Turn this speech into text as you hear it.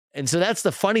And so that's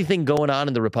the funny thing going on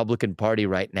in the Republican Party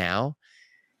right now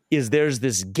is there's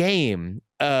this game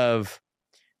of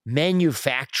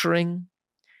manufacturing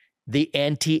the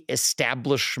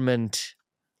anti-establishment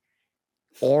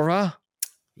aura.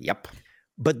 Yep.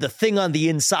 But the thing on the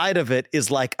inside of it is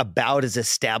like about as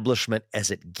establishment as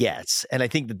it gets. And I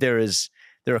think that there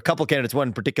are a couple candidates, one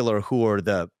in particular, who are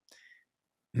the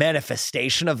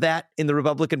manifestation of that in the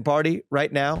Republican Party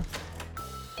right now.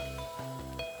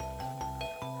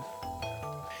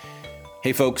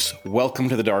 Hey folks, welcome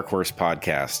to the Darkhorse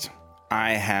podcast.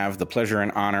 I have the pleasure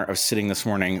and honor of sitting this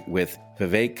morning with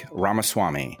Vivek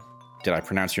Ramaswamy. Did I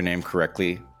pronounce your name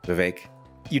correctly, Vivek?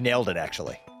 You nailed it,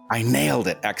 actually. I nailed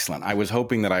it. Excellent. I was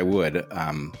hoping that I would,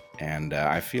 and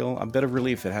I feel a bit of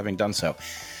relief at having done so.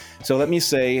 So let me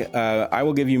say, I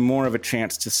will give you more of a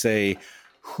chance to say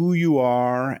who you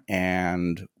are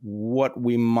and what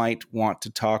we might want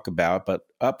to talk about. But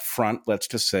up front, let's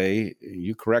just say,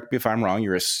 you correct me if I'm wrong,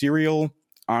 you're a serial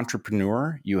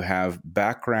entrepreneur. You have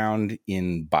background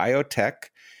in biotech,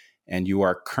 and you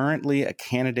are currently a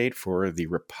candidate for the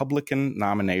Republican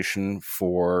nomination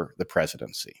for the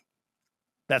presidency.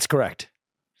 That's correct.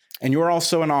 And you're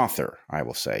also an author, I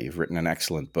will say. You've written an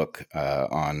excellent book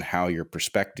on how your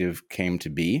perspective came to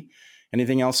be.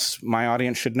 Anything else my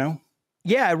audience should know?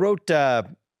 Yeah, I wrote, so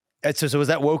was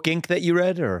that Woke Inc. that you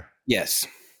read? Or Yes.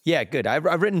 Yeah, good.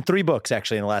 I've written 3 books,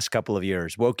 actually, in the last couple of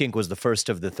years. Woke Inc. was the first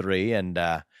of the 3, and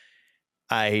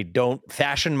I don't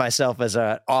fashion myself as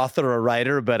an author or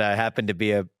writer, but I happen to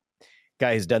be a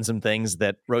guy who's done some things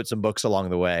that wrote some books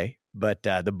along the way. But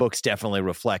the books definitely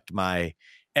reflect my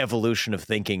evolution of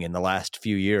thinking in the last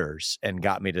few years and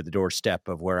got me to the doorstep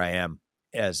of where I am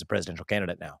as a presidential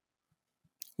candidate now.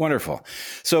 Wonderful.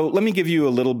 So let me give you a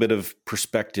little bit of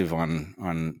perspective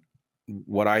on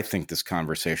what I think this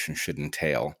conversation should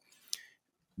entail.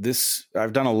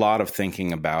 I've done a lot of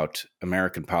thinking about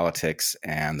American politics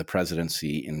and the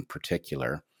presidency in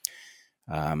particular.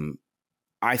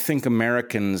 I think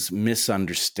Americans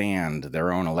misunderstand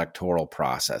their own electoral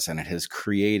process, and it has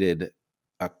created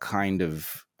a kind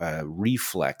of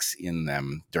reflex in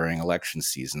them during election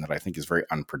season that I think is very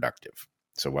unproductive.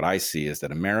 So what I see is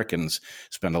that Americans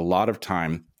spend a lot of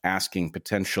time asking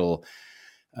potential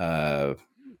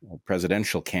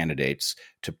presidential candidates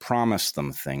to promise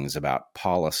them things about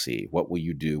policy. What will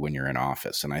you do when you're in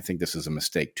office? And I think this is a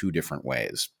mistake 2 different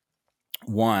ways.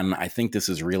 One, I think this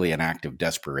is really an act of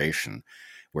desperation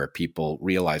where people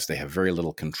realize they have very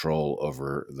little control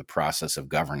over the process of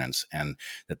governance, and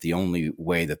that the only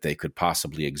way that they could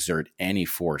possibly exert any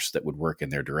force that would work in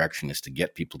their direction is to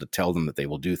get people to tell them that they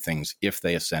will do things if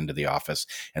they ascend to the office,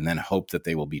 and then hope that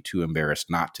they will be too embarrassed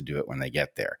not to do it when they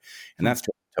get there. And that's just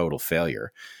a total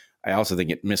failure. I also think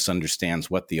it misunderstands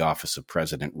what the office of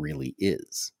president really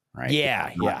is, right?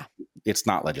 Yeah. It's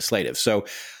not legislative. So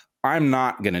I'm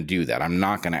not going to do that. I'm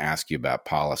not going to ask you about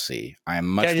policy. I am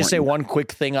much. Can I just say one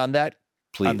quick thing on that?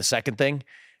 Please. On the second thing?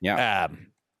 Yeah.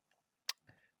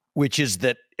 Which is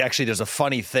that actually there's a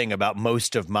funny thing about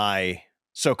most of my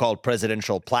so-called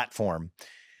presidential platform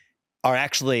are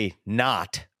actually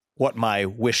not what my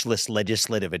wish list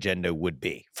legislative agenda would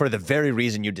be, for the very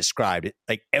reason you described it.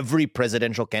 Like every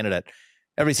presidential candidate,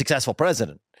 every successful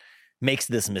president makes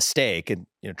this mistake. And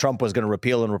Trump was going to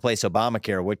repeal and replace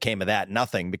Obamacare. What came of that?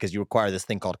 Nothing, because you require this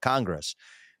thing called Congress.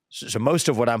 So most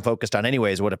of what I'm focused on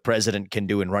anyway is what a president can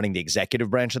do in running the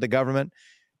executive branch of the government.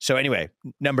 So anyway,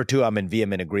 number 2, I'm in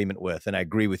vehement agreement with, and I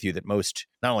agree with you that most,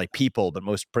 not only people, but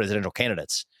most presidential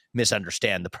candidates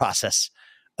misunderstand the process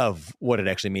of what it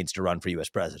actually means to run for U.S.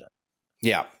 president.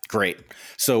 Yeah, great.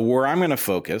 So where I'm going to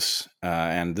focus,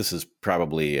 and this is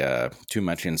probably too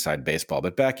much inside baseball,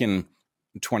 but back in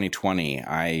 2020,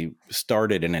 I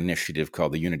started an initiative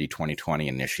called the Unity 2020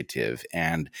 Initiative,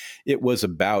 and it was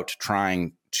about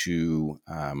trying to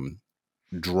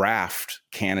draft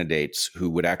candidates who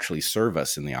would actually serve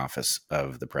us in the office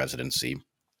of the presidency.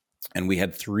 And we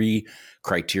had 3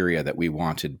 criteria that we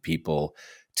wanted people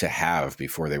to have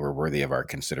before they were worthy of our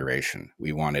consideration.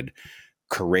 We wanted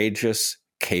courageous,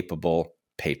 capable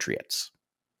patriots.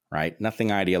 Right?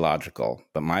 Nothing ideological.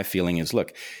 But my feeling is,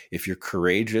 look, if you're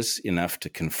courageous enough to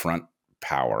confront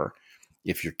power,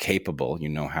 if you're capable, you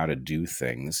know how to do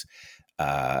things,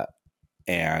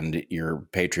 and you're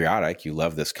patriotic, you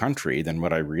love this country, then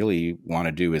what I really want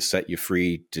to do is set you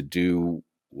free to do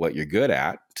what you're good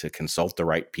at, to consult the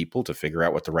right people, to figure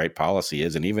out what the right policy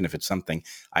is. And even if it's something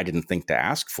I didn't think to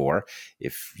ask for,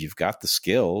 if you've got the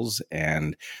skills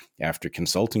and after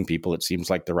consulting people, it seems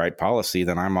like the right policy,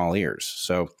 then I'm all ears.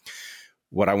 So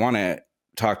what I want to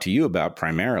talk to you about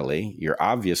primarily, you're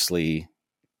obviously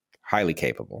highly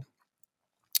capable.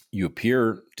 You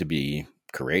appear to be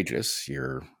courageous.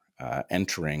 You're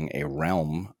entering a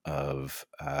realm of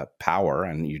power,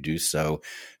 and you do so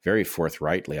very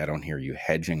forthrightly. I don't hear you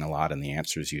hedging a lot in the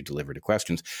answers you deliver to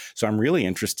questions. So I'm really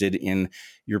interested in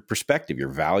your perspective, your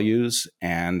values,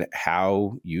 and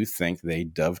how you think they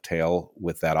dovetail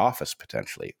with that office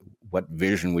potentially. What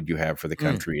vision would you have for the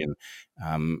country, and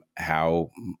how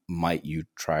might you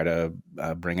try to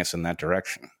bring us in that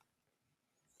direction?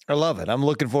 I love it. I'm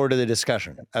looking forward to the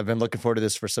discussion. I've been looking forward to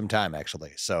this for some time,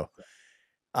 actually. So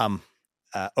I'm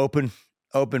open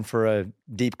for a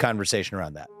deep conversation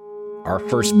around that. Our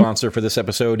first sponsor for this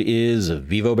episode is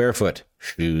Vivo Barefoot,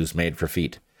 shoes made for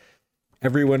feet.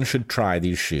 Everyone should try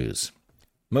these shoes.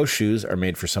 Most shoes are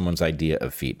made for someone's idea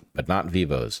of feet, but not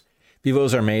Vivo's.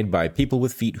 Vivo's are made by people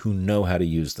with feet who know how to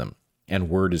use them, and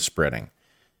word is spreading.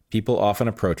 People often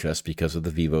approach us because of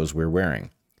the Vivos we're wearing,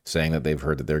 saying that they've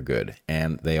heard that they're good,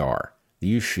 and they are.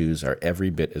 These shoes are every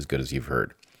bit as good as you've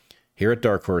heard. Here at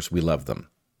Darkhorse, we love them.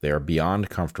 They are beyond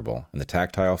comfortable, and the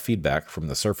tactile feedback from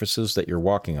the surfaces that you're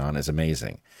walking on is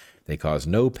amazing. They cause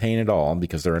no pain at all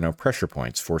because there are no pressure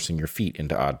points forcing your feet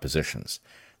into odd positions.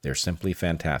 They're simply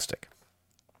fantastic.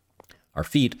 Our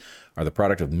feet are the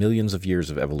product of millions of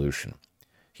years of evolution.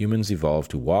 Humans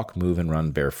evolved to walk, move, and run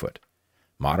barefoot.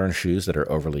 Modern shoes that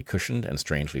are overly cushioned and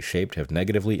strangely shaped have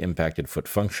negatively impacted foot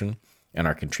function and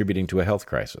are contributing to a health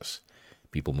crisis.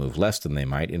 People move less than they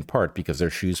might, in part because their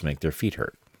shoes make their feet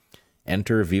hurt.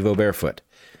 Enter Vivo Barefoot.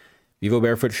 Vivo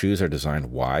Barefoot shoes are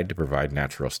designed wide to provide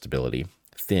natural stability,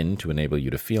 thin to enable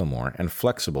you to feel more, and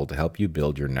flexible to help you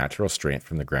build your natural strength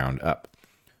from the ground up.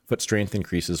 Foot strength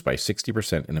increases by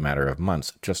 60% in a matter of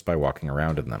months just by walking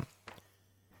around in them.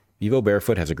 Vivo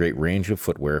Barefoot has a great range of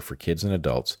footwear for kids and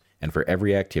adults, and for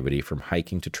every activity from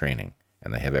hiking to training,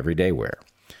 and they have everyday wear.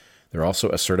 They're also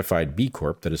a certified B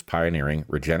Corp that is pioneering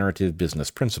regenerative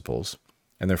business principles,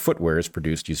 and their footwear is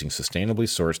produced using sustainably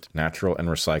sourced natural and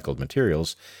recycled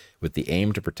materials with the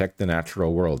aim to protect the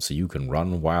natural world so you can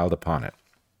run wild upon it.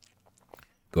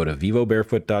 Go to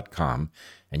vivobarefoot.com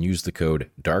and use the code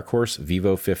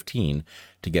DarkHorseVivo15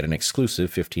 to get an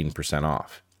exclusive 15%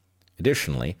 off.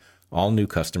 Additionally, all new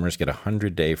customers get a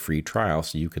 100-day free trial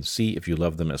so you can see if you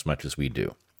love them as much as we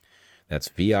do. That's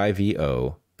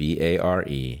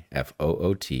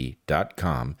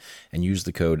vivobarefoot.com and use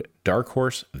the code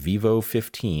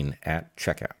DarkHorseVivo15 at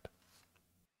checkout.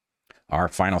 Our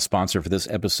final sponsor for this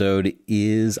episode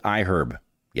is iHerb.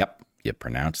 Yep, you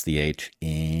pronounce the H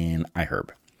in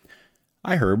iHerb.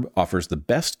 iHerb offers the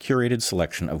best curated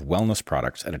selection of wellness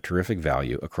products at a terrific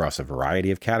value across a variety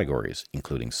of categories,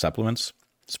 including supplements,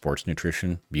 sports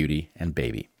nutrition, beauty, and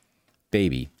baby.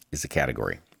 Baby is a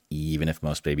category, even if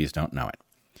most babies don't know it.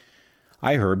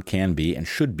 iHerb can be and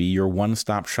should be your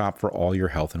one-stop shop for all your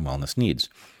health and wellness needs.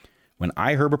 When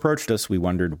iHerb approached us, we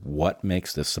wondered what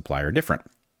makes this supplier different.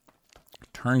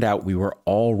 Turned out we were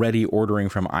already ordering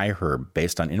from iHerb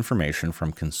based on information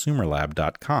from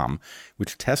consumerlab.com,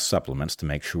 which tests supplements to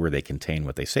make sure they contain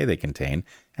what they say they contain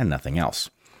and nothing else.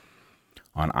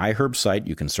 On iHerb's site,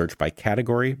 you can search by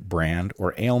category, brand,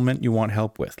 or ailment you want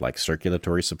help with, like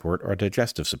circulatory support or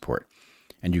digestive support.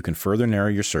 And you can further narrow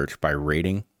your search by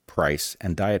rating, price,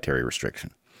 and dietary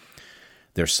restriction.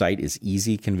 Their site is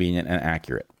easy, convenient, and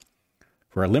accurate.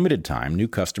 For a limited time, new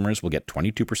customers will get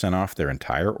 22% off their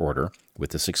entire order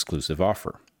with this exclusive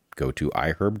offer. Go to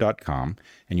iHerb.com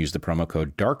and use the promo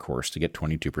code DARKHORSE to get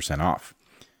 22% off.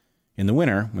 In the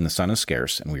winter, when the sun is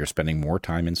scarce and we are spending more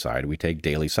time inside, we take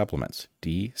daily supplements: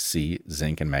 D, C,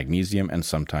 zinc, and magnesium, and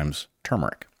sometimes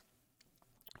turmeric.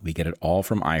 We get it all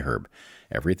from iHerb.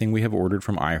 Everything we have ordered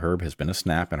from iHerb has been a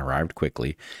snap and arrived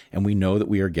quickly, and we know that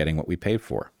we are getting what we paid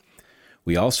for.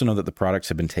 We also know that the products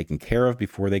have been taken care of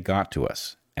before they got to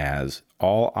us, as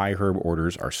all iHerb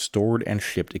orders are stored and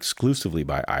shipped exclusively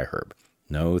by iHerb,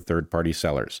 no third-party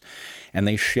sellers, and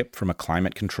they ship from a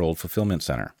climate-controlled fulfillment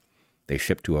center. They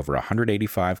ship to over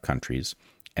 185 countries,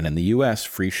 and in the U.S.,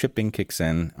 free shipping kicks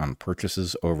in on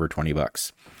purchases over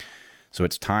 $20. So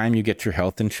it's time you get your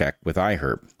health in check with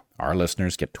iHerb. Our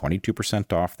listeners get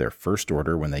 22% off their first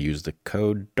order when they use the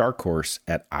code DARKHORSE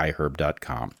at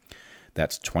iHerb.com.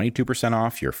 That's 22%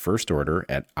 off your first order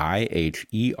at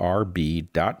IHERB.com,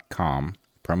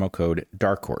 promo code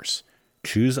DARKHORSE.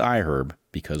 Choose iHerb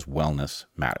because wellness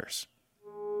matters.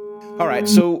 All right,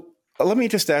 so let me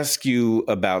just ask you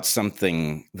about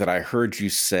something that I heard you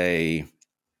say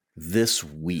this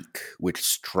week, which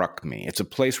struck me. It's a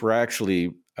place where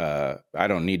actually I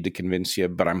don't need to convince you,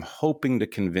 but I'm hoping to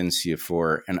convince you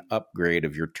for an upgrade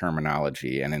of your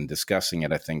terminology. And in discussing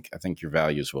it, I think your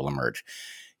values will emerge.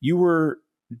 You were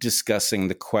discussing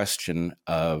the question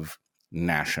of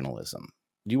nationalism.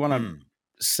 Do you want to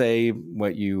say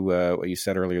what you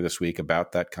said earlier this week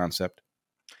about that concept?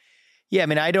 Yeah, I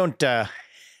mean, I don't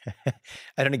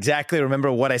exactly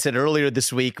remember what I said earlier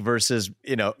this week versus,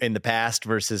 in the past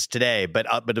versus today, but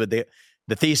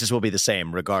the thesis will be the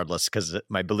same regardless, because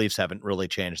my beliefs haven't really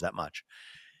changed that much.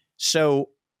 So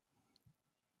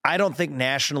I don't think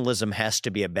nationalism has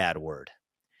to be a bad word.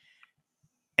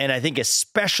 And I think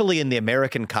especially in the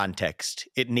American context,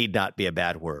 it need not be a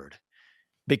bad word,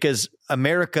 because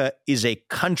America is a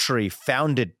country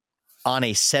founded on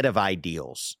a set of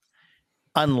ideals.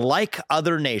 Unlike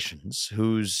other nations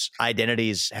whose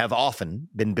identities have often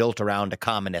been built around a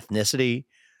common ethnicity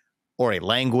or a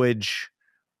language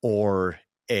or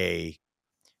a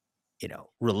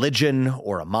religion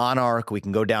or a monarch, we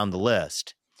can go down the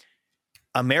list.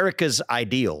 America's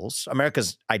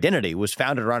identity was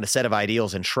founded around a set of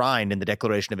ideals enshrined in the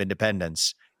Declaration of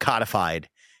Independence, codified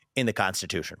in the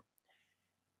Constitution.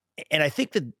 And I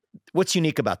think that what's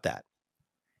unique about that,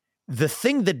 the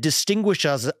thing that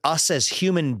distinguishes us as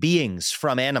human beings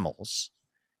from animals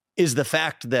is the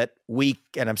fact that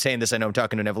and I'm saying this, I know I'm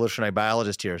talking to an evolutionary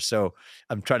biologist here, so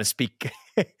I'm trying to speak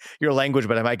your language,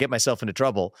 but I might get myself into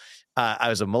trouble. I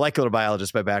was a molecular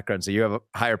biologist by background, so you have a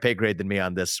higher pay grade than me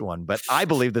on this one. But I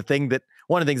believe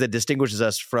one of the things that distinguishes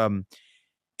us from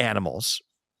animals,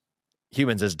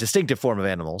 humans as distinctive form of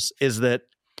animals, is that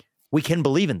we can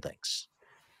believe in things,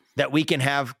 that we can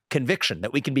have conviction,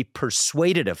 that we can be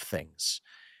persuaded of things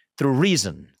through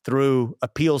reason, through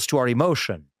appeals to our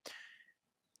emotion,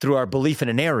 through our belief in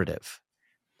a narrative,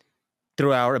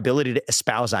 through our ability to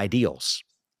espouse ideals.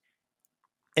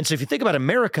 And so if you think about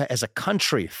America as a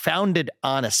country founded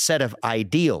on a set of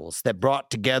ideals that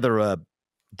brought together a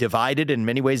divided, in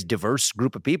many ways diverse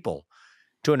group of people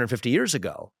 250 years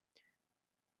ago,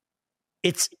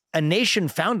 it's a nation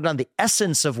founded on the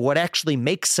essence of what actually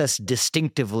makes us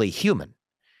distinctively human.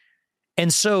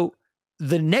 And so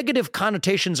the negative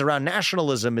connotations around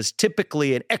nationalism is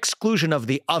typically an exclusion of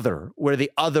the other, where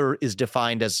the other is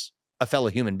defined as a fellow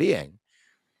human being.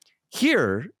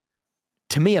 Here,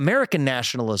 to me, American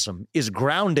nationalism is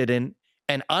grounded in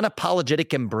an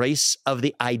unapologetic embrace of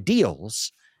the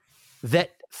ideals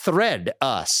that thread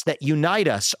us, that unite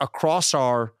us across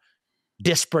our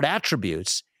disparate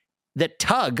attributes, that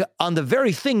tug on the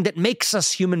very thing that makes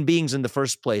us human beings in the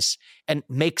first place and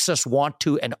makes us want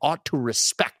to and ought to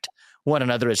respect one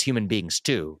another as human beings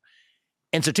too.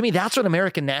 And so to me, that's what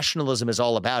American nationalism is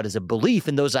all about, is a belief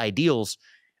in those ideals,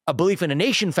 a belief in a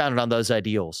nation founded on those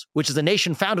ideals, which is a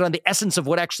nation founded on the essence of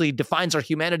what actually defines our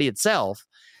humanity itself,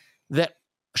 that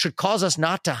should cause us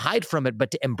not to hide from it,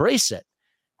 but to embrace it,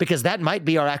 because that might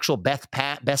be our actual best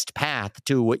path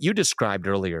to what you described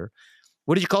earlier.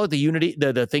 What did you call it? The unity,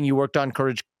 the thing you worked on,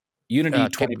 Courage? Unity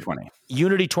 2020.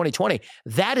 Unity 2020.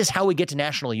 That is how we get to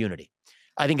national unity.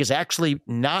 I think is actually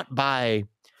not by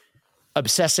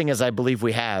obsessing, as I believe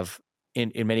we have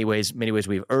in many ways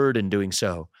we've erred in doing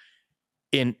so,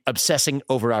 in obsessing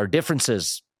over our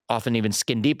differences, often even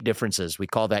skin deep differences. We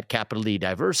call that capital D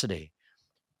diversity.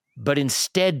 But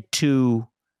instead to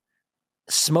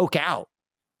smoke out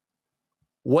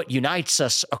what unites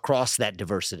us across that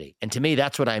diversity. And to me,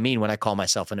 that's what I mean when I call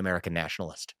myself an American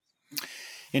nationalist.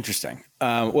 Interesting.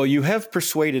 Well, you have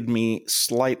persuaded me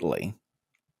slightly,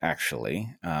 actually,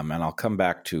 and I'll come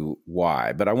back to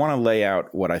why. But I want to lay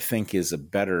out what I think is a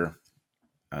better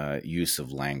use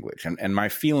of language. And my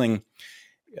feeling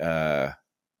as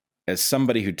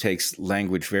somebody who takes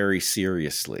language very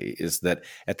seriously is that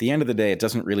at the end of the day, it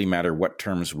doesn't really matter what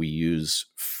terms we use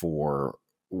for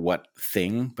what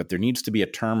thing, but there needs to be a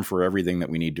term for everything that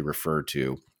we need to refer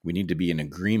to. We need to be in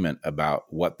agreement about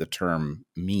what the term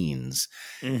means,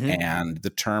 and the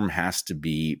term has to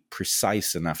be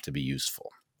precise enough to be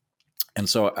useful. And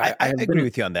so I agree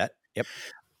with you on that. Yep.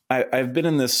 I've been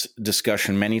in this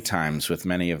discussion many times with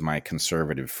many of my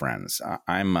conservative friends.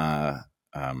 I'm a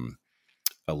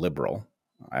liberal.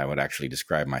 I would actually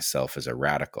describe myself as a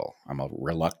radical. I'm a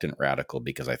reluctant radical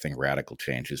because I think radical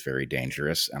change is very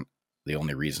dangerous. And the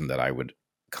only reason that I would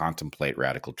contemplate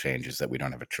radical change is that we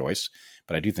don't have a choice.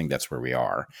 But I do think that's where we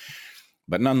are.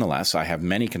 But nonetheless, I have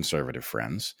many conservative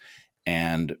friends.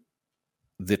 And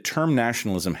the term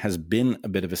nationalism has been a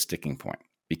bit of a sticking point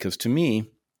because to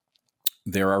me,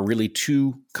 there are really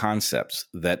two concepts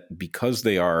that, because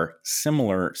they are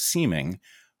similar seeming,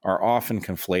 are often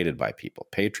conflated by people: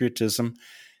 patriotism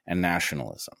and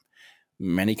nationalism.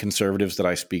 Many conservatives that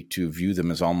I speak to view them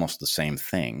as almost the same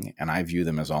thing, and I view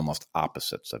them as almost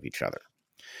opposites of each other.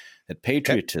 That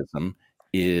patriotism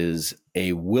is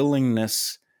a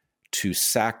willingness to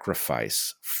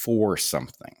sacrifice for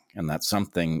something, and that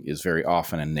something is very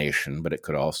often a nation, but it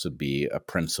could also be a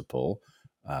principle,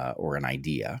 or an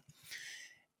idea.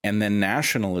 And then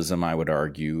nationalism, I would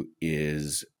argue,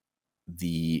 is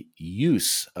the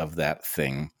use of that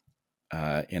thing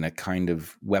in a kind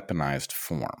of weaponized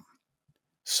form.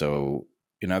 So,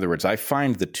 in other words, I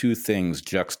find the two things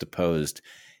juxtaposed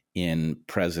in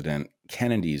President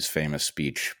Kennedy's famous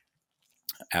speech,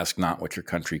 ask not what your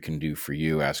country can do for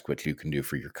you, ask what you can do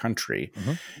for your country.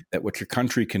 Mm-hmm. That what your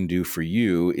country can do for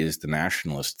you is the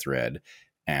nationalist thread,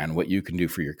 and what you can do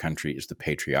for your country is the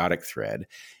patriotic thread.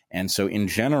 And so in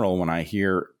general, when I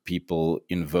hear people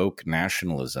invoke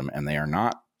nationalism and they are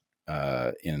not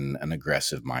in an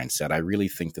aggressive mindset, I really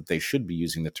think that they should be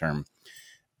using the term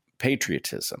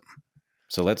patriotism.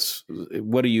 So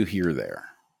what do you hear there?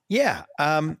 Yeah.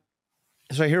 So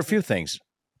I hear a few things.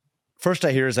 First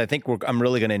I hear is I think I'm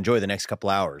really going to enjoy the next couple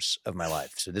hours of my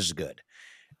life. So this is good.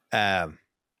 That's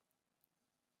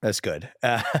good.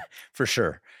 For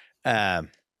sure.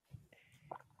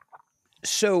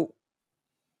 So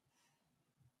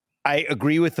I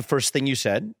agree with the first thing you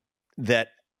said, that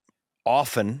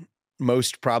often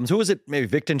most problems, who was it? Maybe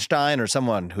Wittgenstein or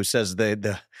someone who says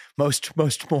the most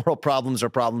moral problems are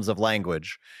problems of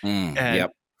language.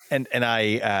 Yep. And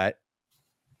I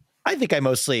think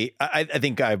I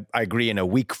think I agree in a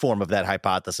weak form of that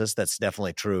hypothesis. That's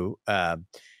definitely true.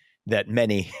 That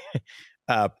many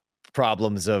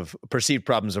perceived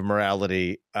problems of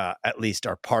morality, at least,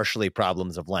 are partially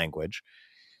problems of language.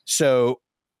 So,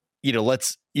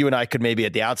 you and I could maybe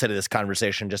at the outset of this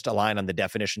conversation just align on the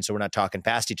definition, so we're not talking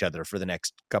past each other for the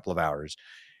next couple of hours.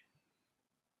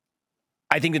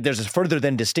 I think that there's a further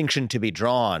then distinction to be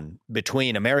drawn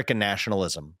between American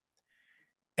nationalism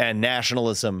and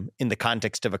nationalism in the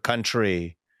context of a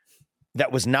country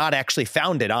that was not actually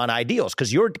founded on ideals.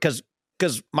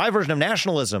 Because my version of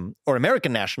nationalism, or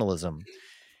American nationalism,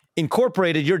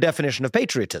 incorporated your definition of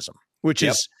patriotism, which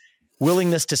is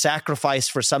willingness to sacrifice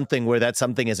for something where that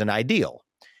something is an ideal.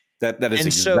 That is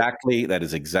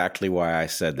exactly why I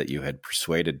said that you had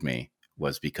persuaded me,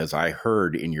 was because I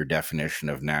heard in your definition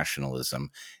of nationalism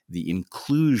the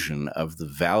inclusion of the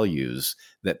values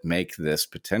that make this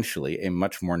potentially a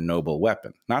much more noble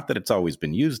weapon. Not that it's always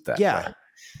been used that way.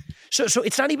 So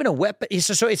it's not even a weapon.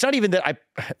 So it's not even that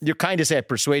you're kind to say I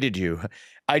persuaded you.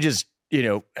 I just,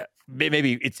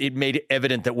 maybe it made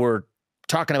evident that we're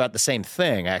talking about the same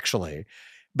thing, actually.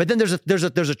 But then there's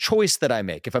a choice that I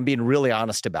make if I'm being really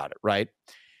honest about it, right?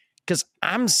 Because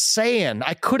I'm saying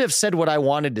I could have said what I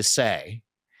wanted to say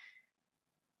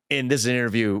in this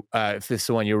interview. If this is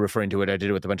the one you're referring to, I did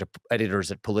it with a bunch of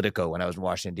editors at Politico when I was in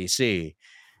Washington, D.C.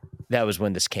 That was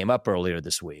when this came up earlier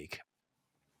this week.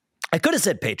 I could have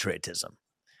said patriotism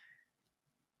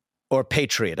or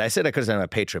patriot. I said I could have said I'm a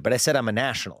patriot, but I said I'm a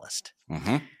nationalist.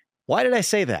 Mm-hmm. Why did I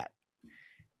say that?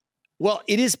 Well,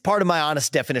 it is part of my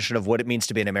honest definition of what it means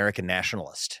to be an American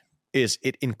nationalist. Is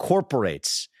it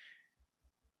incorporates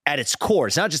at its core,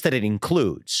 it's not just that it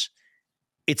includes,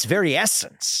 its very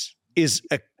essence is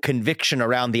a conviction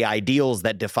around the ideals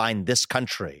that define this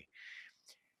country.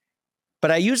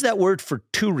 But I use that word for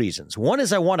two reasons. One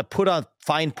is I want to put a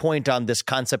fine point on this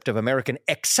concept of American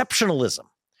exceptionalism,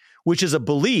 which is a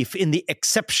belief in the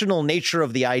exceptional nature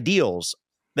of the ideals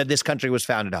that this country was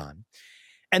founded on.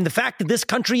 And the fact that this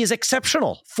country is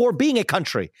exceptional for being a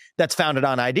country that's founded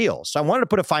on ideals. So I wanted to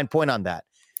put a fine point on that.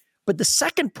 But the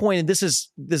second point, and this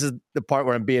is the part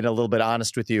where I'm being a little bit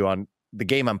honest with you on the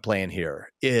game I'm playing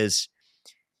here, is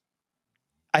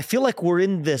I feel like we're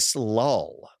in this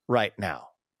lull right now,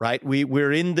 right?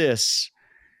 We're in this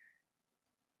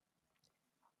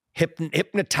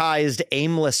hypnotized,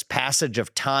 aimless passage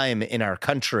of time in our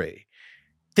country,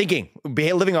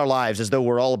 living our lives as though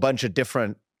we're all a bunch of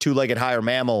different two-legged higher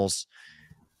mammals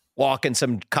walk in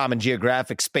some common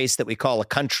geographic space that we call a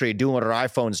country, doing what our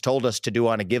iPhones told us to do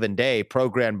on a given day,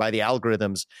 programmed by the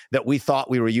algorithms that we thought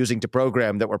we were using to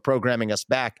program, that were programming us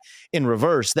back in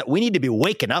reverse, that we need to be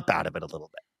waking up out of it a little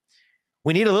bit.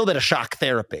 We need a little bit of shock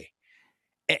therapy.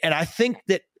 And I think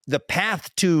that the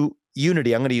path to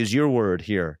unity, I'm going to use your word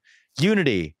here,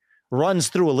 unity runs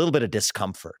through a little bit of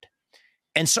discomfort.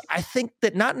 And so I think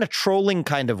that not in a trolling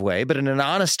kind of way, but in an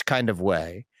honest kind of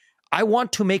way, I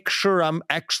want to make sure I'm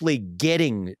actually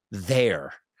getting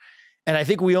there. And I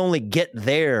think we only get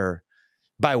there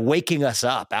by waking us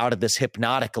up out of this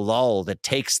hypnotic lull that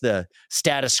takes the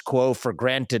status quo for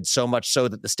granted, so much so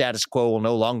that the status quo will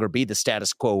no longer be the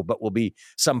status quo, but will be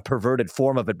some perverted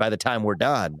form of it by the time we're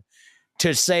done.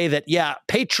 To say that,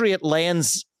 patriot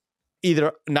lands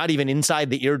either not even inside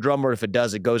the eardrum, or if it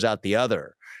does, it goes out the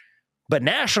other. But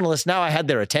nationalists, now I had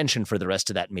their attention for the rest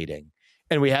of that meeting.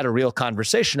 And we had a real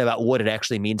conversation about what it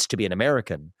actually means to be an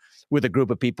American with a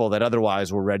group of people that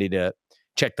otherwise were ready to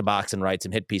check the box and write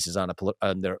some hit pieces on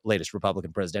their latest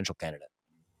Republican presidential candidate.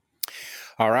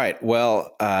 All right.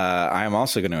 Well, I am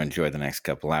also going to enjoy the next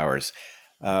couple hours.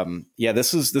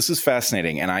 This is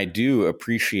fascinating, and I do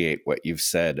appreciate what you've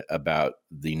said about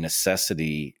the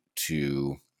necessity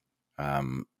to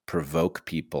provoke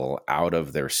people out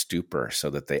of their stupor so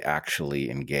that they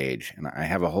actually engage. And I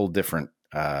have a whole different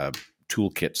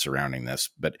toolkit surrounding this,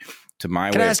 but to my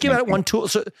way, can I ask you about one tool?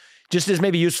 So, just as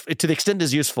maybe useful to the extent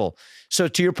is useful. So,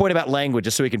 to your point about language,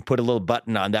 just so we can put a little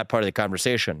button on that part of the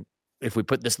conversation, if we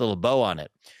put this little bow on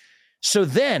it. So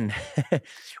then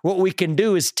what we can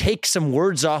do is take some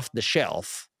words off the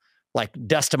shelf, like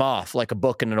dust them off like a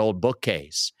book in an old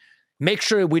bookcase. Make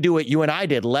sure we do what you and I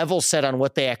did, level set on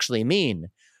what they actually mean,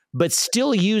 but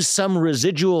still use some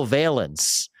residual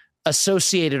valence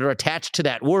associated or attached to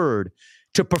that word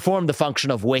to perform the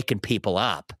function of waking people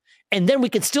up. And then we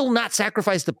can still not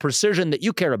sacrifice the precision that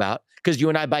you care about, because you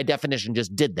and I, by definition,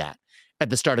 just did that at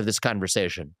the start of this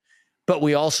conversation. But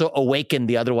we also awaken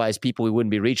the otherwise people we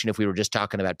wouldn't be reaching if we were just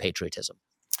talking about patriotism.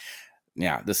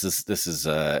 Yeah, this is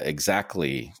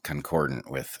exactly concordant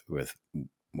with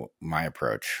my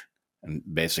approach. And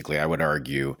basically, I would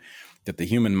argue that the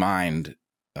human mind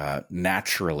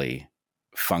naturally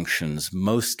functions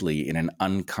mostly in an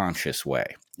unconscious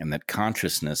way, and that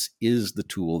consciousness is the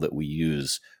tool that we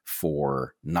use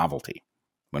for novelty.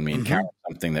 When we encounter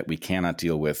something that we cannot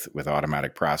deal with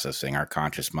automatic processing, our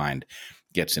conscious mind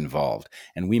gets involved.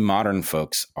 And we modern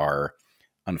folks are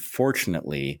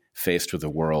unfortunately faced with a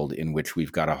world in which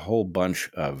we've got a whole bunch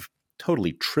of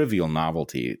totally trivial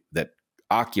novelty that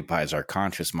occupies our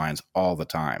conscious minds all the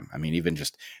time. I mean, even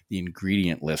just the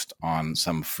ingredient list on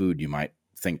some food you might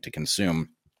think to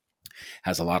consume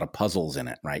has a lot of puzzles in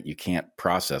it, right? You can't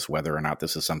process whether or not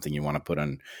this is something you want to put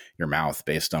in your mouth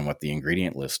based on what the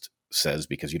ingredient list says,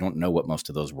 because you don't know what most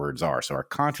of those words are. So our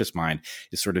conscious mind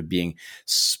is sort of being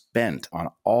spent on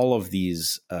all of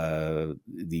these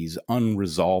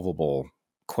unresolvable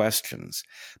questions.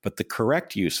 But the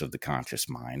correct use of the conscious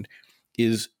mind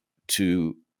is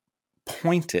to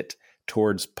point it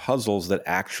towards puzzles that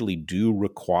actually do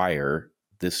require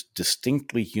this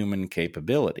distinctly human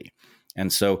capability.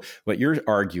 And so what you're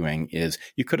arguing is,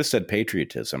 you could have said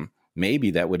patriotism.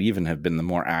 Maybe that would even have been the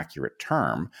more accurate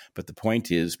term. But the point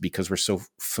is, because we're so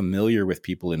familiar with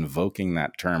people invoking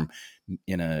that term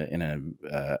in a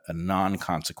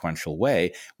non-consequential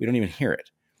way, we don't even hear it,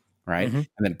 right? And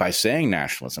then by saying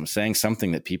nationalism, saying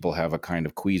something that people have a kind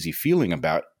of queasy feeling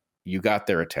about, you got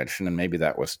their attention, and maybe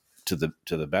that was to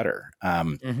the better.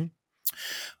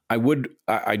 I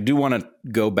do want to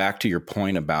go back to your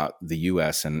point about the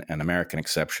U.S. and American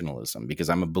exceptionalism, because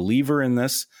I'm a believer in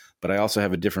this, but I also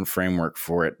have a different framework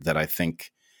for it that I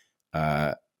think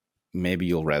maybe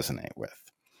you'll resonate with.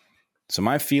 So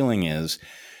my feeling is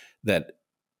that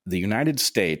the United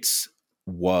States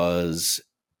was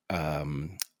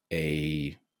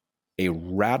a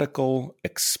radical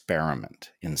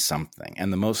experiment in something,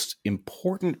 and the most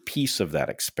important piece of that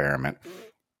experiment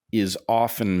is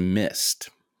often missed.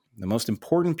 The most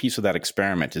important piece of that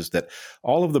experiment is that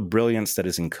all of the brilliance that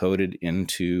is encoded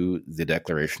into the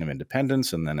Declaration of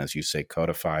Independence, and then, as you say,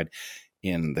 codified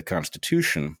in the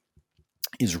Constitution,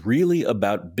 is really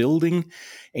about building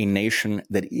a nation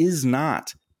that is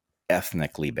not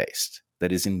ethnically based,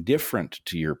 that is indifferent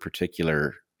to your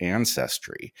particular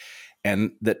ancestry,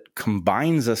 and that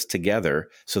combines us together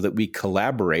so that we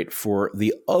collaborate for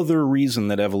the other reason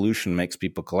that evolution makes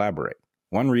people collaborate.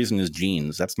 One reason is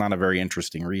genes. That's not a very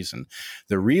interesting reason.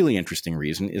 The really interesting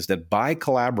reason is that by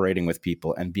collaborating with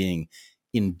people and being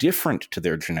indifferent to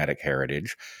their genetic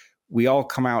heritage, we all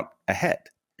come out ahead.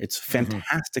 It's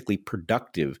fantastically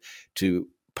productive to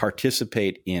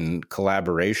participate in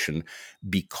collaboration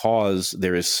because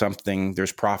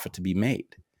there's profit to be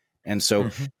made. And so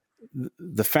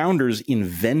the founders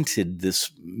invented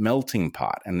this melting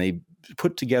pot, and they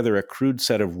put together a crude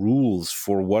set of rules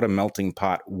for what a melting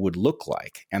pot would look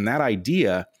like. And that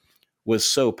idea was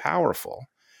so powerful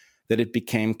that it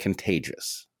became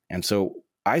contagious. And so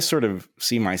I sort of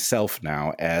see myself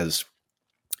now as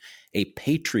a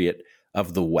patriot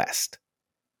of the West,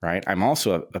 right? I'm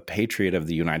also a patriot of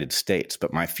the United States,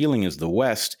 but my feeling is the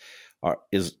West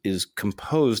is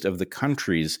composed of the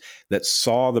countries that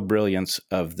saw the brilliance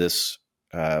of this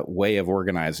way of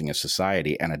organizing a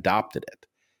society and adopted it.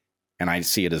 And I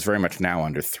see it as very much now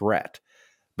under threat.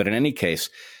 But in any case,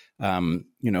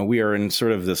 we are in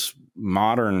sort of this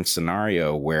modern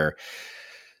scenario where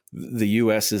the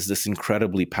U.S. is this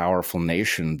incredibly powerful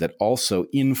nation that also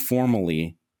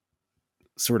informally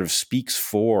sort of speaks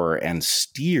for and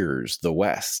steers the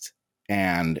West.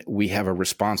 And we have a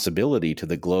responsibility to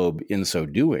the globe in so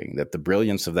doing, that the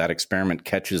brilliance of that experiment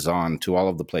catches on to all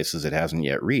of the places it hasn't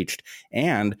yet reached,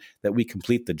 and that we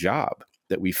complete the job,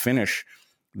 that we finish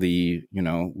the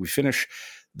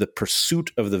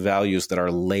pursuit of the values that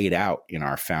are laid out in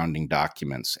our founding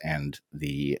documents and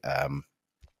the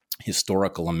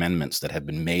historical amendments that have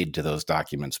been made to those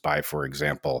documents by, for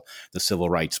example, the civil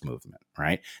rights movement,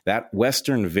 right? That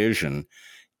Western vision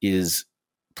is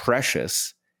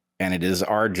precious, and it is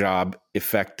our job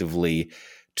effectively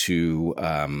to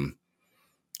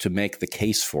make the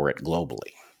case for it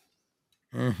globally.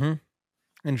 Mm-hmm.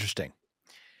 Interesting.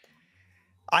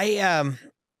 I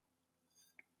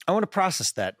want to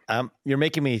process that. You're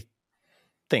making me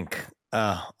think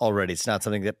already. It's not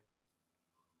something that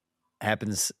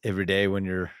happens every day when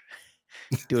you're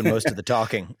doing most of the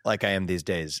talking like I am these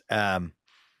days.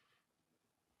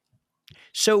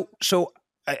 So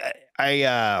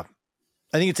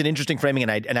I think it's an interesting framing,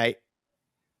 and I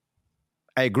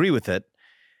agree with it.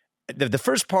 The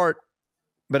first part,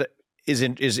 but is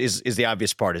the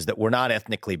obvious part, is that we're not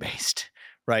ethnically based,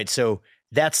 right? So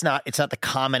it's not the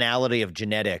commonality of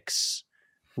genetics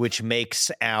which makes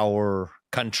our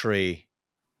country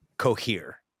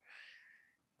cohere.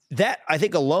 That, I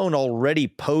think, alone already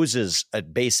poses a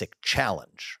basic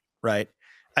challenge, right?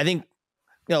 I think,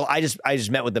 I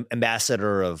just met with the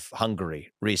ambassador of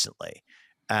Hungary recently.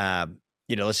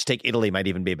 Let's take Italy, might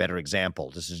even be a better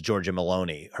example. This is Giorgia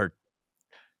Meloni. Her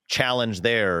challenge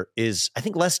there is, I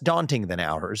think, less daunting than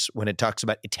ours when it talks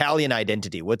about Italian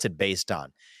identity. What's it based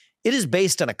on? It is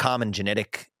based on a common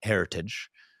genetic heritage.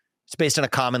 It's based on a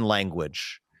common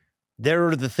language. There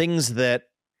are the things that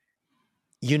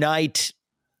unite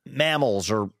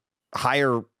mammals or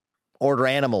higher order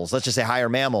animals, let's just say higher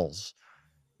mammals,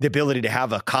 the ability to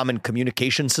have a common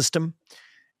communication system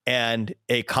and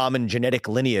a common genetic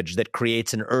lineage that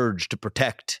creates an urge to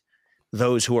protect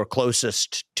those who are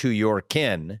closest to your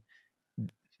kin.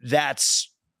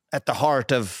 That's at the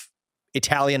heart of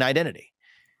Italian identity.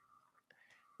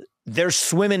 They're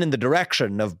swimming in the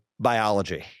direction of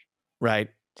biology, right?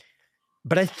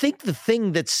 But I think the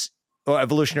thing or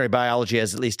evolutionary biology,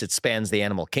 as at least it spans the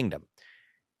animal kingdom,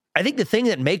 I think the thing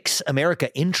that makes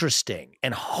America interesting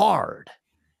and hard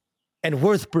and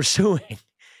worth pursuing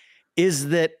is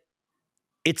that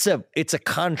it's a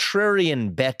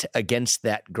contrarian bet against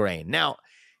that grain. Now,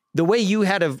 the way you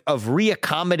had of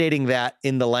reaccommodating that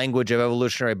in the language of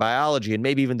evolutionary biology, and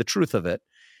maybe even the truth of it,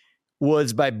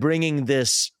 was by bringing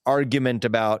this argument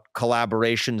about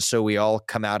collaboration so we all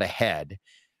come out ahead.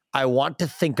 I want to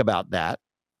think about that.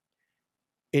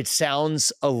 It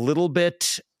sounds a little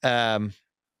bit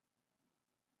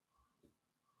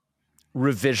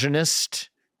revisionist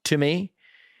to me,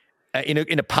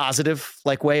 in a positive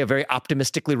way, a very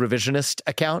optimistically revisionist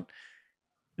account.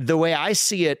 The way I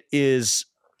see it is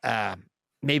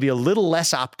maybe a little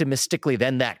less optimistically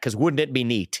than that, because wouldn't it be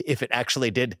neat if it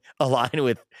actually did align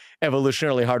with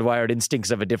evolutionarily hardwired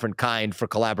instincts of a different kind for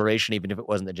collaboration, even if it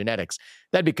wasn't the genetics?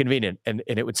 That'd be convenient, and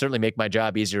it would certainly make my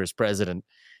job easier as president,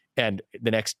 and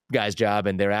the next guy's job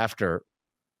and thereafter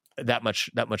that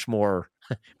much more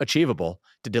achievable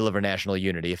to deliver national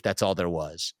unity, if that's all there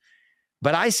was.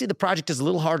 But I see the project as a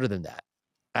little harder than that.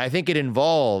 I think it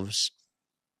involves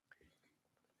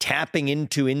tapping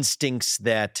into instincts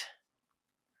that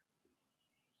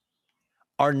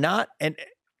are not, and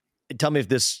tell me if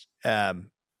this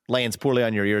lands poorly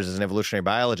on your ears as an evolutionary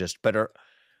biologist, but are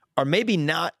maybe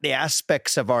not the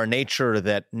aspects of our nature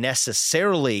that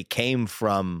necessarily came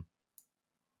from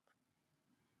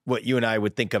what you and I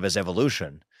would think of as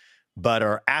evolution, but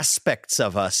are aspects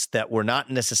of us that were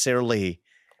not necessarily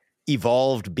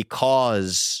evolved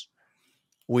because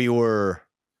we were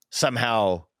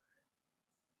somehow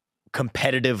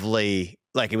competitively,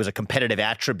 like it was a competitive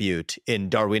attribute in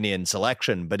Darwinian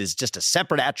selection, but is just a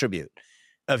separate attribute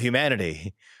of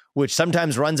humanity, which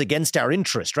sometimes runs against our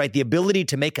interest, right? The ability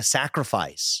to make a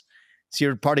sacrifice.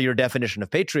 It's part of your definition of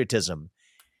patriotism.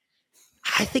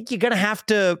 I think you're going to have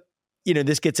to,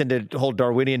 this gets into whole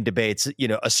Darwinian debates,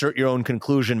 assert your own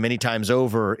conclusion many times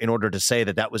over in order to say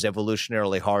that was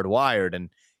evolutionarily hardwired. And,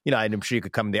 I'm sure you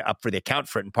could come up for the account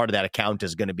for it. And part of that account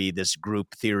is going to be this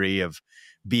group theory of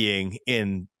being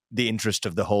in the interest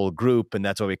of the whole group. And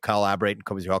that's why we collaborate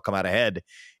and we all come out ahead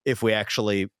if we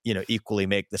actually, equally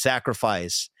make the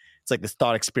sacrifice. It's like this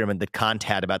thought experiment that Kant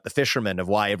had about the fishermen of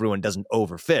why everyone doesn't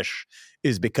overfish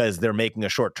is because they're making a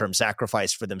short-term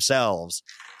sacrifice for themselves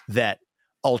that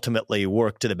ultimately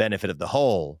work to the benefit of the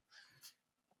whole.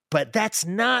 But that's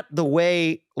not the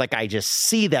way, I just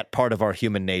see that part of our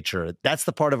human nature. That's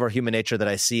the part of our human nature that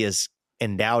I see as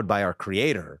endowed by our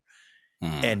Creator.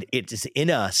 And it is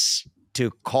in us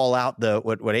to call out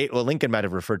what Lincoln might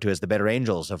have referred to as the better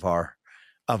angels of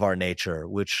our nature,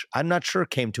 which I'm not sure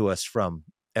came to us from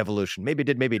evolution. Maybe it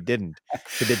did, maybe it didn't.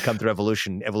 If it did come through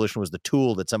evolution, evolution was the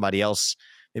tool that somebody else,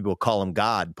 maybe we'll call him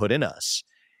God, put in us.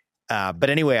 But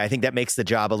anyway, I think that makes the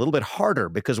job a little bit harder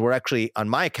because we're actually, on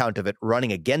my account of it,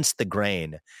 running against the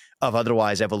grain of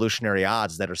otherwise evolutionary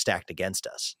odds that are stacked against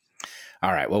us.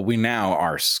 All right. Well, we now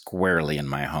are squarely in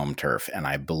my home turf, and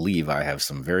I believe I have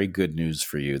some very good news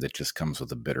for you that just comes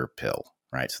with a bitter pill,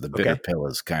 right? So the bitter pill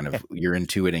is kind of, you're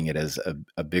intuiting it as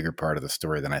a bigger part of the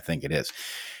story than I think it is.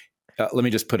 Let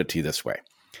me just put it to you this way.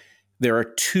 There are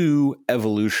two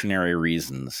evolutionary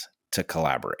reasons to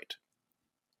collaborate.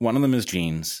 One of them is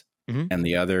genes, and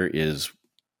the other is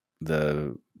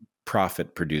the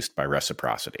profit produced by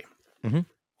reciprocity.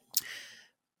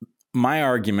 My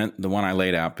argument, the one I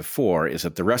laid out before, is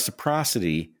that the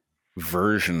reciprocity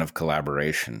version of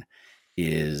collaboration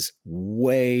is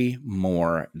way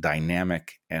more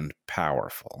dynamic and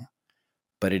powerful,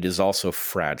 but it is also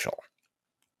fragile,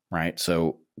 right?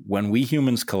 So when we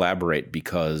humans collaborate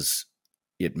because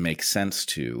it makes sense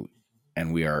to,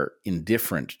 and we are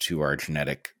indifferent to our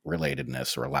genetic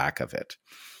relatedness or lack of it,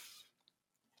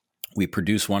 we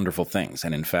produce wonderful things.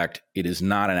 And in fact, it is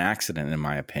not an accident, in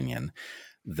my opinion,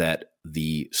 that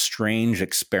the strange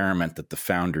experiment that the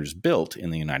founders built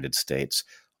in the United States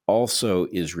also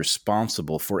is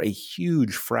responsible for a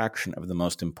huge fraction of the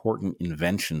most important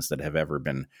inventions that have ever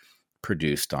been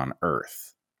produced on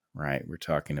Earth, right? We're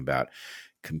talking about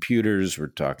computers, we're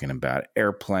talking about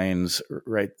airplanes,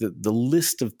 right? The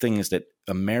list of things that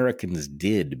Americans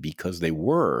did because they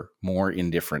were more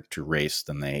indifferent to race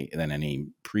than any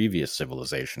previous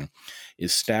civilization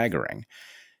is staggering.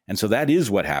 And so that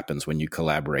is what happens when you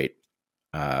collaborate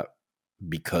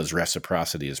because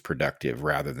reciprocity is productive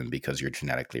rather than because you're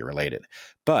genetically related.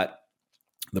 But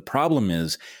the problem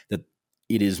is that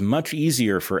it is much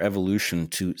easier for evolution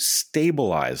to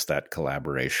stabilize that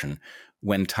collaboration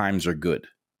when times are good,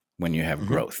 when you have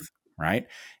growth, right?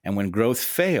 And when growth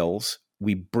fails,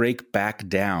 we break back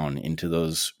down into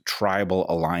those tribal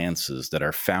alliances that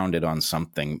are founded on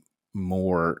something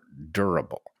more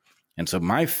durable. And so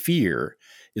my fear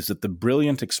is that the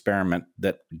brilliant experiment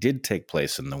that did take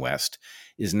place in the West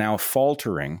is now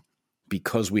faltering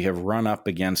because we have run up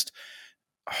against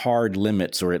hard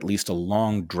limits, or at least a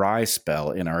long dry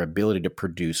spell in our ability to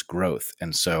produce growth.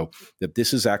 And so that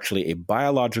this is actually a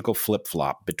biological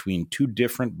flip-flop between two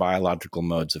different biological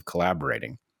modes of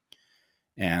collaborating.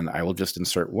 And I will just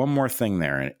insert one more thing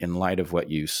there in light of what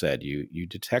you said. You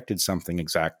detected something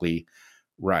exactly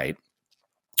right,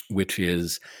 which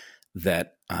is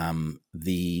that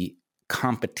the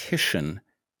competition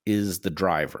is the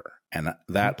driver. And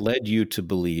that led you to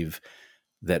believe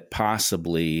that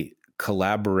possibly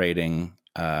collaborating,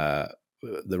 the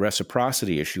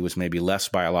reciprocity issue was maybe less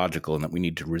biological and that we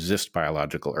need to resist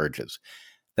biological urges.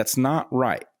 That's not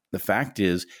right. The fact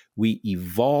is we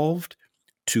evolved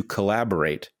to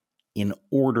collaborate in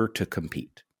order to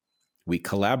compete. We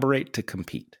collaborate to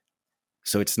compete.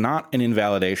 So it's not an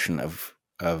invalidation of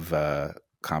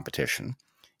competition.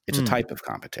 It's a type of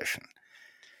competition.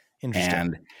 Interesting.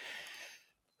 And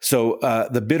so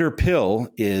the bitter pill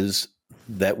is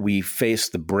that we face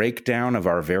the breakdown of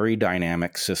our very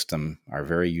dynamic system, our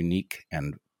very unique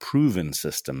and proven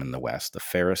system in the West, the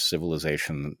fairest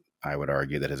civilization, I would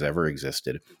argue, that has ever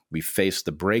existed. We face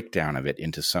the breakdown of it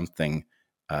into something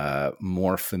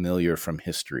more familiar from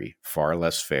history, far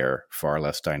less fair, far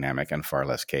less dynamic, and far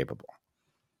less capable.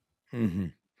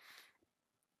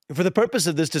 For the purpose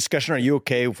of this discussion, are you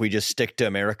okay if we just stick to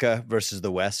America versus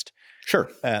the West? Sure.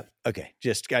 Okay.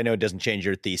 I know it doesn't change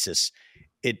your thesis.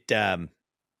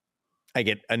 I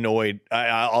get annoyed.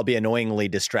 I'll be annoyingly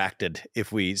distracted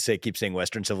if we keep saying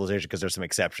Western civilization because there's some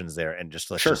exceptions there, and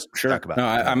let's talk about. No,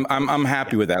 I'm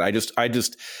happy with that.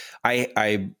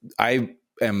 I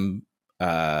am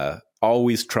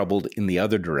always troubled in the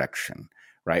other direction,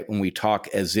 right? When we talk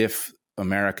as if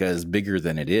America is bigger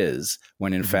than it is,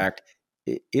 when in fact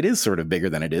it is sort of bigger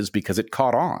than it is because it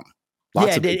caught on.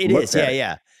 Lots of it is.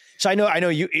 Yeah. So I know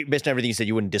you, based on everything you said,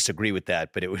 you wouldn't disagree with that,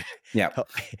 but it would. Yeah.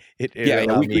 We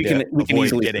can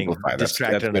easily getting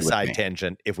distracted on a side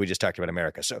tangent if we just talked about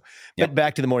America. So, but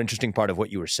back to the more interesting part of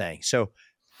what you were saying. So,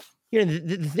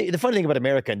 the funny thing about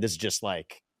America, and this is just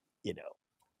like,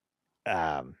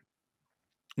 not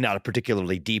a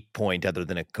particularly deep point other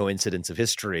than a coincidence of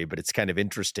history, but it's kind of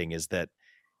interesting, is that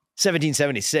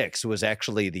 1776 was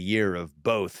actually the year of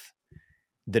both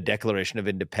the Declaration of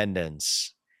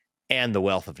Independence and the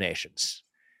Wealth of Nations.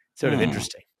 Sort of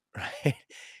interesting, right?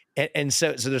 And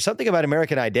so there's something about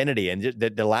American identity, and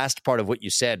the last part of what you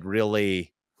said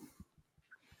really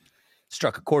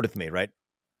struck a chord with me, right?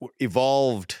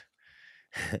 Evolved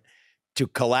to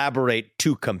collaborate,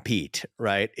 to compete,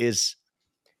 right?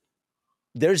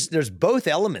 There's both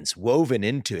elements woven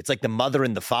into it's like the mother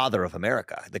and the father of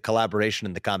America, the collaboration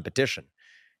and the competition,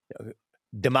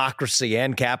 democracy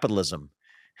and capitalism,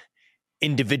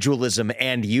 individualism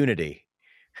and unity,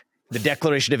 the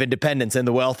Declaration of Independence and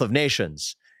the wealth of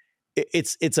nations.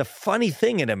 It's a funny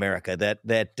thing in America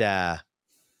that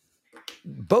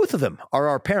both of them are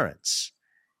our parents.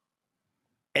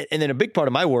 And then a big part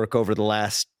of my work over the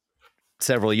last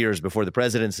several years before the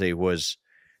presidency was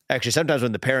actually sometimes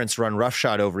when the parents run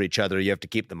roughshod over each other, you have to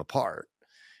keep them apart.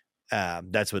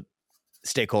 That's what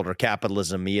stakeholder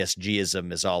capitalism,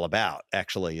 ESGism is all about,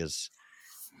 actually, is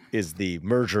the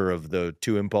merger of the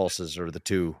two impulses, or the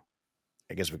two,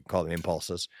 I guess we can call them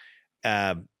impulses.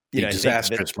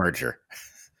 Disastrous merger.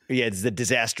 Yeah, it's the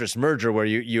disastrous merger where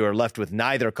you are left with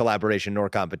neither collaboration nor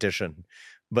competition,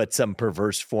 but some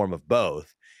perverse form of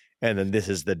both. And then this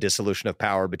is the dissolution of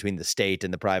power between the state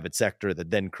and the private sector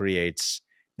that then creates,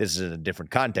 this is in a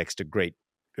different context,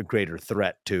 a greater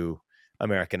threat to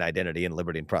American identity and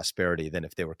liberty and prosperity than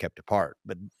if they were kept apart.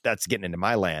 But that's getting into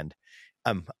my land.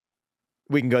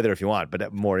 We can go there if you want, but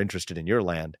I'm more interested in your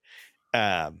land.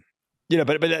 But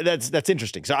that's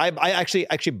interesting. So I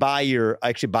actually buy your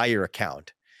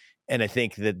account, and I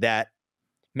think that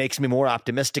makes me more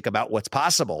optimistic about what's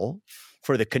possible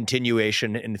for the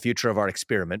continuation in the future of our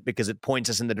experiment, because it points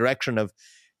us in the direction of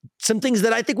some things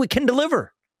that I think we can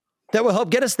deliver that will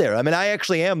help get us there. I mean, I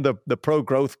actually am the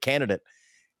pro-growth candidate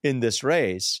in this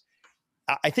race.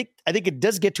 I think it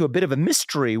does get to a bit of a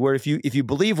mystery where if you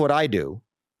believe what I do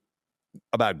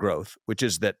about growth, which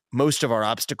is that most of our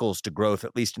obstacles to growth,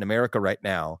 at least in America right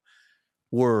now,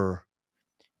 were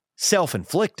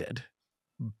self-inflicted,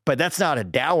 but that's not a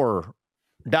dour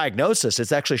diagnosis.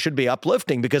 It actually should be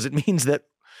uplifting, because it means that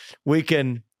we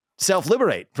can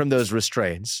self-liberate from those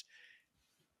restraints.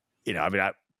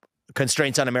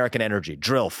 Constraints on American energy: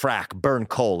 drill, frack, burn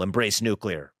coal, embrace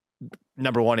nuclear.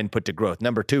 Number one input to growth.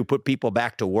 Number two, put people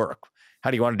back to work.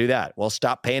 How do you want to do that? Well,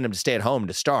 stop paying them to stay at home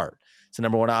to start. It's the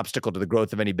number one obstacle to the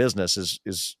growth of any business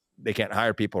is they can't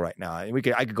hire people right now. I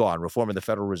could go on. Reform of the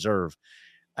Federal Reserve.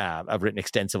 I've written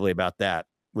extensively about that,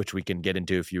 which we can get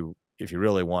into if you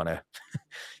really want to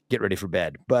get ready for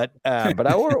bed. But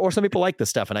or some people like this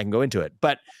stuff, and I can go into it.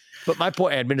 But my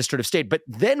point, administrative state. But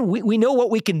then we know what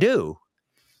we can do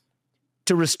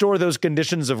to restore those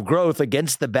conditions of growth,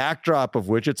 against the backdrop of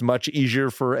which it's much easier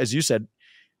for, as you said,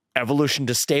 evolution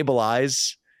to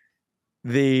stabilize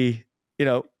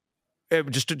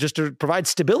just to provide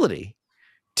stability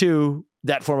to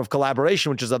that form of collaboration,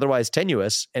 which is otherwise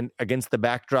tenuous, and against the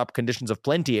backdrop conditions of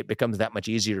plenty, it becomes that much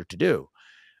easier to do.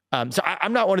 So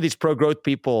I'm not one of these pro-growth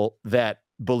people that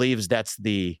believes that's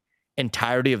the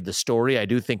entirety of the story. I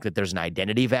do think that there's an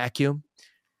identity vacuum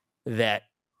that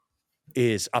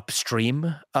is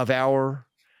upstream of our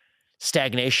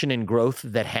stagnation and growth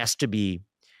that has to be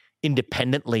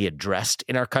independently addressed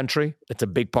in our country. It's a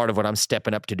big part of what I'm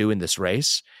stepping up to do in this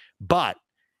race. But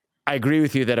I agree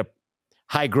with you that a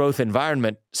high growth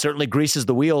environment certainly greases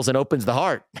the wheels and opens the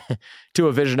heart to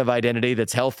a vision of identity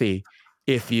that's healthy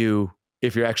if you're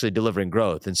actually delivering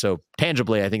growth. And so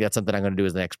tangibly, I think that's something I'm going to do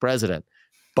as the next president.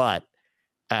 But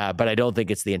I don't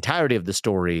think it's the entirety of the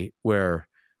story, where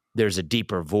there's a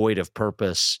deeper void of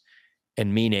purpose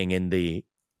and meaning in the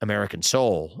American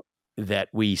soul that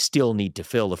we still need to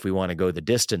fill if we want to go the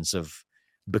distance of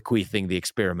bequeathing the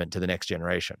experiment to the next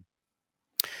generation.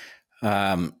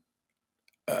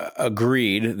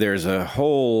 Agreed. There's a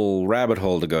whole rabbit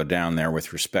hole to go down there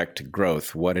with respect to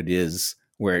growth, what it is,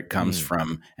 where it comes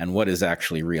from, and what is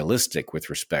actually realistic with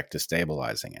respect to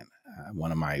stabilizing it.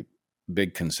 One of my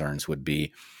big concerns would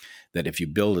be that if you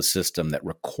build a system that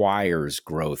requires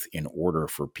growth in order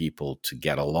for people to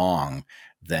get along,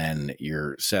 then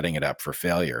you're setting it up for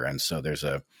failure. And so there's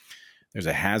a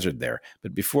hazard there.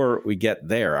 But before we get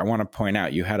there, I want to point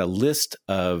out you had a list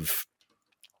of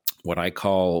what I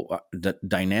call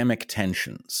dynamic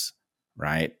tensions,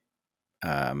 right?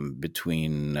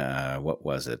 Between,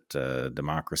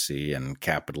 democracy and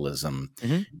capitalism.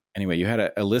 Mm-hmm. Anyway, you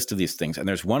had a list of these things, and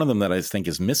there's one of them that I think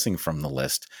is missing from the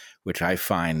list, which I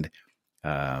find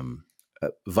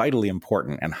vitally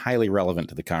important and highly relevant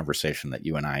to the conversation that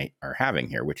you and I are having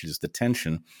here, which is the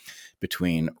tension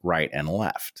between right and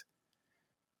left.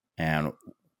 And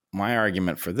my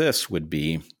argument for this would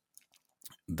be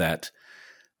that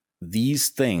these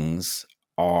things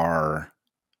are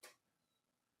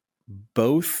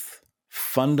both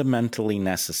fundamentally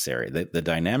necessary. The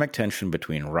dynamic tension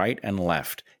between right and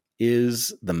left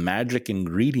is the magic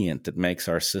ingredient that makes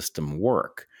our system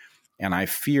work. And I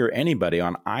fear anybody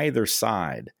on either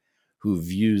side who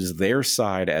views their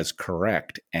side as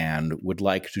correct and would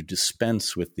like to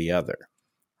dispense with the other,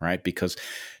 right? Because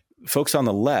folks on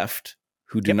the left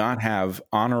who do not have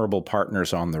honorable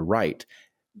partners on the right,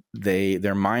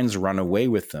 their minds run away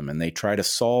with them, and they try to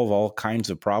solve all kinds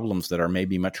of problems that are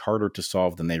maybe much harder to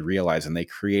solve than they realize, and they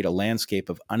create a landscape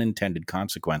of unintended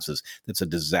consequences that's a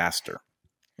disaster,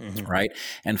 right?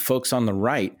 And folks on the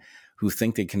right who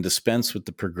think they can dispense with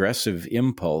the progressive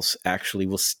impulse actually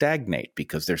will stagnate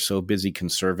because they're so busy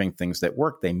conserving things that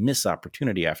work. They miss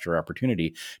opportunity after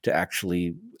opportunity to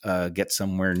actually get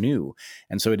somewhere new.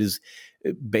 And so it is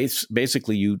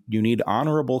basically you need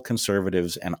honorable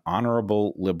conservatives and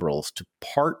honorable liberals to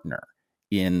partner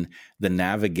in the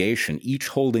navigation, each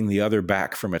holding the other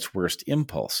back from its worst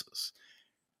impulses.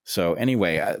 So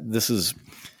anyway,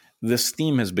 this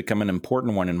theme has become an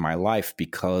important one in my life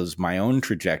because my own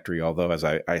trajectory, although, as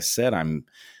I said, I'm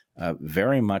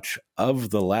very much of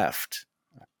the left,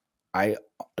 I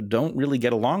don't really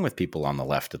get along with people on the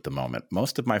left at the moment.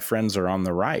 Most of my friends are on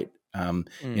the right,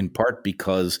 in part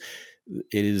because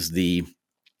it is the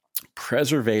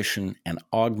preservation and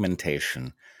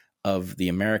augmentation of the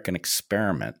American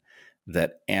experiment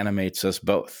that animates us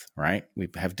both, right? We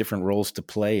have different roles to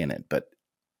play in it, but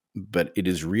it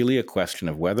is really a question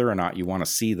of whether or not you want to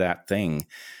see that thing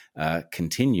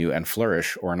continue and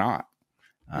flourish or not.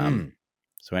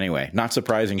 So anyway, not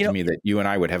surprising to me that you and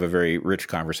I would have a very rich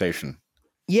conversation.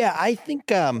 Yeah, I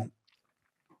think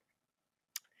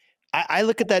I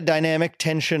look at that dynamic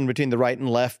tension between the right and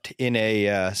left in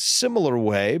a similar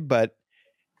way, but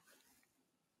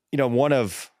one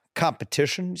of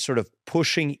competition, sort of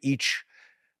pushing each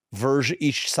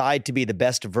side to be the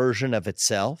best version of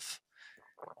itself.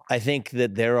 I think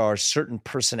that there are certain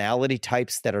personality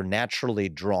types that are naturally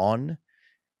drawn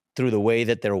through the way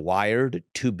that they're wired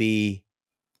to be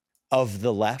of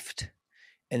the left,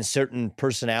 and certain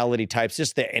personality types,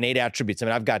 just the innate attributes. I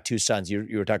mean, I've got two sons. You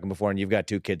were talking before, and you've got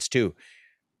two kids too.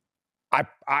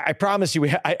 I promise you,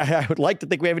 I would like to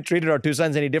think we haven't treated our two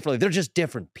sons any differently. They're just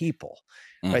different people,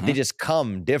 right? They just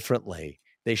come differently.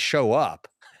 They show up.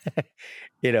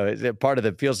 Part of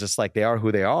it feels just like they are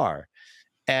who they are.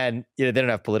 And they don't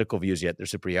have political views yet. They're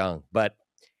super young. But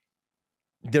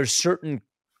there's certain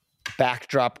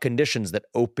backdrop conditions that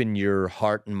open your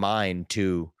heart and mind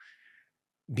to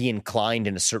be inclined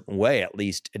in a certain way, at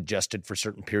least adjusted for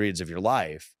certain periods of your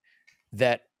life,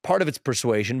 that part of it's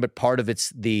persuasion, but part of it's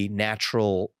the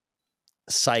natural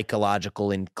psychological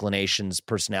inclinations,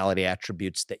 personality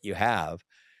attributes that you have.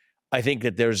 I think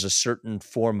that there's a certain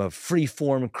form of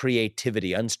free-form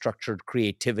creativity, unstructured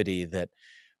creativity that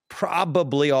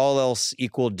probably all else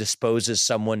equal disposes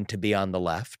someone to be on the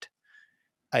left.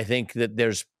 I think that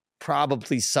there's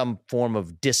probably some form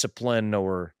of discipline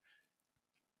or,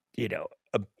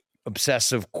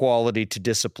 obsessive quality to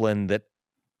discipline that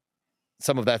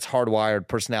some of that's hardwired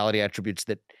personality attributes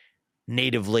that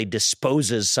natively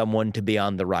disposes someone to be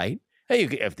on the right.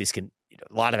 If these can,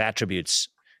 a lot of attributes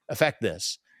affect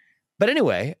this. But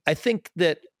anyway, I think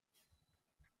that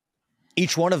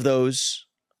each one of those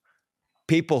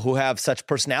people who have such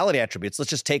personality attributes, let's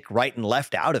just take right and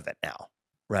left out of it now,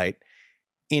 right?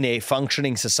 In a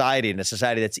functioning society, in a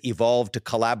society that's evolved to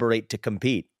collaborate, to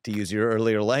compete, to use your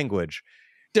earlier language,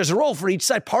 there's a role for each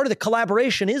side. Part of the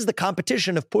collaboration is the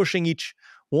competition of pushing each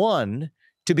one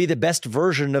to be the best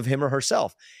version of him or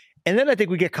herself. And then I think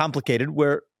we get complicated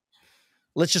where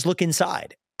let's just look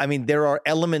inside. I mean, there are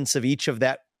elements of each of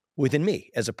that within me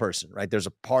as a person, right? There's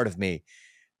a part of me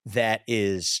that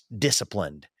is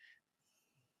disciplined,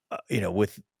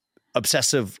 with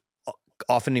obsessive,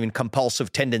 often even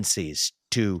compulsive tendencies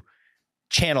to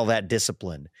channel that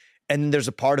discipline. And there's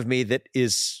a part of me that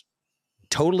is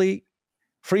totally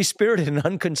free-spirited and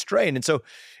unconstrained. And so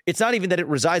it's not even that it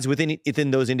resides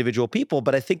within those individual people,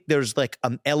 but I think there's like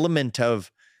an element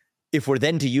of, if we're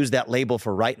then to use that label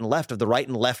for right and left, of the right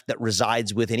and left that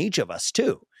resides within each of us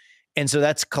too. And so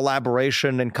that's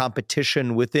collaboration and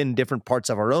competition within different parts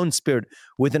of our own spirit,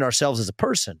 within ourselves as a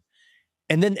person.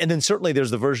 And then certainly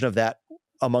there's the version of that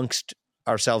amongst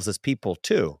ourselves as people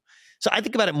too. So I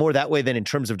think about it more that way than in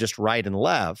terms of just right and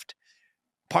left,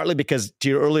 partly because, to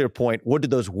your earlier point, what do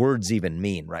those words even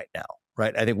mean right now,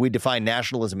 right? I think we define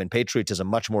nationalism and patriotism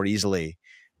much more easily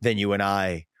than you and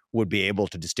I would be able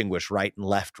to distinguish right and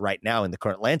left right now in the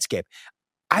current landscape.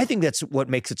 I think that's what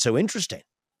makes it so interesting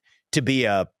to be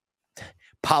a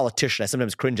politician. I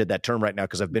sometimes cringe at that term right now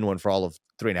because I've been one for all of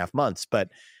 3.5 months, but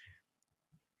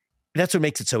that's what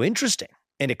makes it so interesting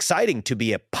and exciting to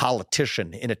be a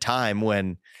politician in a time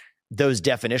when those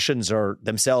definitions are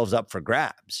themselves up for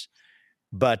grabs.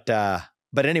 But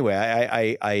But anyway,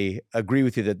 I agree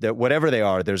with you that whatever they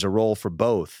are, there's a role for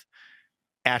both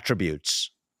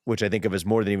attributes, which I think of as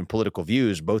more than even political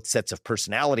views, both sets of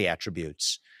personality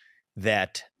attributes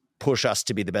that push us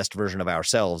to be the best version of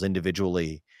ourselves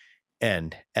individually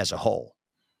and as a whole.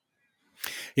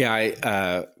 Yeah,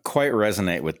 I quite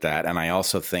resonate with that. And I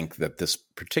also think that this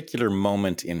particular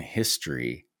moment in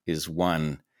history is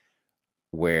one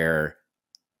where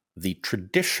the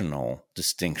traditional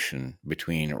distinction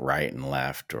between right and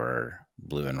left or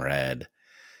blue and red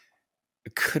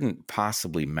couldn't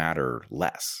possibly matter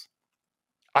less.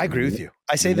 I agree with you.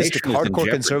 I say this to hardcore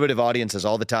conservative audiences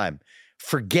all the time.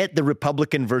 Forget the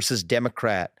Republican versus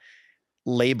Democrat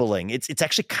labeling. It's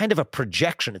actually kind of a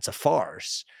projection. It's a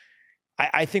farce.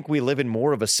 I think we live in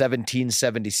more of a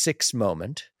 1776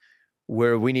 moment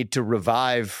where we need to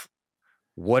revive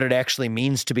what it actually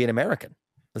means to be an American.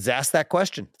 Let's ask that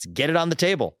question. Let's get it on the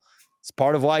table. It's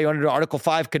part of why you're under Article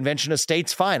 5 Convention of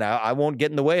States. Fine. I won't get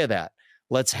in the way of that.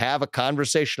 Let's have a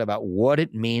conversation about what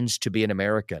it means to be an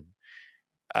American.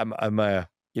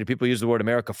 People use the word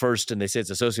America first and they say it's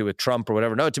associated with Trump or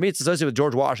whatever. No, to me, it's associated with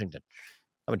George Washington.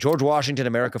 I'm a George Washington,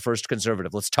 America first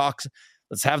conservative. Let's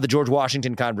have the George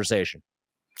Washington conversation.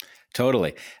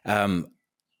 Totally.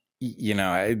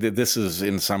 This is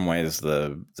in some ways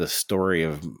the story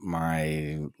of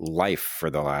my life for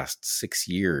the last 6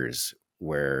 years,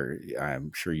 where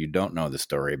I'm sure you don't know the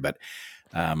story, but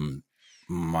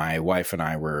my wife and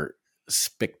I were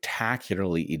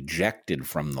spectacularly ejected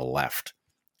from the left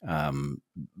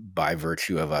by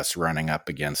virtue of us running up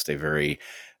against a very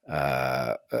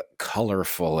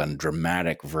colorful and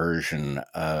dramatic version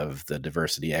of the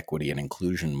diversity, equity, and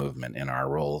inclusion movement in our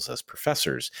roles as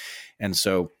professors. And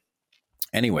so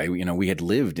anyway, we had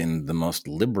lived in the most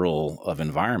liberal of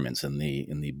environments in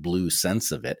the blue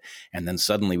sense of it. And then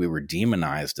suddenly we were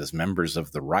demonized as members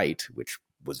of the right, which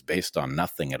was based on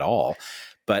nothing at all.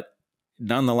 But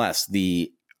nonetheless,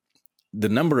 the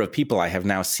number of people I have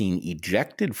now seen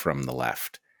ejected from the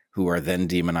left who are then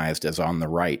demonized as on the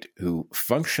right, who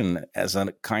function as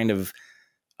a kind of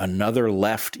another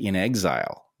left in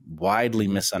exile, widely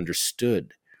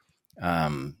misunderstood.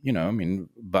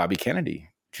 Bobby Kennedy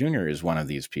Jr. is one of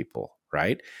these people,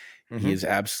 right? Mm-hmm. He has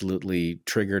absolutely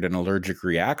triggered an allergic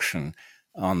reaction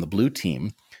on the blue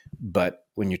team. But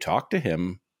when you talk to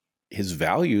him, his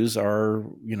values are,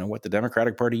 what the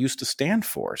Democratic Party used to stand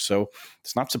for. So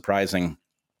it's not surprising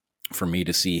for me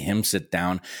to see him sit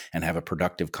down and have a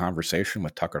productive conversation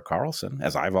with Tucker Carlson,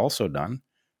 as I've also done,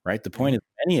 right? The point is,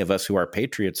 many of us who are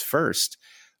patriots first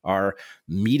are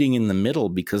meeting in the middle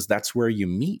because that's where you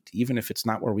meet, even if it's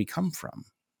not where we come from,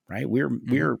 right?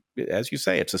 We're as you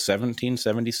say, it's a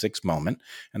 1776 moment.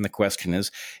 And the question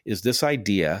is this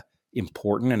idea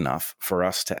important enough for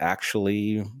us to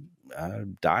actually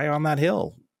die on that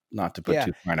hill, not to put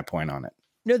too fine a point on it?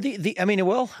 No, it's a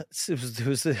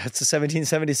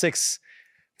 1776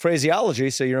 phraseology,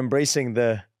 so you're embracing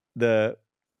the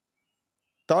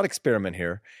thought experiment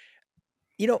here.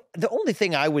 The only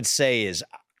thing I would say is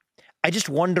I just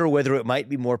wonder whether it might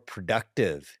be more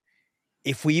productive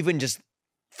if we even just,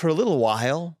 for a little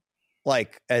while,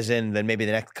 like as in then maybe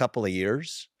the next couple of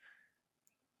years,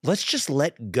 let's just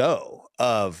let go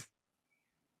of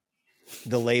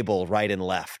the label right and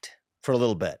left for a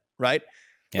little bit, right?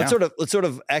 Yeah. Let's sort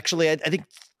of actually, I think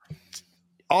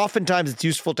oftentimes it's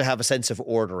useful to have a sense of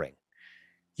ordering.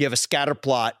 You have a scatter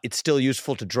plot. It's still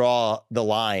useful to draw the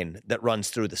line that runs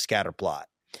through the scatter plot.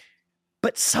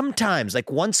 But sometimes,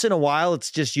 like once in a while, it's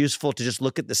just useful to just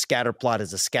look at the scatter plot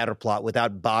as a scatter plot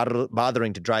without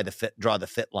bothering to draw the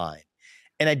fit line.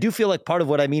 And I do feel like part of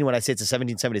what I mean when I say it's a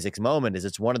 1776 moment is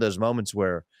it's one of those moments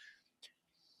where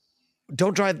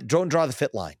don't draw the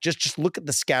fit line. Just look at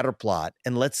the scatter plot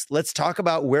and let's talk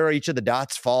about where each of the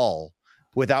dots fall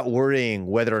without worrying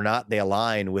whether or not they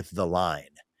align with the line.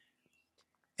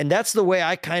 And that's the way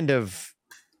I kind of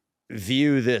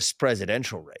view this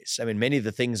presidential race. I mean, many of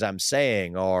the things I'm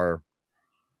saying are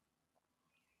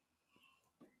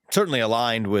certainly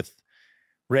aligned with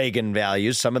Reagan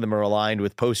values. Some of them are aligned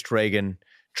with post-Reagan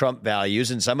Trump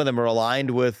values, and some of them are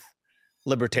aligned with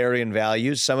libertarian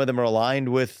values. Some of them are aligned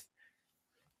with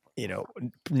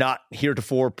not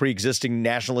heretofore pre-existing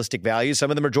nationalistic values.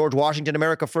 Some of them are George Washington,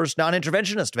 America first,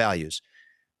 non-interventionist values.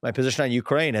 My position on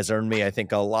Ukraine has earned me, I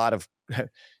think, a lot of,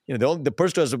 the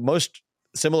person who has the most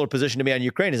similar position to me on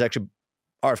Ukraine is actually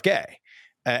RFK.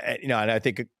 And I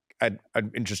think I'm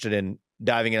interested in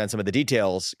diving in on some of the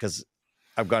details because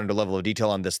I've gone into a level of detail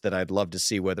on this that I'd love to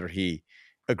see whether he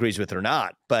agrees with or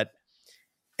not. But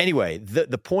anyway,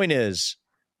 the point is,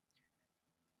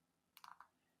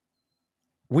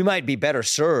 we might be better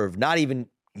served not even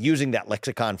using that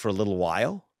lexicon for a little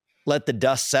while, let the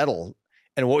dust settle.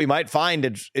 And what we might find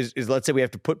is let's say we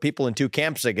have to put people in two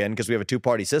camps again because we have a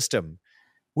two-party system.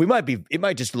 It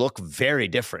might just look very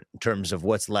different in terms of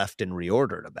what's left and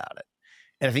reordered about it.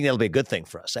 And I think that'll be a good thing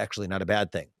for us, actually, not a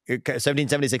bad thing.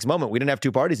 1776 moment, we didn't have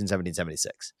two parties in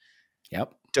 1776.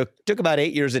 Yep. Took about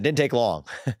 8 years. It didn't take long,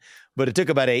 but it took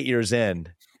about 8 years in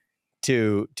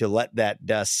to let that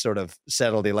dust sort of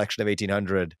settle. The election of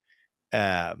 1800,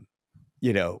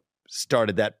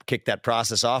 kicked that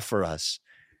process off for us.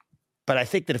 But I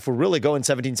think that if we're really going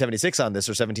 1776 on this,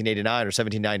 or 1789 or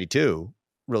 1792,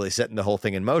 really setting the whole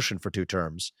thing in motion for two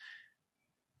terms,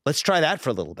 let's try that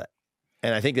for a little bit.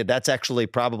 And I think that that's actually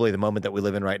probably the moment that we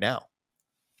live in right now.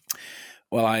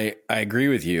 Well, I agree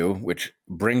with you, which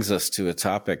brings us to a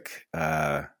topic.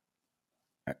 I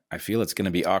feel it's going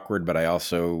to be awkward, but I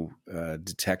also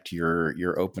detect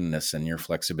your openness and your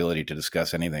flexibility to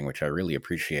discuss anything, which I really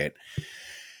appreciate.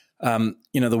 The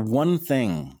one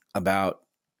thing about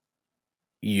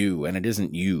you, and it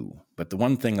isn't you, but the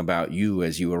one thing about you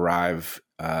as you arrive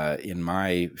in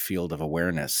my field of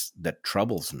awareness that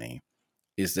troubles me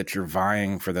is that you're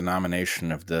vying for the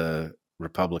nomination of the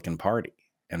Republican Party.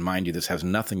 And mind you, this has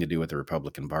nothing to do with the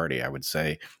Republican Party. I would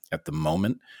say at the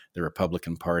moment, the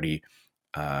Republican Party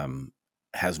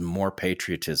has more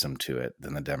patriotism to it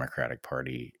than the Democratic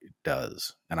Party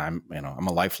does. And I'm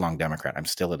a lifelong Democrat. I'm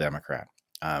still a Democrat.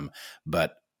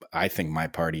 But I think my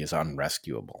party is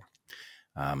unrescuable.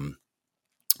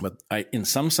 But in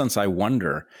some sense, I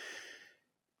wonder,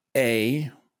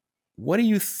 what do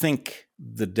you think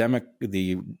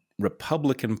the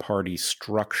Republican Party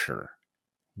structure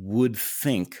would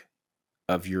think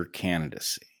of your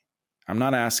candidacy? I'm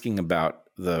not asking about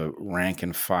the rank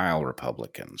and file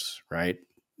Republicans, right?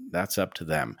 That's up to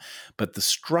them. But the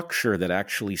structure that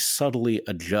actually subtly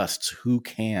adjusts who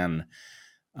can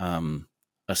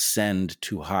ascend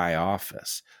to high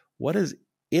office. What does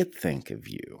it think of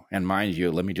you? And mind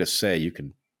you, let me just say, you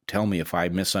can tell me if I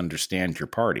misunderstand your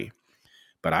party,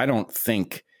 but I don't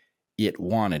think it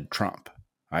wanted Trump.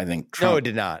 I think Trump, No, it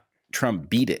did not. Trump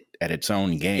beat it at its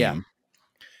own game. Yeah.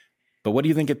 But what do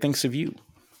you think it thinks of you?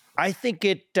 I think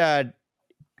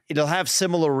it'll have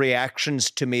similar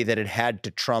reactions to me that it had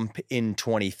to Trump in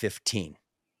 2015,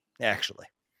 actually.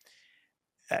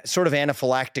 Sort of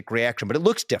anaphylactic reaction, but it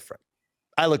looks different.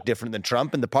 I look different than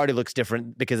Trump, and the party looks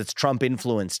different because it's Trump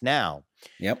influenced now.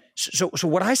 Yep. So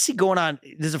what I see going on,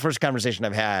 this is the first conversation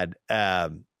I've had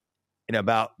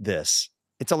about this.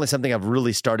 It's only something I've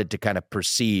really started to kind of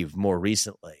perceive more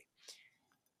recently.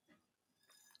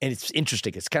 And it's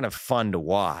interesting. It's kind of fun to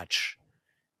watch,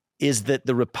 is that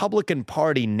the Republican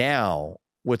Party now,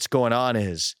 what's going on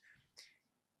is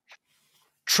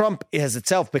Trump has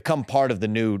itself become part of the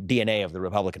new DNA of the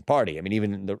Republican Party. I mean,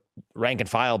 even the rank and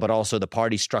file, but also the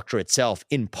party structure itself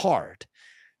in part,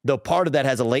 though part of that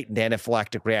has a latent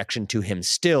anaphylactic reaction to him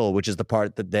still, which is the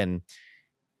part that then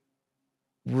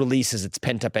releases its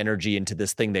pent-up energy into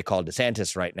this thing they call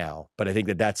DeSantis right now. But I think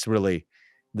that that's really,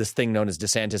 this thing known as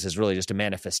DeSantis is really just a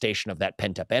manifestation of that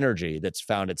pent-up energy that's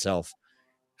found itself,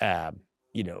 for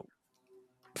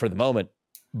the moment,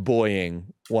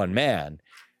 buoying one man.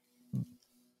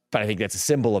 But I think that's a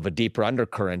symbol of a deeper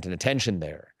undercurrent and a tension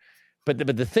there. But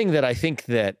the thing that I think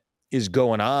that is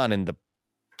going on in the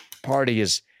party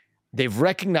is they've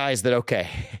recognized that, okay,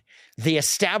 the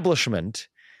establishment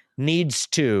needs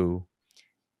to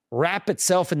wrap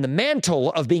itself in the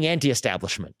mantle of being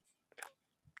anti-establishment.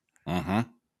 Uh-huh.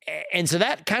 And so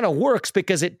that kind of works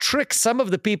because it tricks some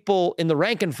of the people in the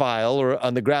rank and file or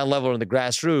on the ground level or in the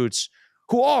grassroots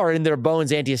who are in their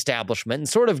bones anti-establishment and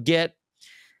sort of get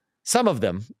some of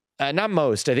them, not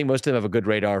most, I think most of them have a good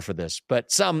radar for this,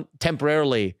 but some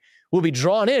temporarily will be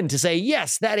drawn in to say,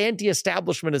 yes, that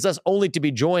anti-establishment is us, only to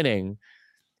be joining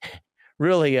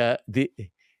really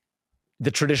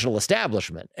the traditional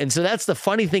establishment. And so that's the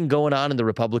funny thing going on in the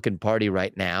Republican Party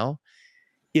right now,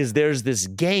 is there's this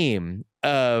game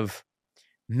of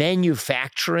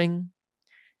manufacturing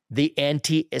the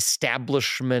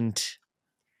anti-establishment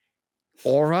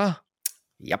aura.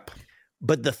 Yep.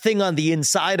 But the thing on the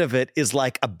inside of it is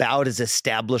like about as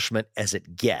establishment as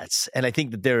it gets. And I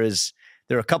think that there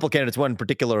are a couple candidates, one in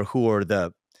particular, who are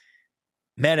the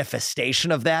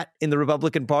manifestation of that in the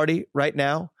Republican Party right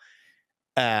now.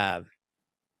 I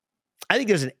think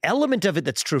there's an element of it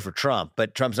that's true for Trump,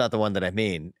 but Trump's not the one that I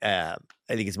mean. I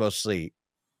think it's mostly,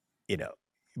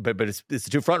 but it's the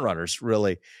two frontrunners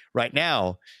really right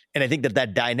now. And I think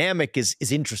that dynamic is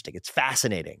interesting. It's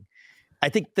fascinating. I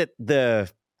think that the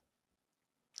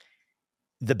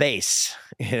base,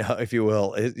 if you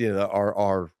will,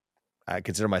 I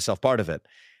consider myself part of it,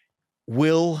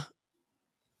 will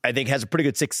I think has a pretty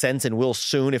good sixth sense and will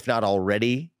soon, if not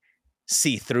already,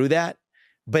 see through that.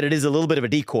 But it is a little bit of a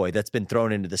decoy that's been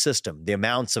thrown into the system. The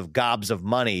amounts of gobs of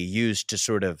money used to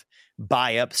sort of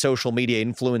buy up social media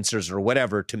influencers or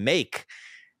whatever to make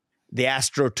the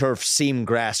AstroTurf seem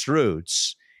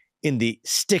grassroots in the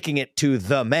sticking it to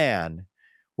the man,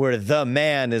 where the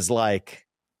man is like,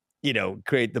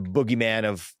 create the boogeyman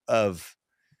of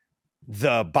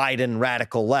the Biden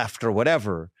radical left or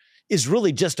whatever, is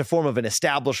really just a form of an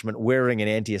establishment wearing an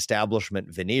anti-establishment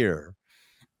veneer.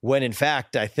 When in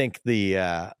fact, I think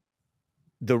the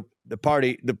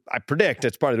party, I predict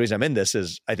it's part of the reason I'm in this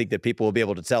is I think that people will be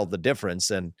able to tell the difference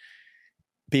and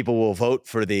people will vote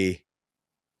for the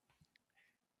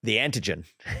antigen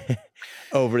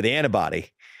over the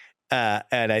antibody.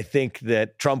 And I think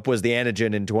that Trump was the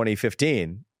antigen in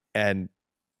 2015. And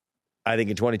I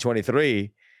think in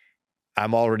 2023,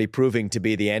 I'm already proving to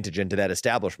be the antigen to that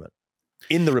establishment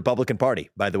in the Republican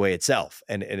Party, by the way, itself.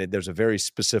 And there's a very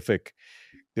specific,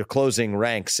 they're closing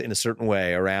ranks in a certain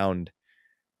way around,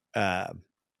 a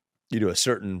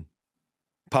certain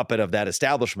puppet of that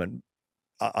establishment.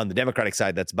 On the Democratic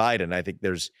side, that's Biden. I think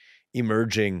there's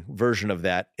emerging version of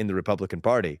that in the Republican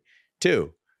Party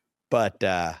too. But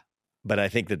I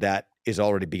think that is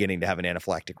already beginning to have an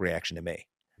anaphylactic reaction to me.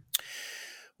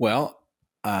 Well,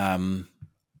 I'll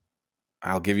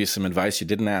give you some advice you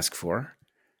didn't ask for.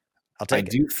 I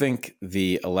do think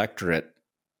the electorate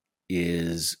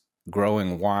is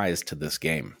growing wise to this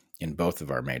game in both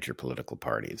of our major political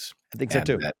parties. I think so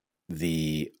too. That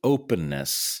the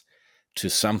openness to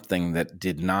something that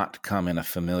did not come in a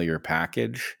familiar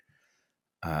package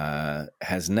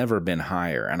has never been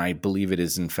higher. And I believe it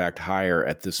is, in fact, higher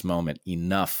at this moment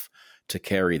enough to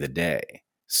carry the day.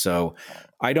 So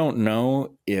I don't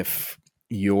know if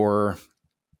your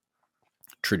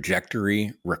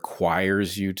trajectory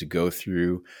requires you to go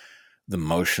through the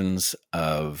motions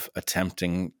of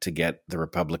attempting to get the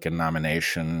Republican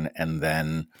nomination. And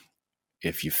then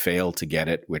if you fail to get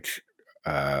it, which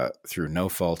through no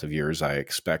fault of yours, I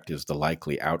expect is the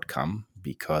likely outcome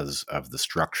because of the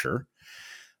structure,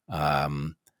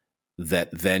 that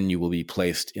then you will be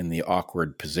placed in the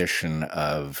awkward position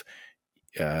of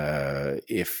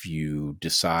if you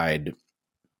decide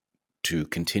to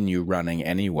continue running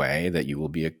anyway, that you will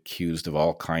be accused of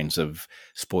all kinds of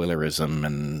spoilerism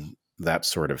and that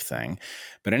sort of thing.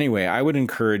 But anyway, I would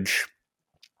encourage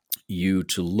you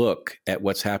to look at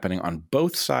what's happening on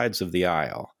both sides of the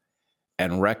aisle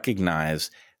and recognize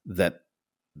that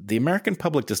the American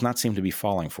public does not seem to be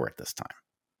falling for it this time.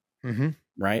 Mm-hmm.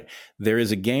 Right? There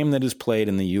is a game that is played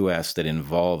in the U.S. that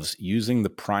involves using the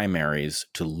primaries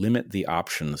to limit the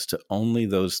options to only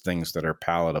those things that are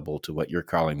palatable to what you're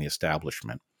calling the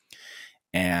establishment.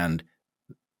 And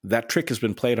that trick has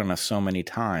been played on us so many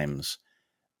times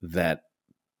that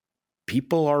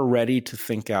people are ready to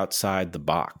think outside the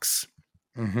box.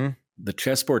 Mm-hmm. The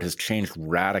chessboard has changed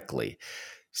radically.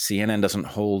 CNN doesn't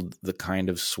hold the kind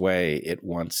of sway it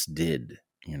once did,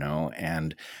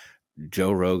 and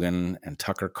Joe Rogan and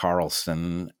Tucker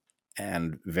Carlson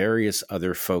and various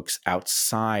other folks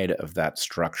outside of that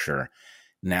structure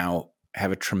now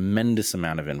have a tremendous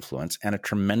amount of influence and a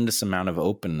tremendous amount of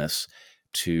openness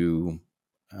to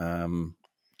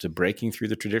breaking through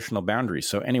the traditional boundaries.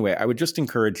 So anyway, I would just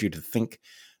encourage you to think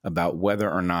about whether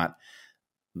or not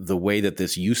the way that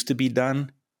this used to be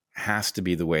done has to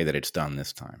be the way that it's done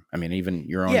this time. I mean, even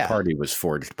your own party was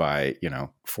forged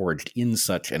in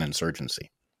such an insurgency.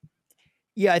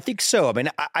 Yeah, I think so. I mean,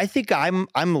 I think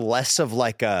I'm less of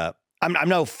like I'm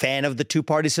no fan of the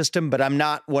two-party system, but I'm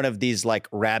not one of these like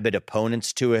rabid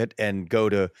opponents to it and go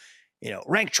to,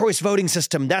 ranked choice voting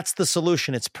system. That's the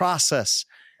solution. It's process.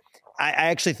 I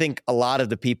actually think a lot of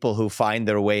the people who find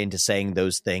their way into saying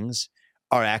those things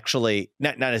are actually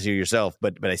not as you yourself,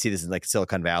 but I see this in like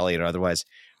Silicon Valley or otherwise.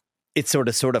 It's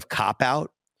sort of cop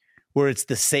out where it's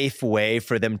the safe way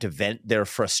for them to vent their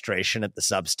frustration at the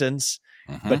substance,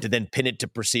 but to then pin it to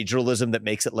proceduralism that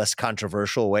makes it less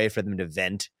controversial way for them to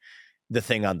vent the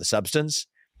thing on the substance.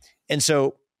 And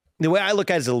so the way I look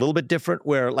at it is a little bit different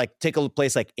where like take a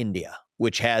place like India,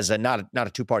 which has not a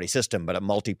two-party system, but a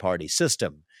multi-party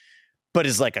system, but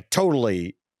is like a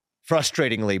totally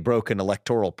frustratingly broken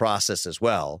electoral process as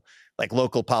well. Like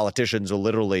local politicians will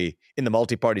literally, in the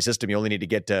multi-party system, you only need to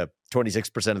get to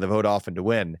 26% of the vote often to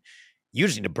win. You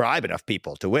just need to bribe enough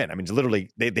people to win. I mean, literally,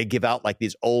 they give out like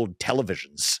these old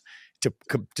televisions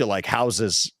to like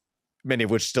houses, many of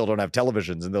which still don't have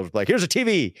televisions. And they'll be like, here's a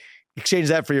TV, exchange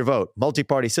that for your vote.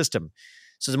 Multi-party system.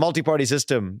 So the multi-party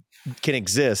system can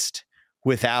exist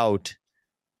without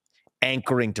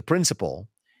anchoring to principle.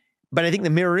 But I think the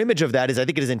mirror image of that is I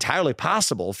think it is entirely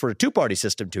possible for a two-party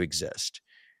system to exist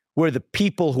where the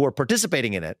people who are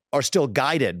participating in it are still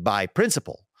guided by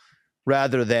principle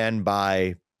rather than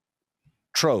by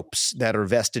tropes that are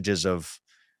vestiges of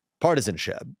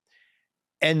partisanship.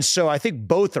 And so I think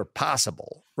both are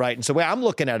possible, right? And so the way I'm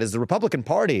looking at it is the Republican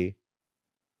Party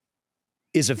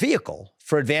is a vehicle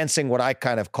for advancing what I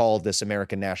kind of call this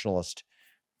American nationalist,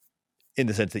 in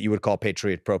the sense that you would call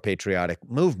pro-patriotic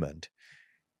movement.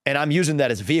 And I'm using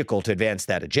that as a vehicle to advance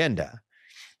that agenda.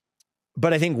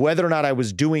 But I think whether or not I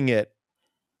was doing it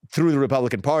through the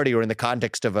Republican Party or in the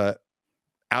context of a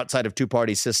outside of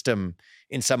two-party system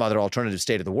in some other alternative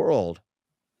state of the world,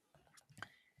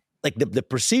 like the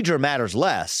procedure matters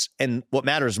less. And what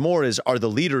matters more is, are the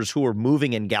leaders who are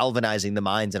moving and galvanizing the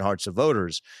minds and hearts of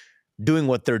voters doing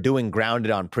what they're doing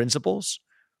grounded on principles,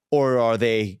 or are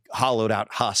they hollowed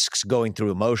out husks going through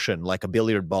emotion like a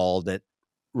billiard ball that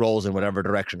rolls in whatever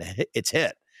direction it's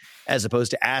hit, as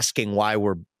opposed to asking why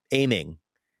we're aiming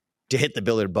to hit the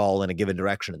billiard ball in a given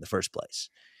direction in the first place.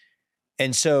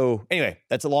 And so anyway,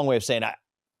 that's a long way of saying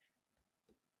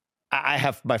I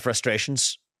have my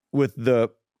frustrations with the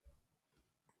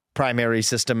primary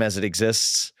system as it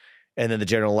exists and then the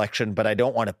general election, but I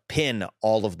don't want to pin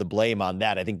all of the blame on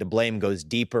that. I think the blame goes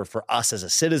deeper for us as a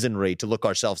citizenry to look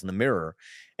ourselves in the mirror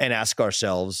and ask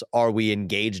ourselves, are we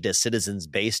engaged as citizens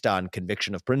based on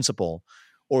conviction of principle,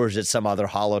 or is it some other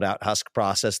hollowed out husk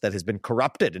process that has been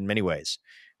corrupted in many ways?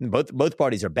 And both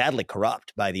parties are badly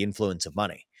corrupt by the influence of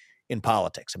money in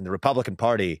politics. I mean, the Republican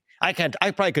Party, I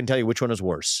probably couldn't tell you which one is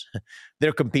worse.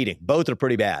 They're competing. Both are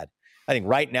pretty bad. I think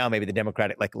right now, maybe the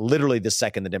Democratic, like literally this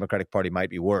second, the Democratic Party might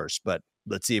be worse. But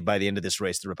let's see if by the end of this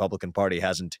race, the Republican Party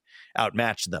hasn't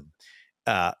outmatched them.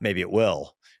 Maybe it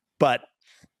will. But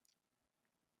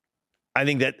I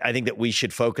think that we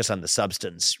should focus on the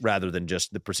substance rather than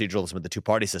just the proceduralism of the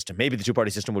two-party system. Maybe the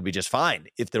two-party system would be just fine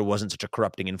if there wasn't such a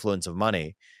corrupting influence of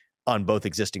money on both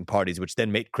existing parties, which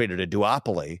then created a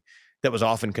duopoly that was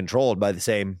often controlled by the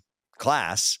same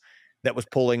class that was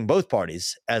pulling both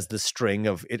parties as the string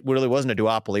of, it really wasn't a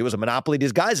duopoly. It was a monopoly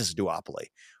disguised as a duopoly,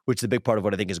 which is a big part of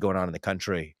what I think is going on in the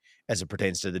country as it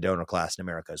pertains to the donor class in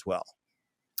America as well.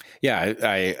 Yeah,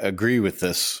 I agree with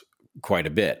this quite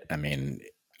a bit. I mean,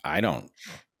 I don't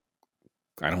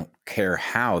care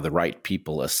how the right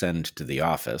people ascend to the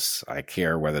office. I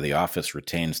care whether the office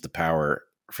retains the power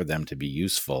for them to be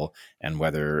useful and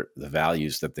whether the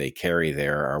values that they carry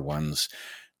there are ones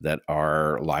that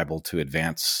are liable to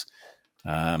advance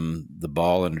the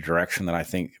ball in a direction that I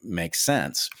think makes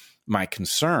sense. My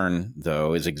concern,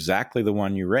 though, is exactly the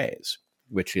one you raise,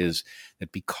 which is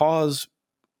that because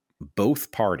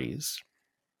both parties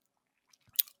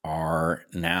are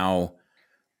now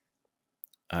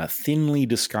thinly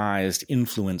disguised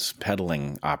influence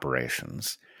peddling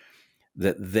operations,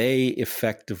 that they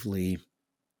effectively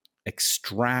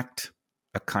extract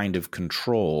a kind of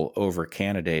control over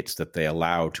candidates that they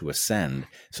allow to ascend,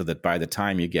 so that by the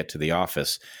time you get to the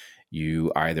office,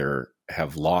 you either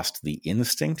have lost the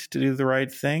instinct to do the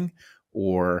right thing,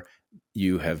 or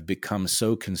you have become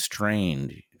so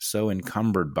constrained, so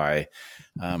encumbered by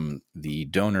the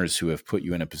donors who have put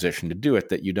you in a position to do it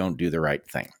that you don't do the right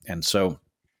thing. And so,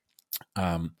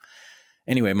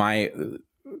 anyway,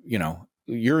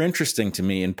 you're interesting to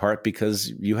me in part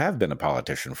because you have been a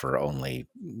politician for only,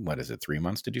 3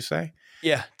 months, did you say?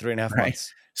 Yeah, 3.5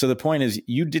 months. So the point is,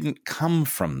 you didn't come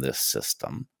from this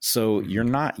system, so you're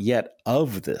not yet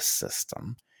of this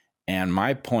system. And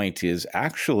my point is,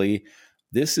 actually,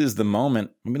 this is the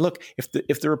moment. I mean, look, if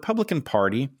the Republican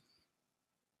Party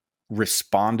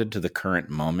responded to the current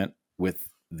moment with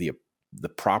the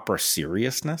proper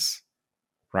seriousness,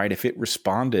 right? If it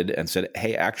responded and said,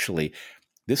 hey, actually,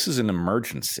 this is an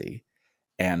emergency,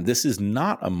 and this is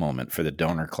not a moment for the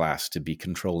donor class to be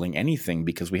controlling anything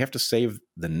because we have to save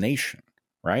the nation,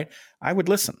 right? I would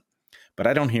listen, but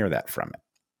I don't hear that from it,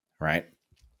 right?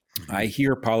 Mm-hmm. I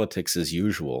hear politics as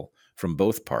usual from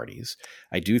both parties.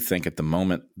 I do think at the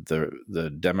moment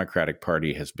the Democratic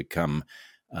Party has become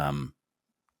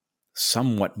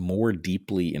somewhat more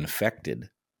deeply infected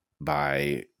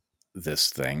by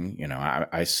this thing. You know,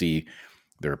 I see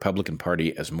the Republican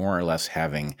Party as more or less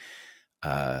having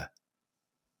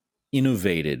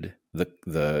innovated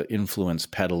the influence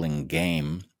peddling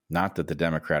game. Not that the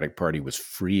Democratic Party was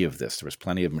free of this. There was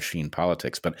plenty of machine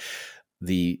politics, but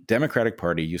the Democratic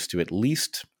Party used to, at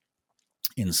least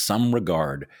in some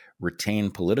regard,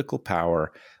 retain political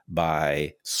power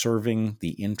by serving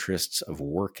the interests of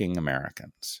working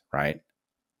Americans, right?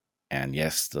 And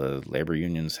yes, the labor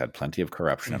unions had plenty of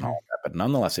corruption and all that, but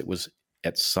nonetheless, it was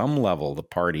at some level the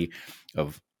party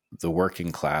of the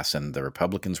working class, and the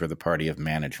Republicans were the party of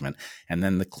management. And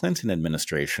then the Clinton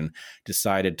administration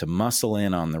decided to muscle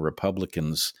in on the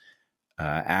Republicans'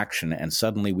 action, and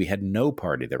suddenly we had no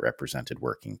party that represented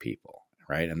working people,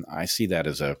 right? And I see that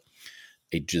as a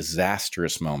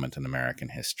disastrous moment in American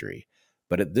history.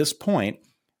 But at this point,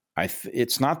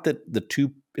 it's not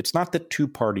that two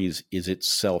parties is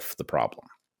itself the problem.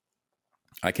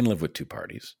 I can live with two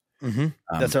parties. Mm-hmm.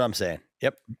 That's what I'm saying.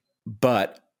 Yep.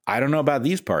 But I don't know about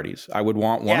these parties. I would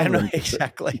want one of them.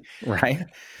 Exactly. Right.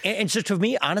 And so to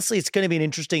me, honestly, it's going to be an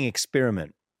interesting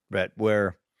experiment, Bret,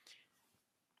 where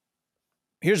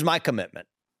here's my commitment.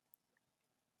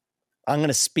 I'm going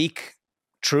to speak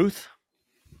truth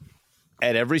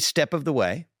at every step of the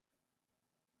way.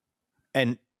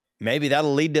 And maybe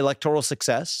that'll lead to electoral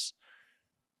success.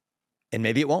 And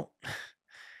maybe it won't.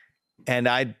 And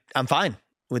I'm fine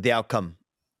with the outcome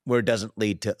where it doesn't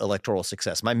lead to electoral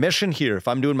success. My mission here, if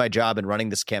I'm doing my job and running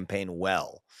this campaign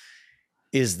well,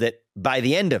 is that by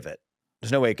the end of it,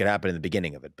 there's no way it could happen in the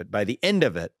beginning of it, but by the end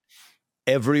of it,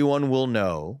 everyone will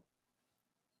know,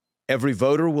 every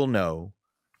voter will know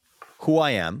who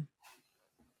I am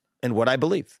and what I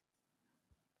believe.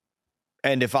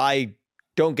 And if I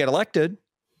don't get elected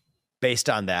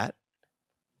based on that,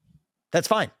 that's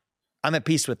fine. I'm at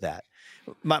peace with that.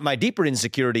 My deeper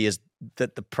insecurity is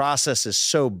that the process is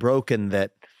so broken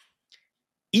that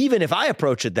even if I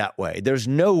approach it that way, there's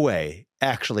no way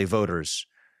actually voters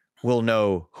will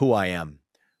know who I am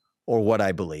or what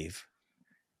I believe,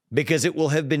 because it will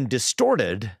have been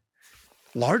distorted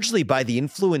largely by the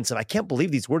influence. And I can't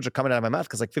believe these words are coming out of my mouth,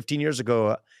 because like 15 years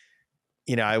ago,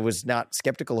 I was not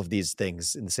skeptical of these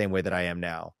things in the same way that I am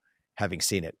now, having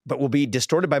seen it, but will be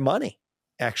distorted by money,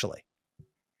 actually.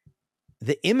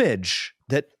 The image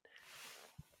that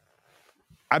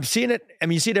I've seen it, I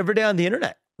mean, you see it every day on the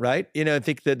internet, right? I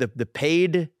think that the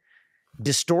paid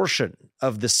distortion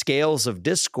of the scales of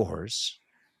discourse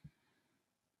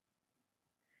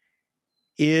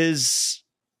is,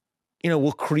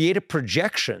 will create a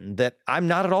projection that I'm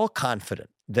not at all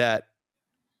confident that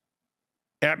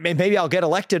maybe I'll get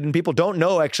elected and people don't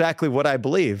know exactly what I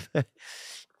believe.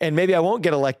 And maybe I won't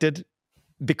get elected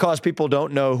because people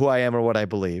don't know who I am or what I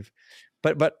believe.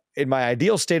 But in my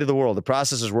ideal state of the world, the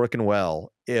process is working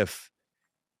well if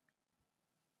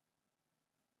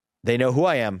they know who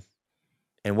I am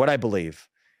and what I believe,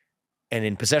 and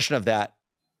in possession of that,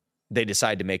 they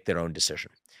decide to make their own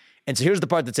decision. And so here's the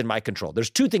part that's in my control.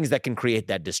 There's two things that can create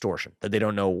that distortion, that they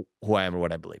don't know who I am or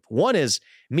what I believe. One is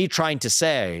me trying to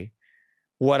say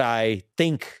what I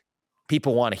think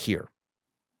people want to hear,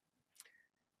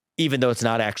 even though it's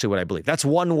not actually what I believe. That's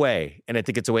one way, and I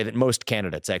think it's a way that most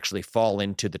candidates actually fall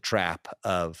into the trap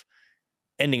of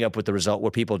ending up with the result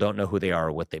where people don't know who they are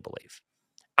or what they believe.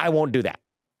 I won't do that,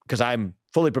 because I'm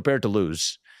fully prepared to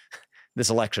lose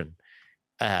this election.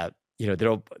 My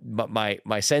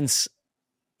sense,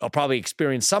 I'll probably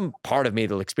experience, some part of me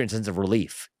that'll experience a sense of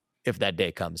relief if that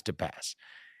day comes to pass.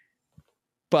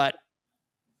 But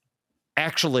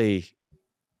actually,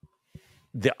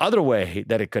 the other way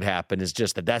that it could happen is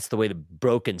just that's the way the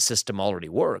broken system already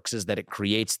works, is that it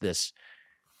creates this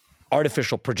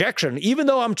artificial projection, even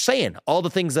though I'm saying all the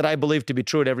things that I believe to be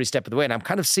true at every step of the way. And I'm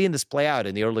kind of seeing this play out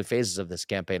in the early phases of this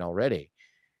campaign already,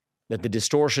 that the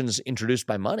distortions introduced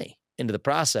by money into the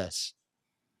process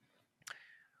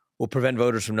will prevent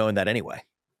voters from knowing that anyway.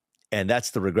 And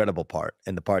that's the regrettable part,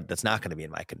 and the part that's not going to be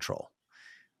in my control.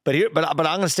 But I'm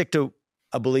going to stick to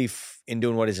a belief in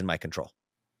doing what is in my control.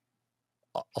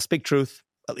 I'll speak truth,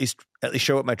 at least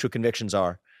show what my true convictions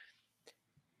are,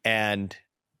 and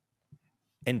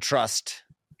trust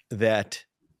that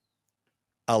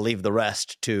I'll leave the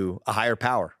rest to a higher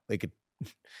power. The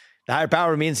higher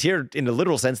power means here, in the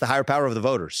literal sense, the higher power of the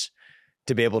voters,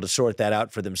 to be able to sort that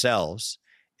out for themselves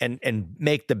and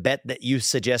make the bet that you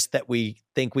suggest that we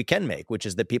think we can make, which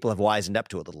is that people have wisened up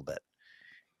to a little bit,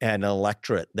 and an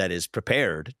electorate that is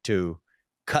prepared to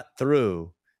cut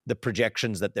through the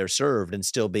projections that they're served and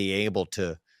still be able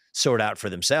to sort out for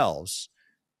themselves,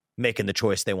 making the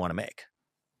choice they want to make.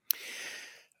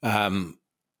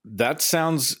 That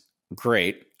sounds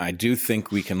great. I do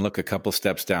think we can look a couple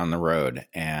steps down the road,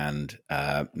 and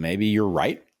maybe you're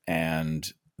right, and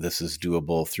this is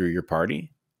doable through your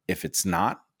party. If it's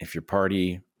not, if your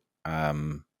party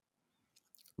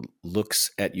looks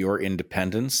at your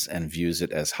independence and views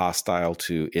it as hostile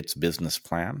to its business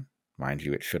plan, mind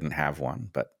you, it shouldn't have one,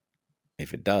 but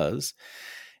if it does,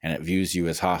 and it views you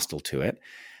as hostile to it,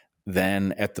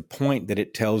 then at the point that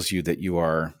it tells you that you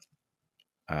are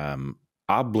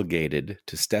obligated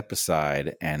to step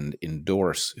aside and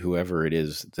endorse whoever it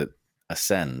is that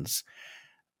ascends,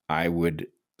 I would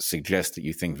suggest that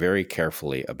you think very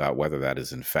carefully about whether that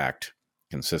is in fact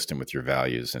consistent with your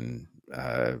values, and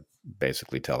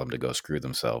basically tell them to go screw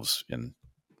themselves in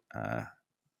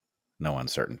no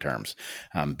uncertain terms,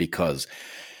 because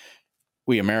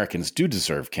we Americans do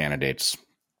deserve candidates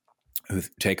who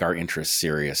take our interests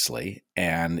seriously.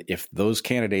 And if those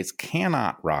candidates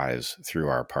cannot rise through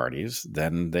our parties,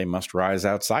 then they must rise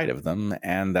outside of them.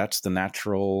 And that's the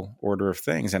natural order of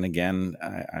things. And again,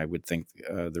 I would think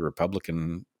the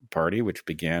Republican Party, which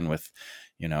began with,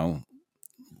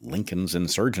 Lincoln's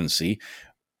insurgency,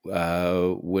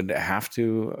 would have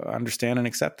to understand and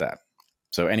accept that.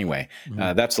 So anyway,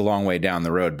 that's a long way down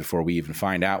the road before we even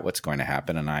find out what's going to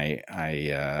happen. And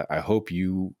I hope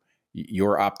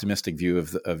your optimistic view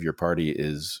of your party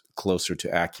is closer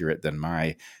to accurate than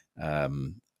my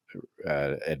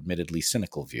admittedly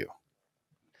cynical view.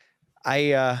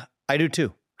 I do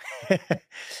too,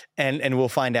 and we'll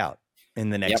find out in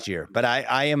the next year. But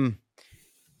I am,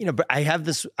 but I have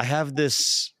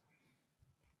this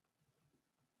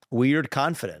weird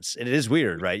confidence, and it is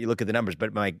weird, right? You look at the numbers,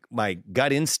 but my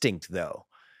gut instinct, though,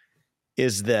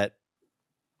 is that,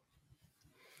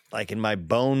 like, in my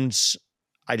bones,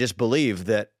 I just believe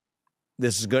that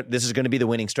this is good. This is going to be the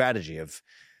winning strategy of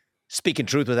speaking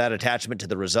truth without attachment to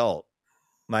the result.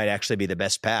 Might actually be the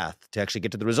best path to actually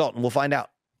get to the result, and we'll find out.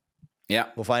 Yeah,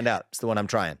 we'll find out. It's the one I'm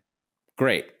trying.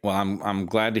 Great. Well, I'm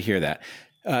glad to hear that.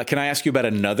 Can I ask you about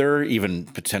another, even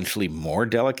potentially more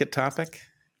delicate topic?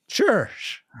 Sure.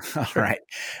 All right.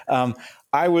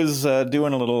 I was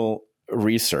doing a little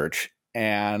research,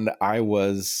 and I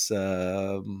was,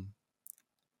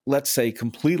 let's say,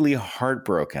 completely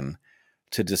heartbroken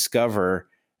to discover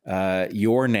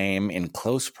your name in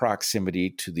close proximity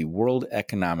to the World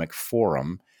Economic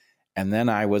Forum. And then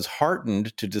I was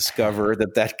heartened to discover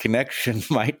that connection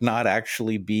might not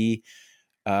actually be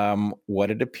what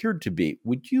it appeared to be.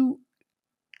 Would you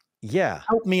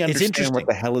help me understand what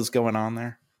the hell is going on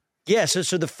there? Yeah,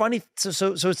 so the funny,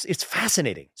 so it's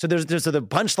fascinating. So there's the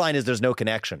punchline is there's no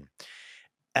connection,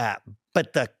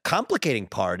 but the complicating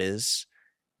part is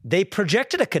they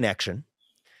projected a connection,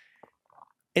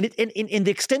 and in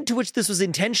the extent to which this was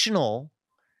intentional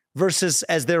versus,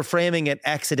 as they're framing it,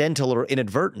 accidental or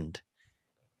inadvertent,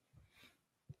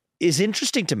 is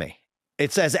interesting to me.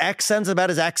 It's sounds about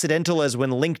as accidental as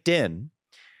when LinkedIn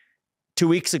 2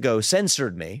 weeks ago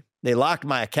censored me. They locked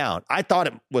my account. I thought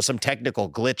it was some technical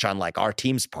glitch on, like, our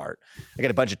team's part. I got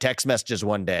a bunch of text messages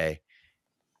one day,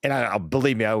 and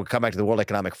believe me, I would come back to the World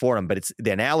Economic Forum, but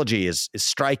the analogy is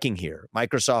striking here.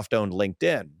 Microsoft owned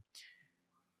LinkedIn.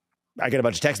 I get a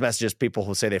bunch of text messages, people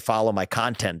who say they follow my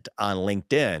content on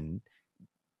LinkedIn.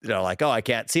 They're like, "Oh, I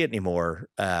can't see it anymore.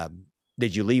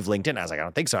 Did you leave LinkedIn?" I was like, "I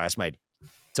don't think so." I asked my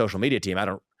social media team.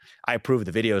 I approve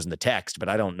the videos and the text, but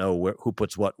I don't know who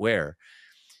puts what where.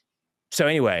 So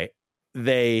anyway,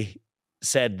 they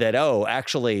said that, "Oh,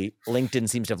 actually, LinkedIn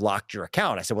seems to have locked your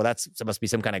account." I said, "Well, that must be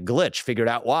some kind of glitch. Figured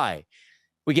out why."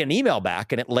 We get an email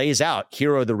back, and it lays out,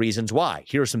 here are the reasons why.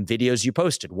 Here are some videos you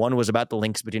posted. One was about the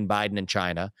links between Biden and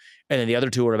China, and then the other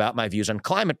two were about my views on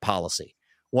climate policy,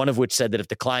 one of which said that if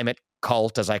the climate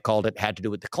cult, as I called it, had to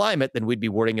do with the climate, then we'd be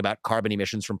worrying about carbon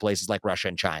emissions from places like Russia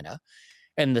and China.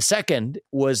 And the second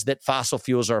was that fossil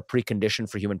fuels are a precondition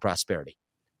for human prosperity.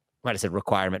 I might have said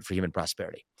requirement for human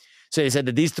prosperity. So they said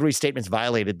that these three statements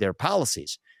violated their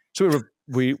policies. So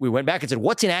we went back and said,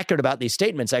 what's inaccurate about these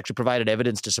statements? I actually provided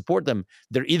evidence to support them.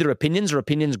 They're either opinions or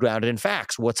opinions grounded in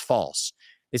facts. What's false?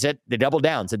 They doubled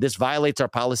down, said this violates our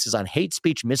policies on hate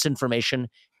speech, misinformation,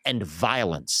 and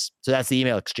violence. So that's the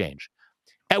email exchange.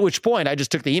 At which point I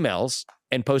just took the emails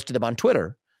and posted them on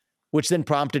Twitter, which then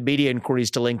prompted media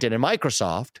inquiries to LinkedIn and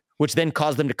Microsoft, which then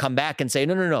caused them to come back and say,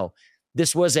 no.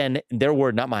 This was their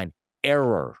word, not mine,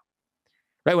 error.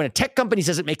 Right? When a tech company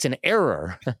says it makes an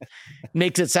error,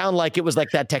 makes it sound like it was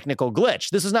like that technical glitch.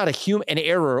 This is not an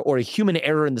error or a human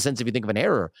error in the sense if you think of an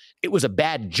error. It was a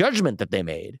bad judgment that they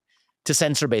made to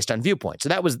censor based on viewpoint. So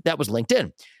that was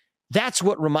LinkedIn. That's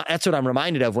what I'm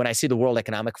reminded of when I see the World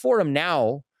Economic Forum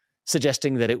now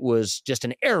suggesting that it was just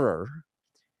an error,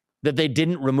 that they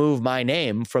didn't remove my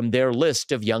name from their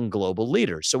list of young global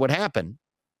leaders. So what happened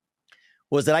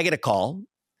was that I get a call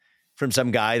from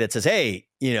some guy that says, hey,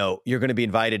 you're going to be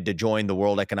invited to join the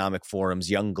World Economic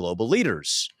Forum's Young Global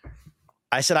Leaders.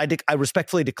 I said, I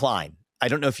respectfully decline. I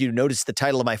don't know if you noticed the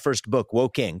title of my first book,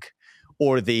 Woke Inc.,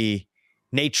 or the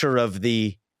nature of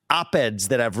the op-eds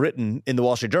that I've written in the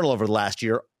Wall Street Journal over the last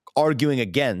year, arguing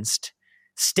against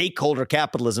stakeholder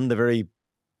capitalism, the very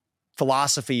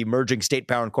philosophy merging state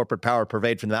power and corporate power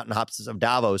pervaded from the mountaintops of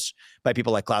Davos by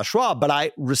people like Klaus Schwab. But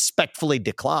I respectfully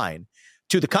decline.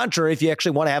 To the contrary, if you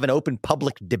actually want to have an open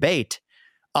public debate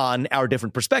on our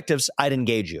different perspectives, I'd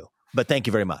engage you. But thank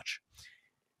you very much.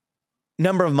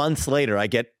 Number of months later, I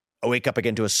wake up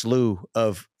again to a slew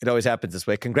of, it always happens this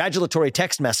way, congratulatory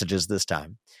text messages this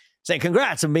time, saying,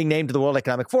 congrats on being named to the World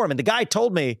Economic Forum. And the guy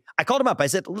told me, I called him up. I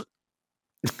said,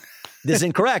 this is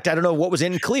incorrect. I don't know what was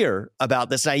unclear about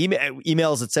this. And I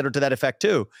emails, et cetera, to that effect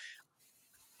too.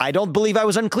 I don't believe I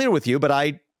was unclear with you, but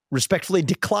I respectfully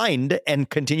declined and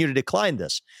continue to decline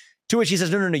this. To which he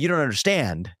says, no, you don't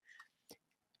understand.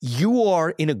 You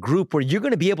are in a group where you're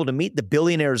going to be able to meet the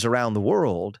billionaires around the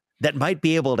world that might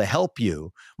be able to help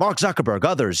you. Mark Zuckerberg,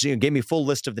 others, gave me a full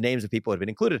list of the names of people who had been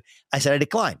included. I said, I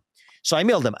decline. So I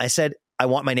emailed them. I said, I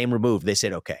want my name removed. They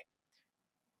said, okay.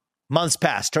 Months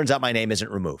passed. Turns out my name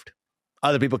isn't removed.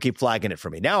 Other people keep flagging it for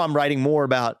me. Now I'm writing more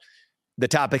about the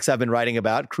topics I've been writing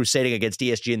about, crusading against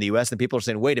ESG in the US. And people are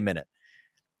saying, wait a minute.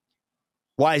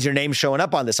 Why is your name showing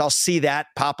up on this? I'll see that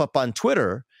pop up on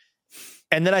Twitter.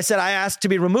 And then I said, I asked to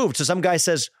be removed. So some guy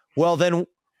says, well, then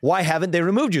why haven't they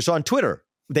removed you? So on Twitter,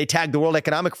 they tagged the World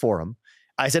Economic Forum.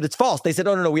 I said, it's false. They said,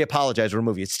 oh, no, we apologize.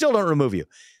 Remove you. Still don't remove you.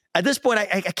 At this point,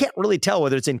 I can't really tell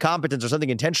whether it's incompetence or something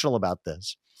intentional about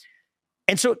this.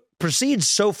 And so it proceeds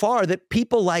so far that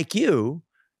people like you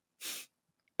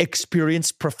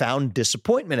experience profound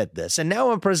disappointment at this. And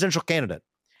now I'm a presidential candidate.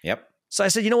 Yep. So I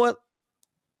said, you know what?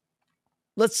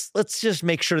 Let's just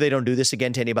make sure they don't do this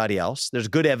again to anybody else. There's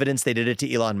good evidence they did it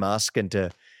to Elon Musk and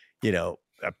to,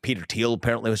 Peter Thiel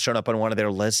apparently was shown up on one of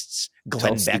their lists.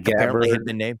 Glenn Beck apparently had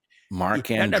been named. Mark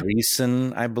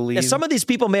Andreessen, I believe. Yeah, some of these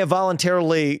people may have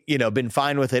voluntarily, been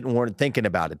fine with it and weren't thinking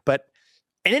about it. But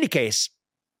in any case,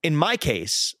 in my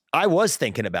case, I was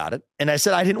thinking about it. And I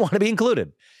said I didn't want to be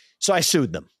included. So I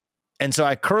sued them. And so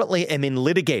I currently am in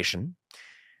litigation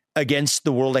against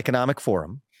the World Economic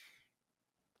Forum,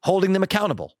 holding them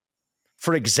accountable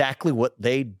for exactly what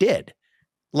they did.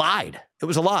 Lied. It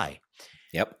was a lie.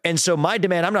 Yep. And so my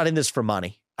demand, I'm not in this for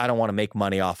money. I don't want to make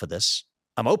money off of this.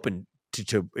 I'm open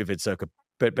to if it's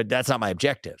but that's not my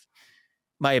objective.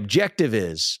 My objective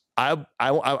is I'm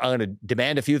going to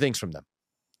demand a few things from them.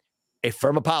 A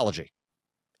firm apology,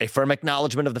 a firm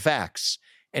acknowledgement of the facts,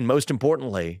 and most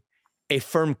importantly, a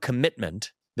firm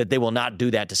commitment that they will not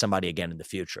do that to somebody again in the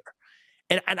future.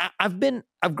 And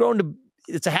I've grown to,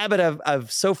 it's a habit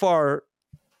of so far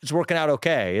it's working out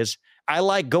okay, is I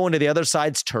like going to the other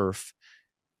side's turf,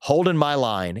 holding my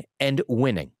line and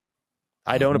winning.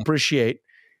 I don't appreciate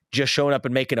just showing up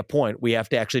and making a point. We have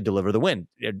to actually deliver the win.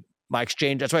 My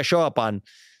exchange, that's why I show up on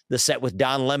the set with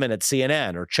Don Lemon at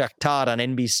CNN or Chuck Todd on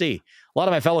NBC. A lot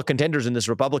of my fellow contenders in this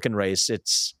Republican race,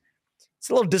 it's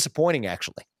a little disappointing,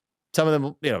 actually. Some of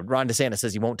them, Ron DeSantis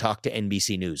says he won't talk to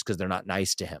NBC News because they're not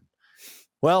nice to him.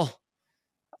 Well,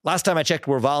 last time I checked,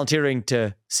 we're volunteering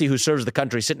to see who serves the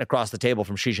country sitting across the table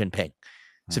from Xi Jinping.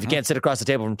 So if you can't sit across the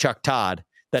table from Chuck Todd,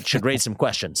 that should raise some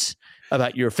questions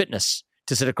about your fitness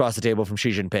to sit across the table from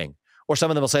Xi Jinping. Or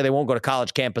some of them will say they won't go to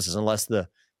college campuses unless the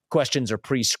questions are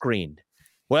pre-screened.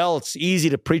 Well, it's easy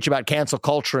to preach about cancel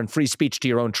culture and free speech to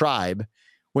your own tribe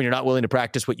when you're not willing to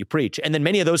practice what you preach. And then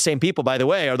many of those same people, by the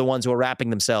way, are the ones who are wrapping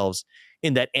themselves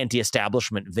in that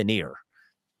anti-establishment veneer,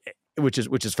 which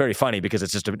is very funny because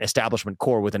it's just an establishment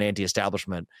core with an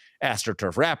anti-establishment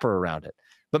AstroTurf wrapper around it.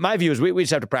 But my view is we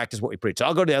just have to practice what we preach. So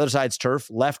I'll go to the other side's turf,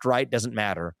 left, right, doesn't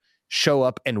matter. Show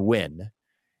up and win.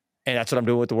 And that's what I'm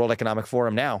doing with the World Economic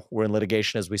Forum now. We're in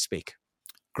litigation as we speak.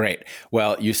 Great.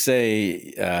 Well, you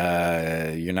say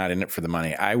you're not in it for the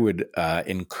money. I would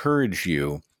encourage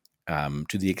you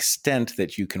to the extent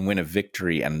that you can win a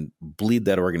victory and bleed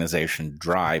that organization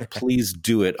dry, please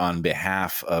do it on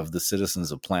behalf of the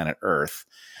citizens of planet Earth.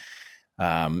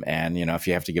 And, if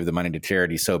you have to give the money to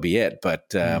charity, so be it.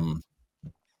 But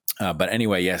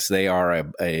anyway, yes, they are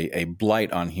a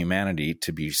blight on humanity,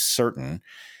 to be certain.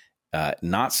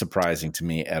 Not surprising to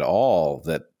me at all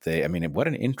that what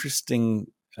an interesting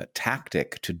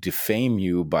tactic to defame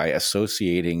you by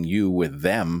associating you with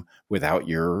them without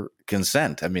your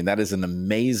consent. I mean, that is an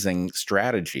amazing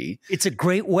strategy. It's a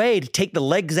great way to take the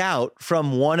legs out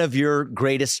from one of your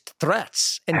greatest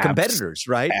threats and competitors,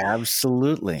 right?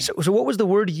 Absolutely. So what was the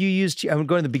word you used? I'm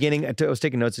going to the beginning. I was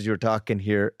taking notes as you were talking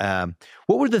here.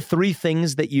 What were the three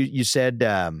things that you said?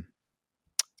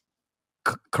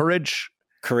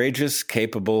 Courageous,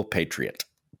 capable, patriot.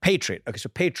 Patriot. Okay, so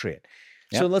patriot.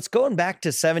 Yep. So let's go back to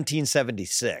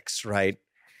 1776, right?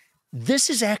 This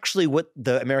is actually what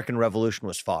the American Revolution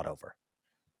was fought over,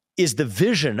 is the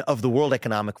vision of the World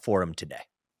Economic Forum today.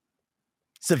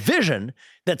 It's a vision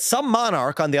that some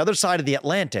monarch on the other side of the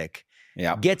Atlantic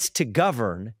gets to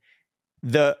govern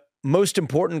the most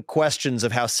important questions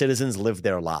of how citizens live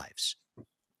their lives.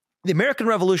 The American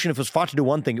Revolution, if it was fought to do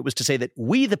one thing, it was to say that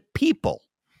we, the people,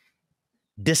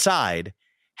 decide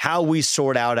how we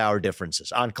sort out our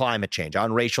differences on climate change,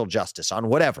 on racial justice, on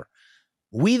whatever.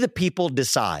 We, the people,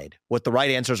 decide what the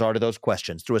right answers are to those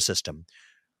questions through a system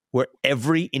where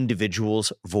every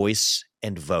individual's voice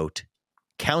and vote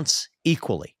counts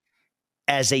equally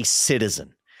as a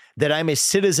citizen, that I'm a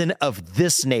citizen of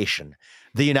this nation,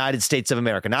 the United States of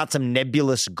America, not some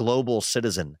nebulous global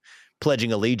citizen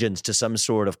pledging allegiance to some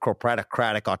sort of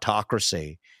corporatocratic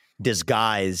autocracy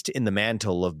disguised in the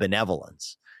mantle of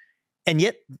benevolence. And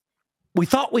yet we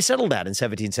thought we settled that in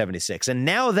 1776. And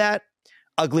now that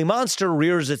ugly monster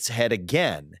rears its head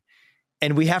again,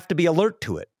 and we have to be alert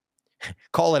to it.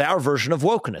 Call it our version of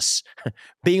wokeness,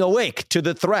 being awake to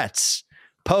the threats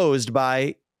posed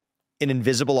by an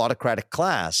invisible autocratic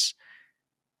class.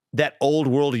 That old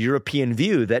world European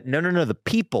view that no, the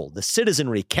people, the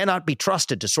citizenry cannot be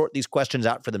trusted to sort these questions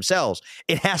out for themselves.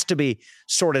 It has to be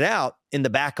sorted out in the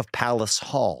back of palace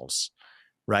halls,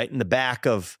 right? In the back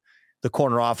of the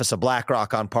corner office of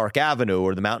BlackRock on Park Avenue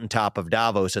or the mountaintop of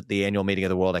Davos at the annual meeting of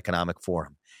the World Economic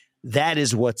Forum. That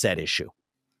is what's at issue.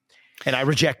 And I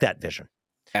reject that vision.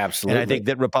 Absolutely. And I think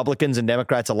that Republicans and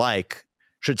Democrats alike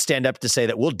should stand up to say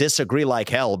that we'll disagree like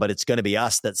hell, but it's going to be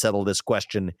us that settle this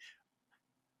question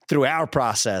through our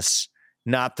process,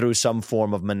 not through some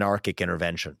form of monarchic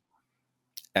intervention.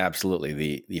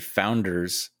 Absolutely. The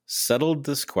founders settled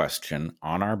this question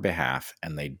on our behalf,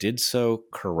 and they did so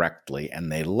correctly,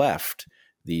 and they left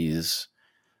these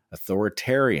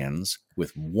authoritarians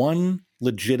with one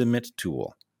legitimate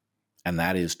tool, and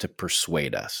that is to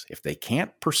persuade us. If they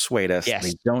can't persuade us, yes,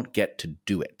 they don't get to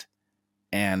do it.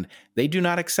 And they do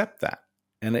not accept that.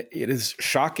 And it is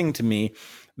shocking to me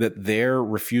that their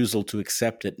refusal to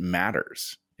accept it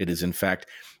matters. It is, in fact,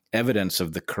 evidence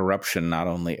of the corruption not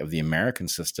only of the American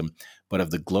system, but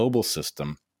of the global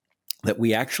system, that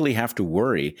we actually have to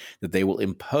worry that they will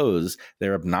impose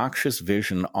their obnoxious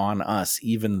vision on us,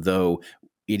 even though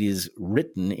it is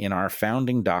written in our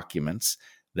founding documents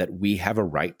that we have a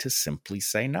right to simply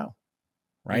say no.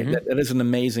 Right? Mm-hmm. That is an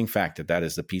amazing fact that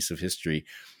is the piece of history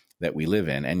that we live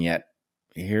in. And yet,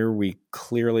 here we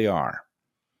clearly are.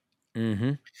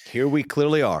 Mm-hmm. Here we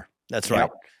clearly are. That's right.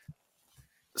 Yep.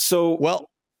 So, well,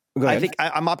 I think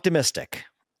I'm optimistic.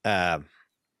 Not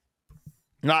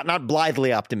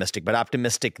blithely optimistic, but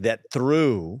optimistic that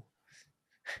through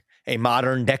a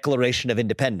modern Declaration of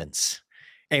Independence,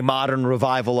 a modern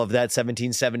revival of that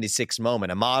 1776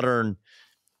 moment, a modern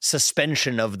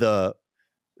suspension of the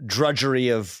drudgery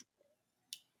of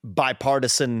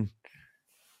bipartisan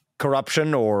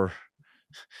corruption or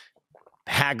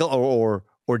haggle or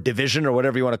division or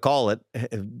whatever you want to call it.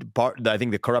 I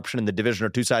think the corruption and the division are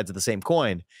two sides of the same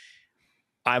coin.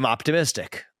 I'm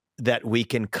optimistic that we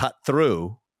can cut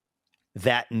through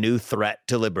that new threat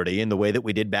to liberty in the way that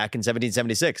we did back in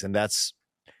 1776. And that's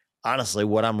honestly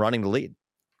what I'm running to lead.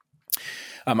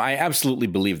 I absolutely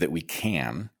believe that we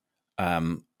can.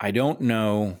 I don't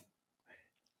know.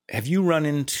 Have you run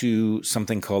into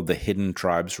something called the Hidden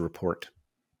Tribes Report?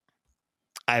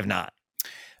 I have not.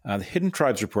 The Hidden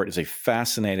Tribes Report is a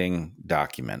fascinating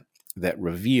document that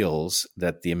reveals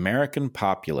that the American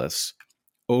populace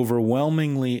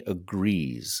overwhelmingly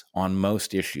agrees on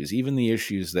most issues, even the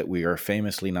issues that we are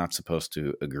famously not supposed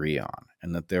to agree on,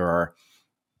 and that there are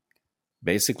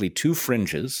basically two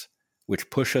fringes which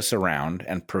push us around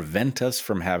and prevent us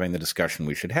from having the discussion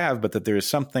we should have, but that there is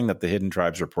something that the Hidden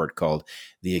Tribes Report called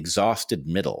the exhausted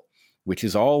middle, which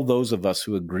is all those of us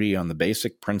who agree on the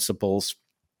basic principles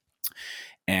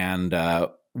and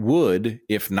would,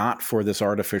 if not for this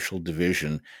artificial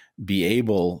division, be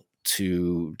able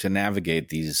to navigate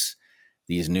these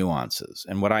nuances.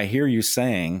 And what I hear you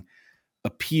saying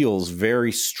appeals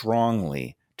very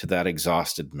strongly to that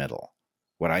exhausted middle.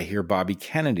 What I hear Bobby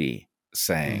Kennedy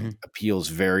saying appeals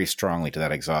very strongly to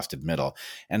that exhausted middle.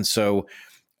 And so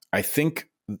I think,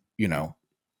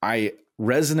 I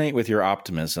resonate with your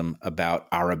optimism about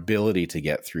our ability to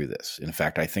get through this. In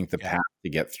fact, I think the path to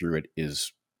get through it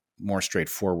is more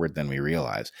straightforward than we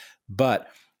realize. But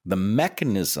the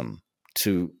mechanism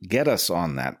to get us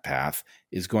on that path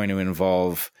is going to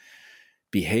involve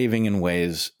behaving in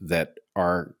ways that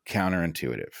are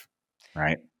counterintuitive,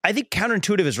 right? I think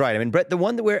counterintuitive is right. I mean, Bret, the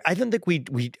one that I don't think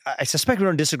I suspect we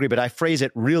don't disagree, but I phrase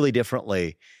it really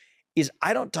differently, is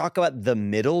I don't talk about the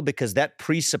middle because that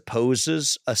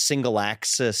presupposes a single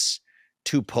axis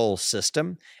two-pole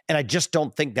system. And I just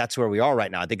don't think that's where we are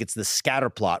right now. I think it's the scatter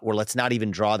plot where let's not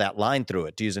even draw that line through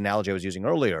it, to use an analogy I was using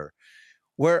earlier,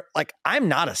 where I'm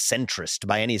not a centrist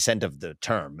by any sense of the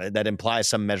term. That implies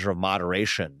some measure of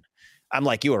moderation. I'm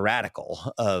like you, a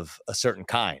radical of a certain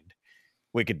kind.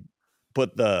 We could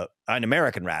put an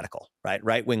American radical, right?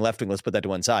 Right wing, left wing, let's put that to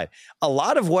one side. A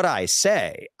lot of what I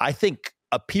say, I think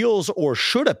appeals or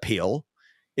should appeal,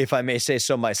 if I may say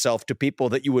so myself, to people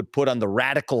that you would put on the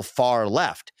radical far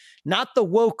left, not the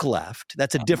woke left.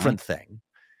 That's a different thing,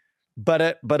 but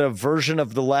a version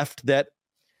of the left that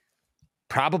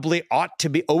probably ought to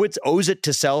be, owes it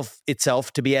to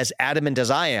itself to be as adamant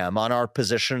as I am on our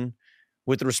position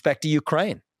with respect to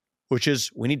Ukraine, which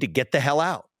is we need to get the hell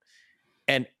out.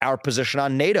 And our position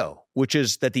on NATO, which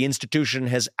is that the institution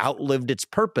has outlived its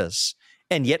purpose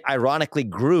and yet ironically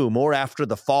grew more after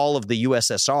the fall of the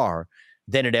USSR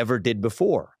than it ever did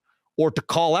before. Or to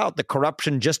call out the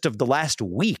corruption just of the last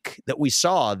week that we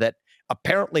saw, that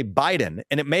apparently Biden,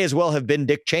 and it may as well have been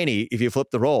Dick Cheney if you flip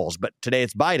the roles, but today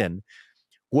it's Biden,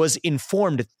 was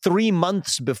informed 3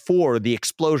 months before the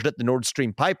explosion at the Nord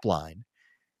Stream pipeline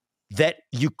that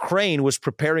Ukraine was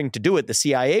preparing to do it. The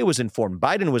CIA was informed,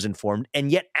 Biden was informed, and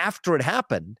yet after it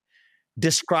happened,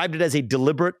 described it as a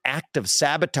deliberate act of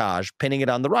sabotage, pinning it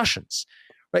on the Russians.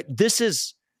 Right? This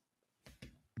is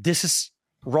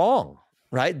wrong,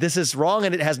 right? This is wrong,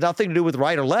 and it has nothing to do with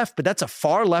right or left, but that's a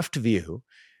far left view.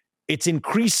 It's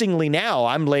increasingly now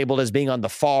I'm labeled as being on the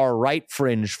far right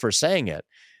fringe for saying it.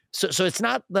 So it's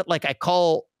not that like I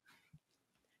call,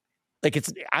 like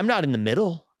I'm not in the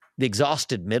middle, the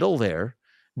exhausted middle there.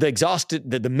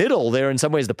 The middle there in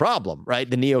some ways the problem, right?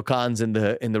 The neocons in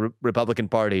the Republican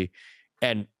Party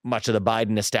and much of the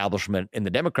Biden establishment in the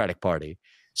Democratic Party.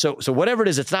 So whatever it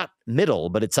is, it's not middle,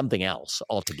 but it's something else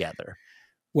altogether.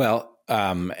 Well,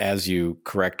 as you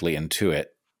correctly intuit,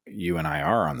 you and I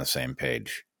are on the same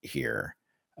page here.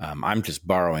 I'm just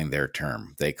borrowing their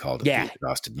term. They called it the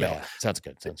exhausted middle. Yeah, sounds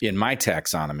good. In my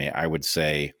taxonomy, I would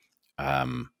say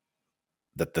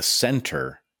that the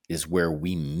center is where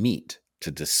we meet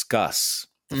to discuss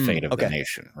the fate of the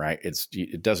nation, right?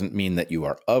 It doesn't mean that you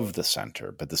are of the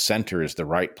center, but the center is the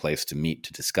right place to meet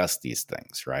to discuss these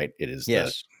things, right? It is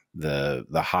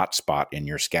the hot spot in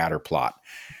your scatter plot.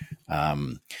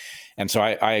 And so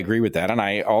I agree with that. And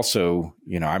I also,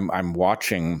 I'm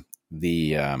watching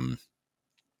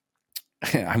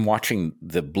I'm watching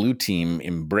the blue team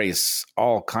embrace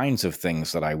all kinds of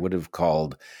things that I would have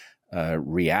called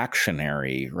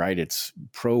reactionary, right? It's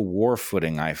pro-war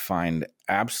footing. I find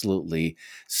absolutely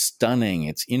stunning.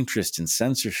 Its interest in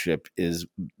censorship is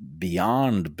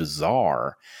beyond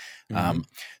bizarre.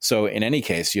 So in any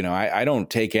case, I don't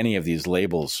take any of these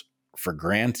labels for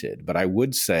granted, but I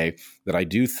would say that I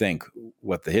do think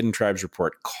what the Hidden Tribes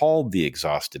Report called the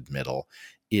exhausted middle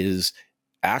is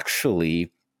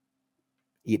actually,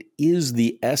 it is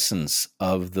the essence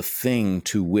of the thing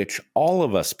to which all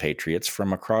of us patriots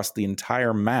from across the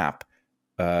entire map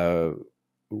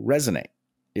resonate.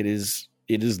 It is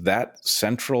that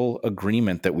central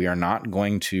agreement that we are not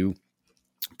going to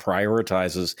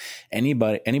prioritize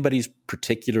anybody's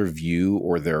particular view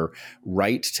or their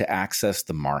right to access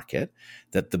the market,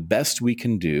 that the best we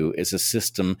can do is a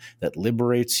system that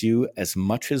liberates you as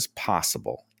much as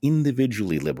possible,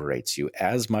 individually liberates you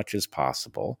as much as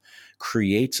possible,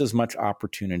 creates as much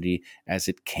opportunity as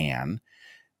it can,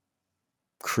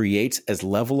 creates as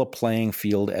level a playing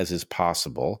field as is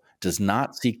possible, does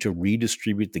not seek to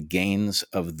redistribute the gains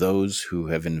of those who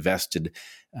have invested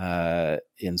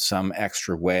in some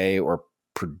extra way or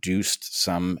produced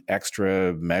some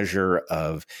extra measure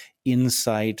of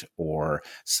insight or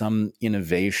some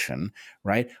innovation,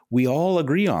 right? We all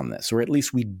agree on this, or at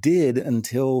least we did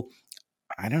until,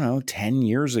 10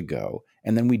 years ago.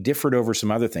 And then we differed over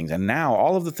some other things. And now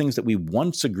all of the things that we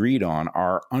once agreed on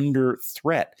are under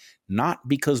threat, not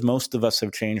because most of us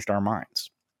have changed our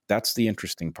minds. That's the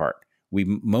interesting part.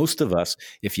 Most of us,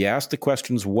 if you ask the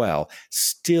questions well,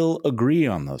 still agree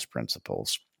on those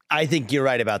principles. I think you're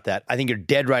right about that. I think you're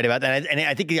dead right about that. And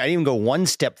I think I even go one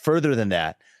step further than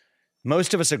that.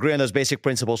 Most of us agree on those basic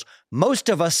principles. Most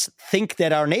of us think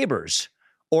that our neighbors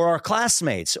or our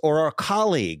classmates or our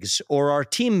colleagues or our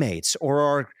teammates or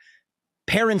our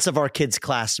parents of our kids'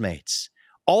 classmates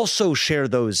also share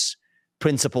those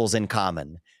principles in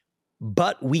common,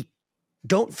 but we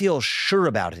don't feel sure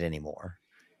about it anymore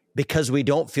because we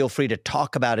don't feel free to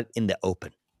talk about it in the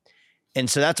open. And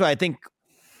so that's why I think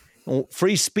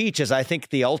free speech is, I think,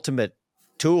 the ultimate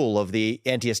tool of the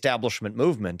anti-establishment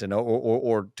movement, and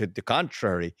or to the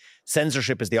contrary,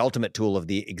 censorship is the ultimate tool of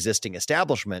the existing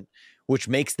establishment, which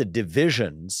makes the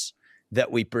divisions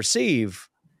that we perceive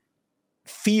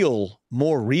feel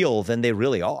more real than they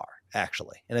really are,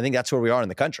 actually. And I think that's where we are in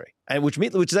the country. And which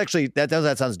is actually, that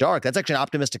sounds dark. That's actually an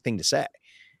optimistic thing to say.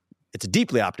 It's a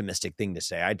deeply optimistic thing to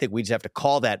say. I think we just have to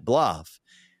call that bluff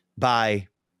by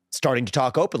starting to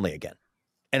talk openly again.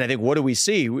 And I think, what do we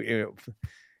see?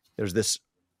 There's this,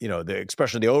 the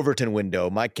expression of the Overton window.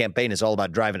 My campaign is all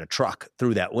about driving a truck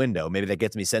through that window. Maybe that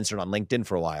gets me censored on LinkedIn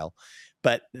for a while.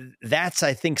 But that's,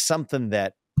 I think, something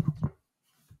that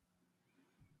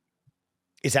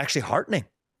is actually heartening.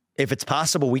 If it's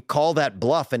possible, we call that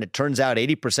bluff, and it turns out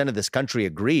 80% of this country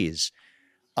agrees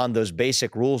on those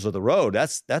basic rules of the road.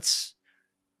 That's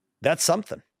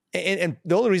something. And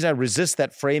the only reason I resist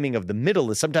that framing of the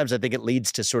middle is sometimes I think it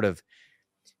leads to sort of,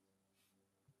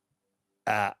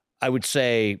 I would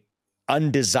say,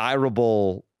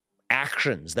 undesirable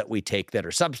actions that we take that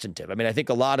are substantive. I mean, I think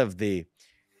a lot of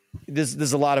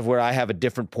there's a lot of where I have a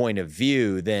different point of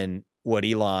view than what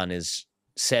Elon has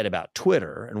said about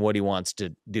Twitter and what he wants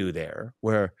to do there,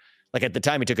 where like at the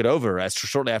time he took it over,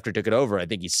 shortly after he took it over, I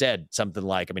think he said something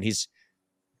like, I mean, he's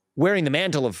wearing the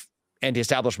mantle of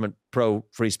anti-establishment,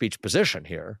 pro-free speech position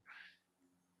here.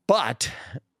 But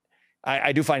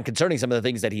I do find concerning some of the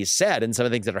things that he's said, and some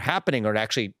of the things that are happening are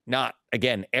actually not,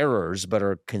 again, errors, but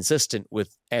are consistent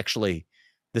with actually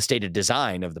the stated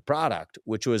design of the product,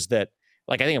 which was that,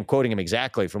 like, I think I'm quoting him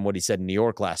exactly from what he said in New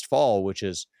York last fall, which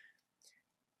is,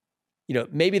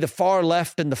 maybe the far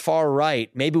left and the far right,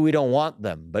 maybe we don't want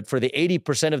them, but for the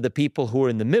 80% of the people who are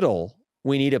in the middle,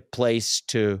 we need a place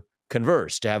to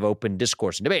converse, to have open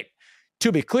discourse and debate.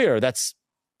 To be clear, that's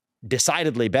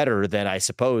decidedly better than, I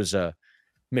suppose, a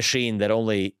machine that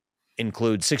only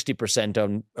includes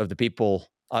 60% of the people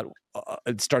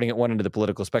starting at one end of the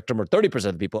political spectrum, or 30%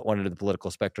 of the people at one end of the political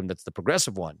spectrum. That's the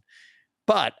progressive one.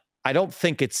 But I don't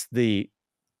think it's the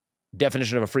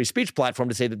definition of a free speech platform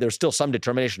to say that there's still some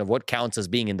determination of what counts as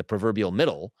being in the proverbial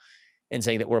middle, and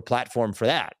saying that we're a platform for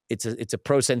that. It's a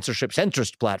pro-censorship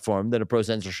centrist platform than a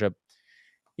pro-censorship,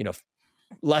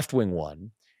 left-wing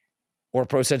one, or a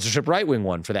pro-censorship right-wing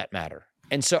one for that matter.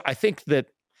 And so I think that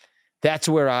that's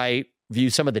where I view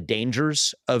some of the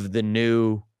dangers of the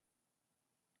new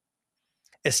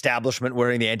establishment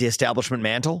wearing the anti-establishment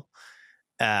mantle,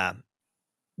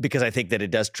 because I think that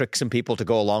it does trick some people to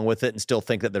go along with it and still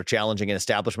think that they're challenging an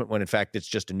establishment when in fact it's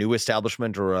just a new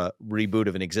establishment or a reboot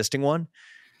of an existing one.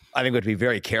 I think we have to be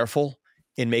very careful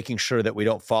in making sure that we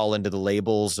don't fall into the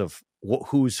labels of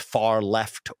who's far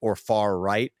left or far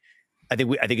right. I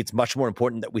think it's much more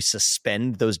important that we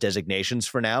suspend those designations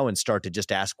for now and start to just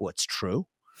ask what's true.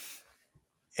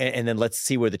 And then let's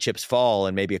see where the chips fall.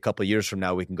 And maybe a couple of years from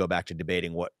now, we can go back to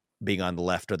debating what being on the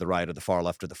left or the right or the far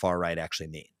left or the far right actually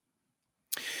mean.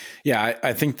 Yeah,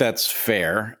 I think that's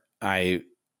fair. I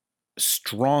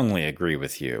strongly agree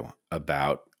with you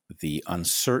about the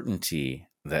uncertainty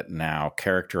that now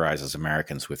characterizes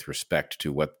Americans with respect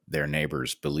to what their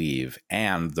neighbors believe,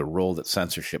 and the role that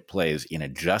censorship plays in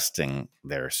adjusting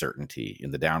their certainty in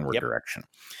the downward direction.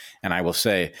 And I will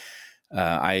say,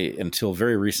 I, until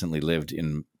very recently, lived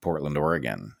in Portland,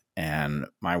 Oregon, and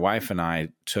my wife and I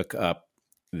took up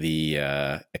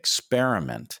the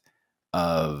experiment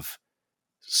of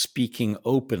speaking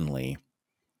openly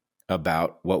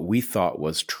about what we thought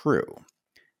was true.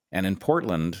 And in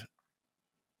Portland,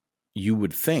 you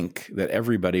would think that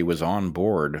everybody was on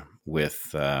board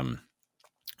with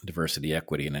diversity,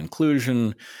 equity, and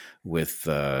inclusion, with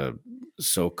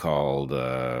so-called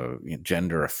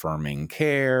gender-affirming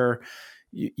care.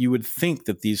 You would think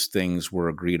that these things were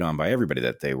agreed on by everybody,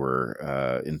 that they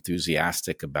were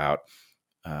enthusiastic about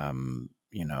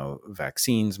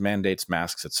vaccines, mandates,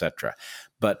 masks, etc.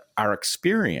 But our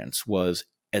experience was,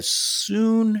 as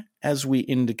soon as we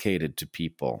indicated to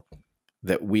people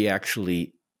that we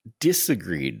actually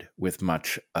disagreed with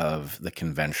much of the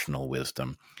conventional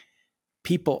wisdom,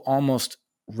 people almost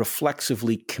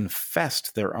reflexively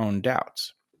confessed their own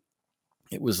doubts.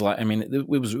 It was like, it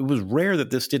was rare that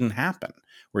this didn't happen,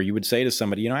 where you would say to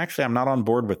somebody, actually, I'm not on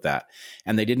board with that.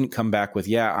 And they didn't come back with,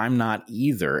 yeah, I'm not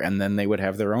either. And then they would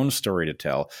have their own story to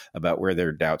tell about where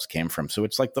their doubts came from. So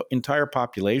it's like the entire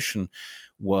population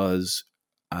was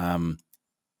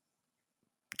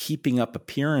keeping up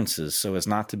appearances so as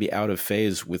not to be out of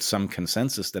phase with some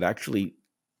consensus that actually,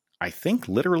 I think,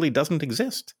 literally doesn't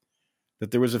exist. That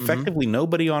there was effectively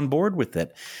nobody on board with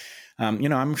it.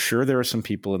 I'm sure there are some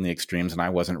people in the extremes, and I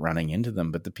wasn't running into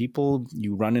them, but the people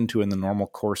you run into in the normal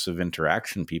course of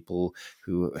interaction, people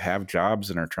who have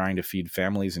jobs and are trying to feed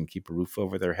families and keep a roof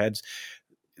over their heads,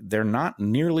 they're not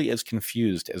nearly as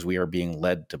confused as we are being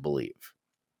led to believe.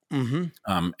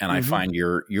 I find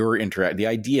the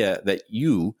idea that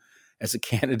you, as a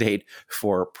candidate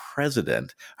for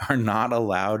president, are not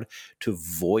allowed to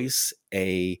voice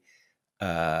a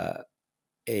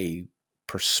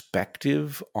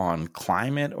perspective on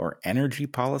climate or energy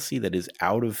policy that is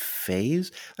out of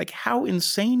phase. Like, how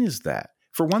insane is that?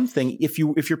 For one thing, if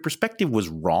your perspective was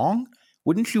wrong,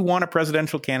 Wouldn't you want a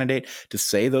presidential candidate to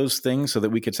say those things so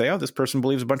that we could say, oh, this person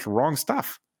believes a bunch of wrong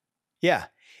stuff? Yeah,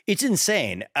 it's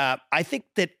insane. I think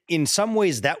that in some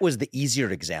ways that was the easier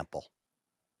example,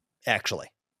 actually.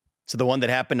 So the one that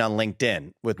happened on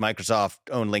LinkedIn with Microsoft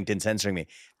owned LinkedIn censoring me,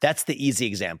 that's the easy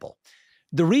example.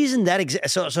 The reason that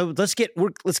so let's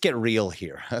get real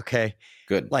here, okay?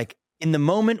 Good. Like in the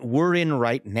moment we're in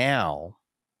right now,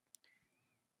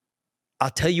 I'll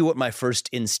tell you what my first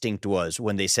instinct was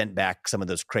when they sent back some of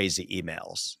those crazy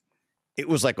emails. It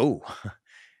was like, oh,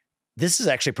 this is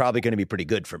actually probably going to be pretty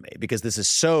good for me because this is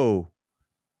so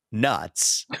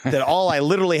nuts that all I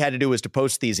literally had to do was to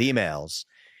post these emails.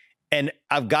 And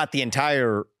I've got the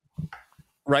entire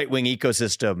right-wing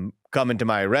ecosystem coming to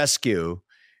my rescue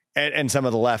and some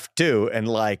of the left too. And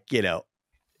like, you know,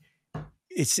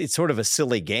 it's sort of a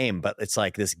silly game, but it's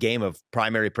like this game of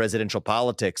primary presidential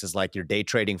politics is like you're day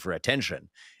trading for attention.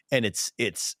 And it's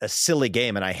a silly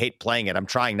game and I hate playing it. I'm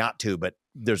trying not to, but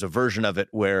there's a version of it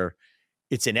where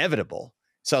it's inevitable.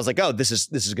 So I was like, oh, this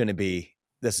is going to be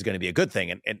a good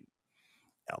thing. And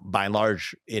by and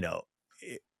large, you know,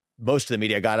 most of the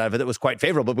media got out of it that was quite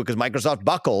favorable because Microsoft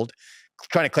buckled,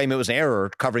 trying to claim it was an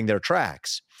error covering their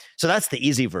tracks. So that's the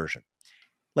easy version.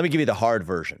 Let me give you the hard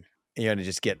version. You're going to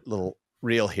just get a little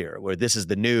real here, where this is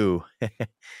the new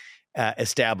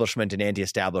establishment and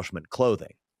anti-establishment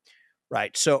clothing,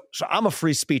 right? So I'm a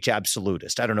free speech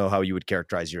absolutist. I don't know how you would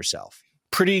characterize yourself.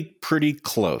 Pretty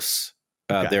close.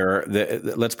 Okay.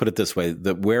 Let's put it this way: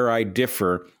 where I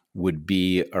differ would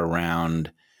be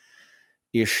around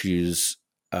issues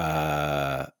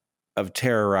of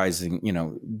terrorizing, you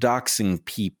know, doxing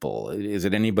people. Is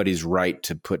it anybody's right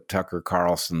to put Tucker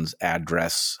Carlson's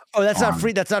address? Oh, that's not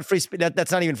free. That's not free.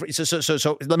 That's not even free.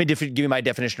 So let me give you my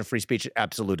definition of free speech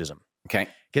absolutism. Okay.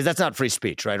 Because that's not free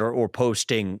speech, right? Or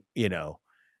posting, you know,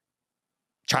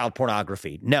 child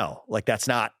pornography. No, like that's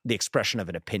not the expression of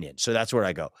an opinion. So that's where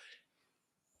I go.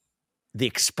 The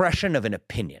expression of an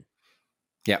opinion.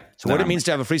 Yeah. So what it means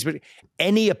to have a free speech,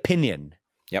 any opinion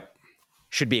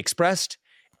should be expressed,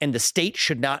 and the state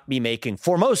should not be making,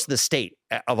 foremost the state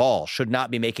of all, should not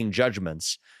be making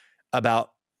judgments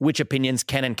about which opinions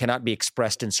can and cannot be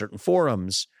expressed in certain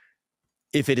forums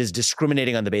if it is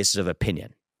discriminating on the basis of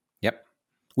opinion. Yep.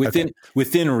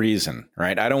 Within reason,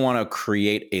 right? I don't want to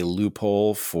create a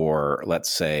loophole for, let's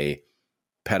say,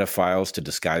 pedophiles to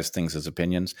disguise things as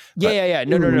opinions. Yeah.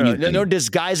 No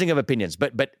disguising of opinions.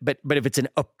 But if it's an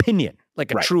opinion,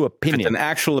 like a true opinion. If it's an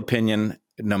actual opinion,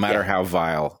 no matter how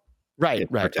vile. Right.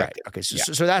 Okay,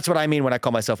 so that's what I mean when I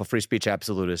call myself a free speech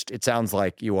absolutist. It sounds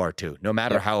like you are too, no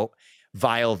matter how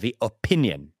vile the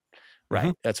opinion, right?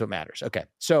 Mm-hmm. That's what matters. Okay,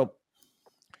 so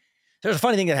there's a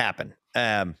funny thing that happened.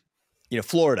 You know,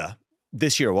 Florida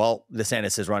this year, while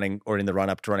DeSantis is running or in the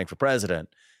run-up to running for president,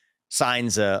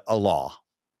 signs a law.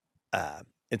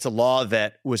 It's a law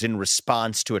that was in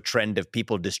response to a trend of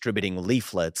people distributing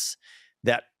leaflets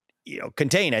that, you know,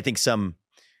 contain, I think, some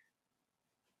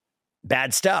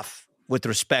bad stuff with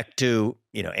respect to,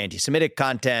 you know, anti-Semitic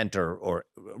content or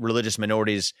religious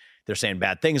minorities they're saying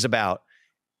bad things about.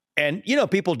 And, you know,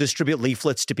 people distribute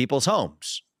leaflets to people's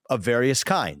homes of various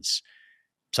kinds.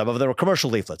 Some of them are commercial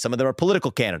leaflets. Some of them are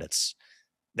political candidates.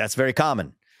 That's very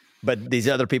common. But these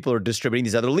other people are distributing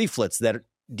these other leaflets that are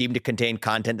deemed to contain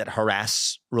content that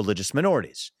harass religious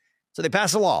minorities. So they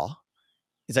pass a law.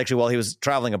 It's actually while he was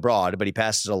traveling abroad, but he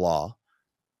passes a law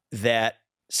that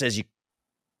says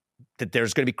that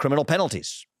there's going to be criminal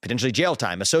penalties, potentially jail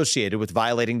time associated with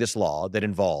violating this law that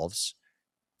involves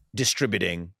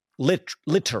distributing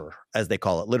litter, as they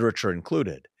call it, literature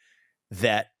included,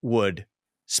 that would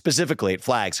specifically, it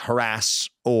flags, harass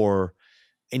or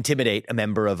intimidate a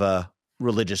member of a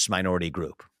religious minority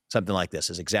group. Something like this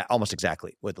is almost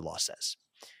exactly what the law says.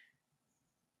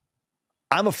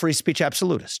 I'm a free speech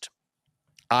absolutist.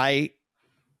 I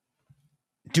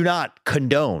do not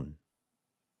condone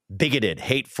bigoted,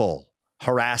 hateful,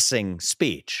 harassing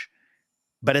speech.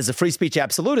 But as a free speech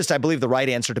absolutist, I believe the right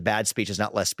answer to bad speech is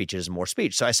not less speech, it is more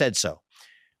speech. So I said so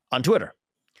on Twitter.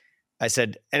 I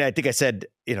said, and I think I said,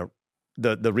 you know,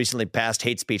 the recently passed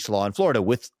hate speech law in Florida,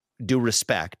 with due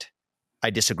respect, I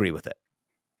disagree with it.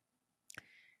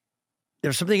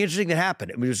 There's something interesting that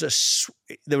happened. I mean,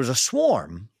 there was a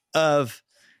swarm of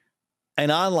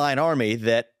an online army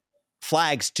that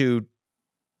flags to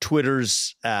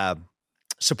Twitter's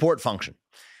support function,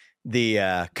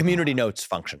 the community notes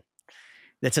function,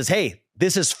 that says, hey,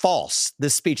 this is false.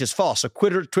 This speech is false. So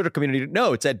Twitter community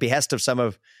notes, at behest of some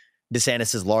of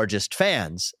DeSantis' largest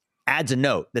fans, adds a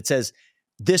note that says,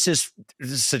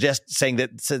 saying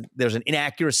that there's an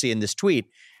inaccuracy in this tweet,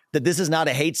 that this is not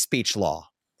a hate speech law.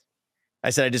 I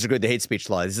said I disagree with the hate speech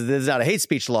law. This is not a hate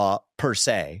speech law per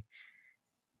se.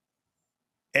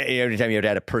 Every time you have to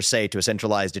add a per se to a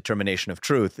centralized determination of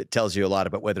truth, it tells you a lot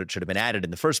about whether it should have been added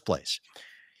in the first place.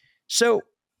 So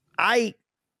I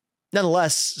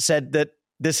nonetheless said that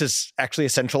this is actually a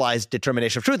centralized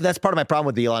determination of truth. And that's part of my problem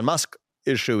with the Elon Musk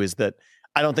issue, is that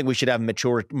I don't think we should have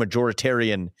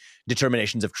majoritarian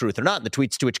determinations of truth or not. And the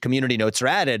tweets to which community notes are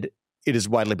added, it is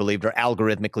widely believed, are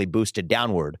algorithmically boosted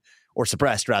downward or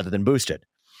suppressed rather than boosted.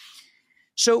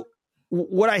 So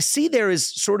what I see there is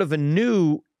sort of a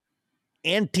new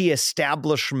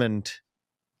anti-establishment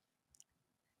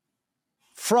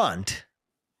front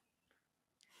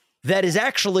that is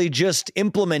actually just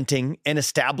implementing an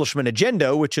establishment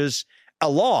agenda, which is a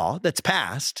law that's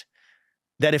passed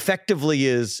that effectively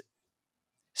is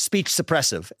speech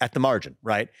suppressive at the margin,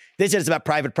 right? They said it's about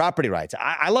private property rights.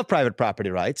 I love private property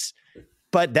rights,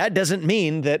 but that doesn't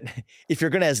mean that if you're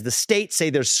going to, as the state, say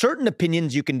there's certain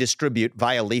opinions you can distribute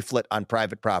via leaflet on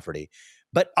private property,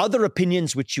 but other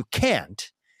opinions which you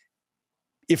can't,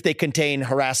 if they contain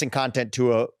harassing content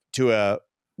to a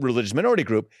religious minority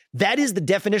group, that is the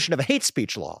definition of a hate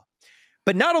speech law.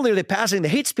 But not only are they passing the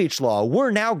hate speech law,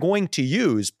 we're now going to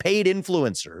use paid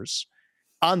influencers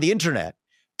on the internet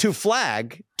to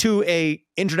flag to a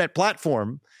internet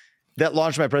platform that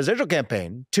launched my presidential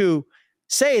campaign to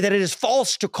say that it is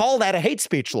false to call that a hate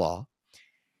speech law.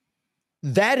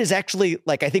 That is actually,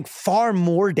 like, I think far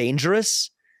more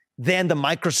dangerous than the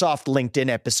Microsoft LinkedIn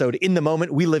episode in the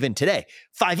moment we live in today.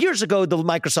 5 years ago, the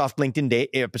Microsoft LinkedIn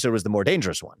episode was the more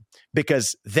dangerous one,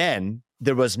 because then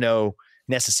there was no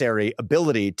necessary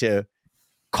ability to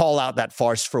call out that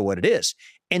farce for what it is.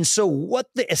 And so what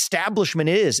the establishment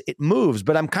is, it moves.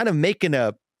 But I'm kind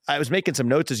of I was making some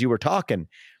notes as you were talking.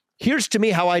 Here's to me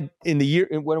how in the year,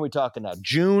 when are we talking now?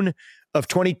 June of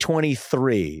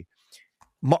 2023,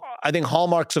 I think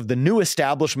hallmarks of the new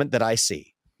establishment that I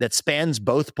see that spans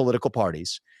both political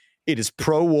parties. It is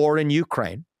pro-war in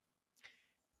Ukraine.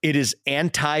 It is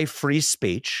anti-free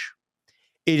speech.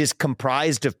 It is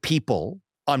comprised of people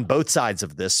on both sides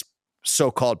of this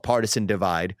so-called partisan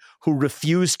divide who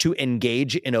refuse to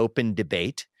engage in open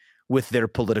debate with their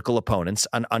political opponents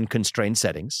on unconstrained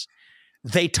settings.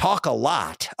 They talk a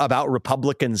lot about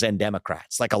Republicans and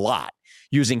Democrats, like a lot,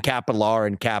 using capital R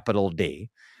and capital D.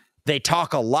 They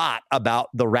talk a lot about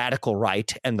the radical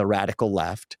right and the radical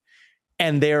left.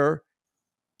 And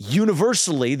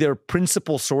universally, their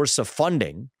principal source of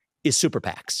funding is super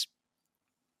PACs.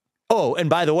 Oh, and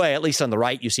by the way, at least on the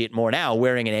right, you see it more now,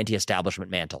 wearing an anti-establishment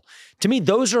mantle. To me,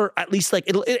 those are at least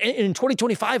in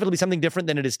 2025, it'll be something different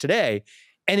than it is today.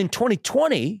 And in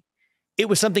 2020, it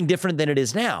was something different than it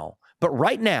is now. But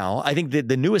right now, I think that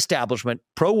the new establishment,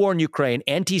 pro-war in Ukraine,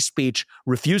 anti-speech,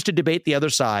 refuse to debate the other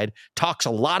side, talks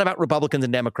a lot about Republicans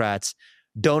and Democrats,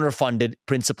 donor-funded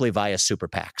principally via super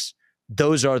PACs.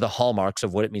 Those are the hallmarks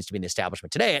of what it means to be in the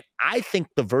establishment today. And I think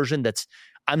the version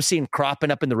I'm seeing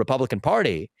cropping up in the Republican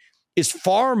Party is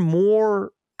far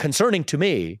more concerning to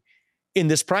me in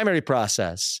this primary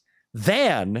process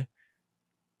than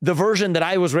the version that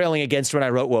I was railing against when I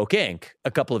wrote Woke Inc.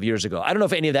 a couple of years ago. I don't know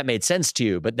if any of that made sense to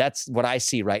you, but that's what I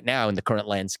see right now in the current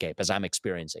landscape as I'm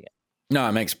experiencing it. No,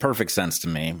 it makes perfect sense to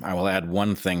me. I will add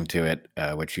one thing to it,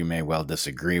 which you may well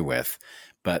disagree with,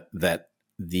 but that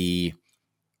the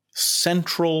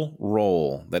central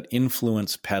role that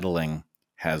influence peddling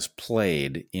has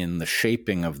played in the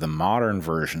shaping of the modern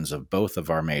versions of both of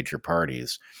our major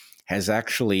parties has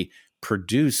actually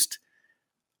produced,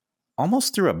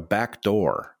 almost through a back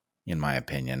door, in my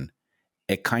opinion,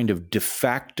 a kind of de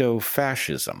facto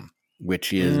fascism,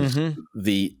 which is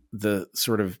the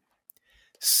sort of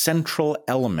central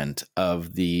element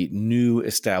of the new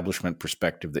establishment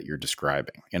perspective that you're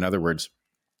describing. In other words,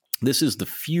 this is the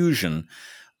fusion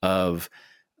of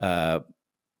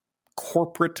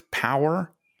corporate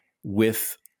power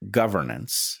with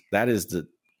governance. That is the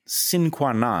sine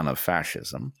qua non of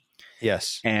fascism.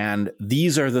 Yes. And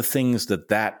these are the things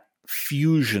that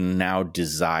fusion now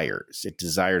desires. It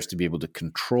desires to be able to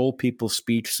control people's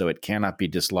speech so it cannot be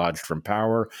dislodged from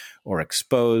power or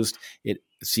exposed. It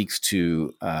seeks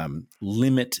to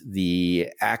limit the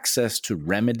access to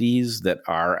remedies that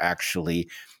are actually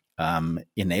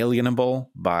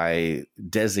inalienable by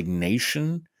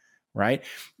designation, right?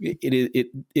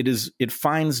 It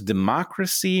finds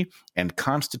democracy and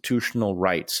constitutional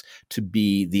rights to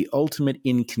be the ultimate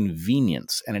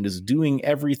inconvenience, and it is doing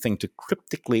everything to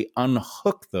cryptically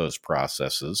unhook those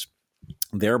processes,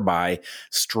 thereby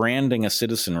stranding a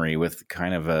citizenry with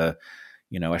kind of a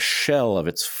shell of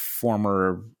its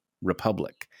former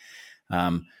republic.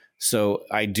 So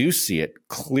I do see it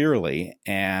clearly,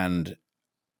 and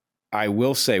I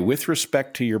will say, with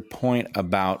respect to your point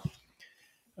about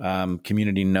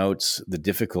community notes, the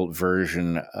difficult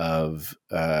version of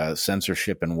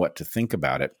censorship and what to think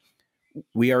about it,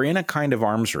 we are in a kind of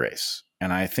arms race.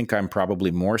 And I think I'm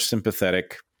probably more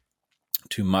sympathetic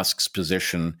to Musk's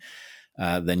position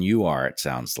than you are, it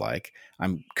sounds like.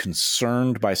 I'm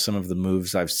concerned by some of the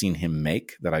moves I've seen him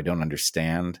make that I don't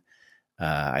understand.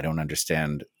 I don't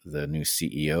understand the new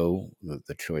CEO,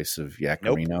 the choice of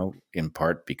Yaccarino, in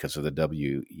part because of the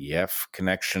WEF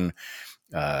connection,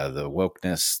 the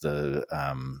wokeness,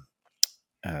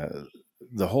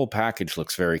 the whole package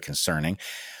looks very concerning.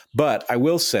 But I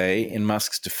will say, in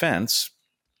Musk's defense,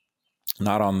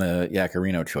 not on the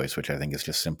Yaccarino choice, which I think is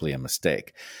just simply a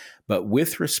mistake, but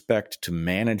with respect to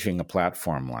managing a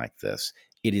platform like this,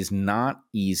 it is not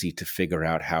easy to figure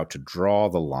out how to draw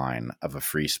the line of a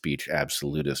free speech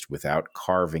absolutist without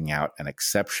carving out an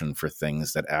exception for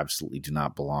things that absolutely do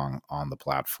not belong on the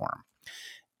platform.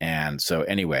 And so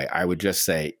anyway, I would just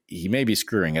say he may be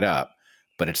screwing it up,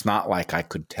 but it's not like I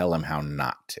could tell him how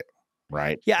not to,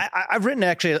 right? Yeah, I've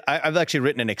actually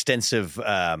written an extensive,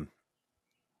 I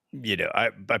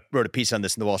wrote a piece on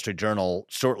this in the Wall Street Journal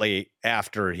shortly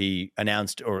after he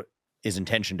announced or his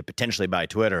intention to potentially buy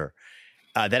Twitter.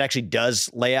 That actually does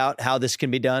lay out how this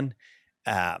can be done.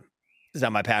 It's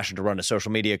not my passion to run a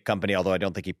social media company, although I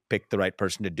don't think he picked the right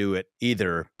person to do it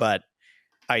either. But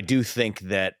I do think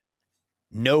that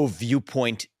no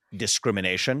viewpoint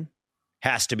discrimination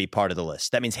has to be part of the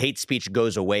list. That means hate speech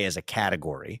goes away as a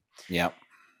category. Yeah.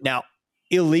 Now,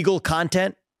 illegal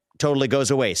content totally goes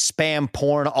away. Spam,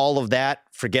 porn, all of that,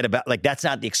 forget about, like, that's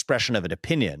not the expression of an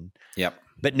opinion. Yep.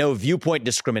 But no viewpoint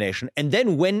discrimination. And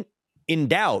then when in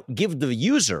doubt, give the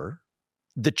user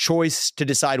the choice to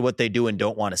decide what they do and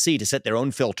don't want to see, to set their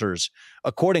own filters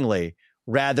accordingly,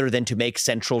 rather than to make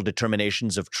central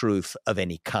determinations of truth of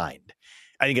any kind.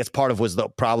 I think that's part of was the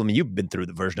problem. You've been through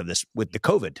the version of this with the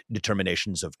COVID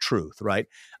determinations of truth, right?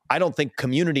 I don't think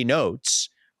community notes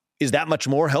is that much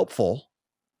more helpful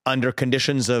under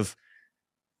conditions of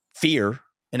fear.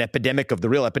 The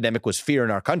real epidemic was fear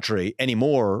in our country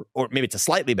anymore, or maybe it's a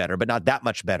slightly better, but not that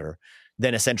much better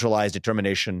than a centralized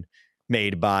determination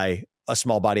made by a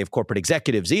small body of corporate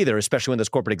executives either, especially when those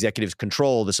corporate executives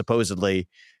control the supposedly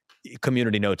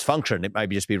community notes function. It might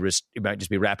just be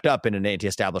wrapped up in an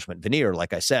anti-establishment veneer,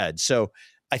 like I said. So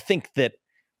I think that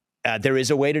there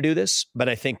is a way to do this, but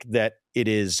I think that it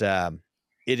is a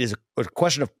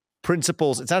question of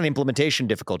principles. It's not an implementation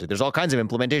difficulty. There's all kinds of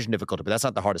implementation difficulty, but that's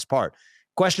not the hardest part.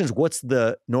 Question is, what's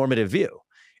the normative view?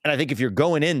 And I think if you're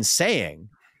going in saying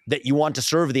that you want to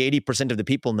serve the 80% of the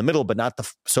people in the middle, but not the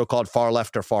so-called far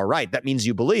left or far right, that means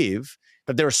you believe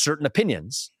that there are certain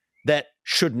opinions that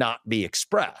should not be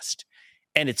expressed.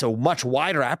 And it's a much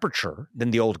wider aperture than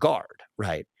the old guard,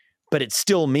 right? But it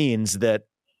still means that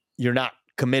you're not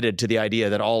committed to the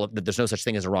idea that there's no such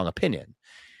thing as a wrong opinion.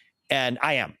 And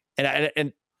I am.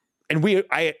 And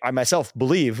I myself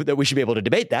believe that we should be able to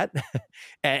debate that.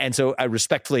 and so I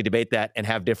respectfully debate that and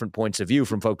have different points of view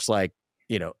from folks like,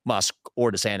 Musk or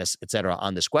DeSantis, et cetera,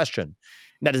 on this question. And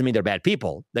that doesn't mean they're bad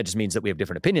people. That just means that we have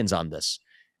different opinions on this.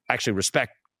 I actually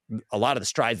respect a lot of the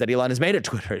strides that Elon has made at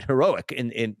Twitter, heroic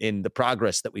in the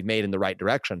progress that we've made in the right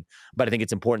direction. But I think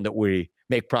it's important that we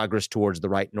make progress towards the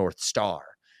right North Star.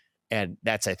 And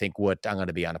that's, I think, what I'm going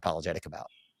to be unapologetic about.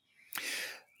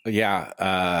 Yeah,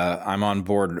 I'm on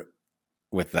board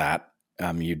with that.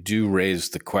 You do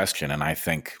raise the question, and I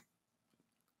think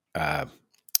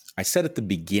I said at the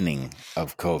beginning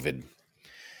of COVID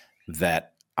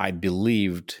that I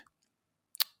believed,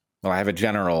 I have a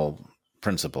general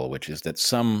principle, which is that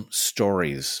some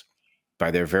stories, by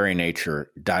their very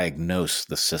nature, diagnose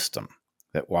the system,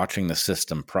 that watching the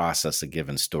system process a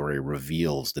given story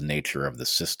reveals the nature of the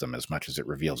system as much as it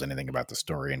reveals anything about the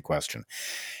story in question.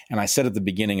 And I said at the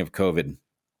beginning of COVID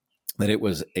that it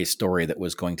was a story that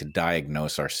was going to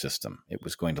diagnose our system. It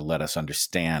was going to let us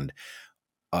understand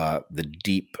the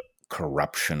deep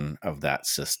corruption of that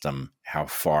system, how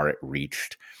far it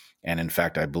reached. And in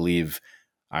fact, I believe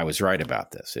I was right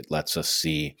about this. It lets us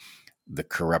see the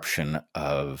corruption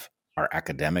of our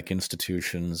academic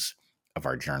institutions, of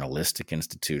our journalistic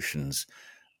institutions,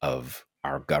 of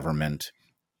our government.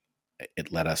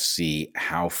 It let us see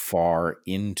how far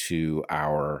into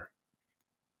our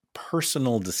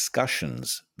personal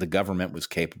discussions the government was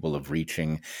capable of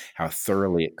reaching, how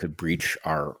thoroughly it could breach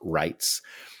our rights.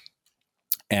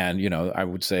 And, I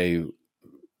would say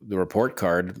the report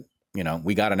card,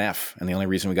 we got an F. And the only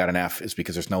reason we got an F is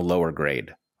because there's no lower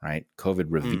grade, right? COVID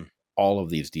revealed all of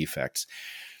these defects.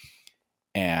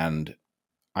 And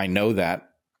I know that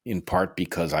in part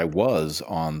because I was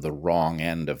on the wrong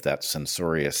end of that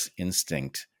censorious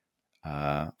instinct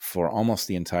for almost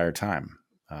the entire time.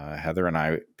 Heather and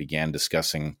I began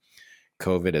discussing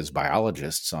COVID as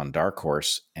biologists on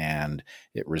Darkhorse, and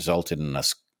it resulted in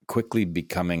us quickly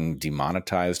becoming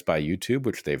demonetized by YouTube,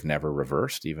 which they've never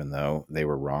reversed, even though they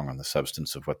were wrong on the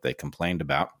substance of what they complained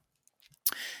about.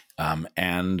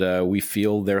 And we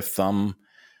feel their thumb,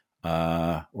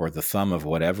 or the thumb of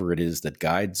whatever it is that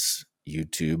guides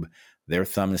YouTube, their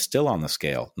thumb is still on the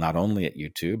scale, not only at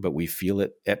YouTube, but we feel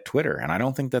it at Twitter. And I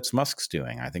don't think that's Musk's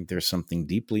doing. I think there's something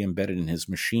deeply embedded in his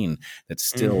machine that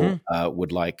still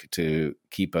would like to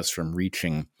keep us from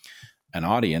reaching an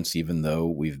audience, even though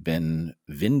we've been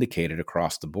vindicated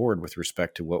across the board with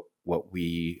respect to what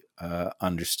we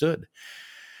understood.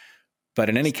 But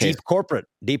in any case,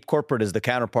 deep corporate is the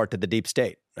counterpart to the deep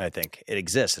state. I think it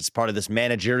exists. It's part of this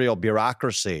managerial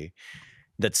bureaucracy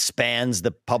that spans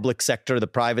the public sector, the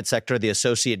private sector, the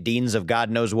associate deans of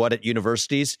God knows what at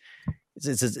universities.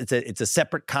 It's a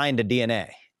separate kind of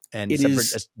DNA and a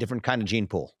different kind of gene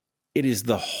pool. It is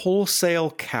the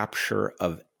wholesale capture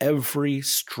of every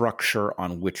structure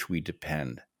on which we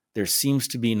depend. There seems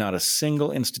to be not a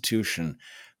single institution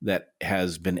that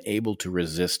has been able to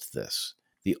resist this.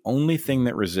 The only thing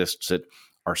that resists it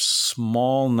are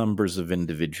small numbers of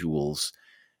individuals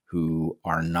who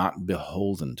are not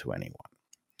beholden to anyone.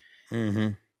 Mm-hmm.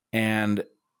 And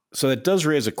so that does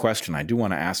raise a question I do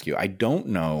want to ask you. I don't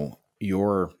know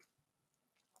your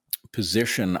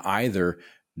position either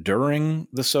during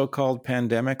the so-called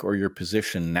pandemic or your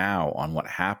position now on what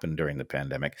happened during the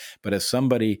pandemic, but as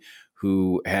somebody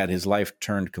who had his life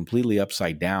turned completely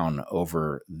upside down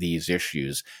over these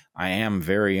issues, I am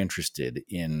very interested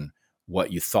in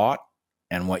what you thought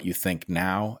and what you think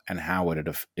now and how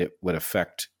it would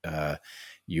affect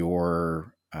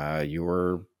your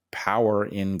power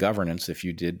in governance if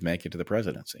you did make it to the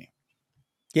presidency.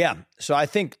 Yeah. So I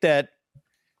think that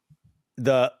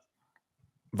the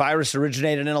virus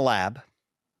originated in a lab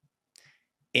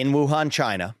in Wuhan,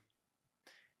 China.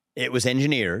 It was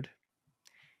engineered,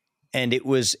 and it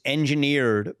was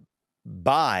engineered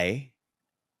by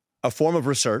a form of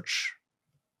research,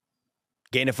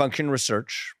 gain-of-function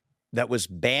research, that was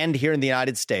banned here in the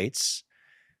United States,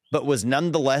 but was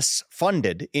nonetheless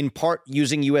funded in part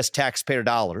using U.S. taxpayer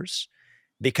dollars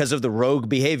because of the rogue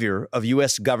behavior of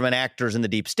U.S. government actors in the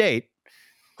deep state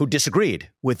who disagreed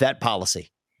with that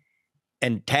policy.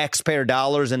 And taxpayer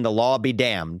dollars and the law be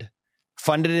damned,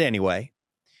 funded it anyway,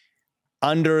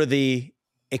 under the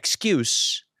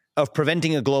excuse of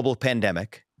preventing a global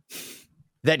pandemic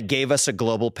that gave us a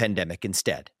global pandemic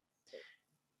instead.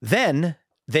 Then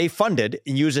they funded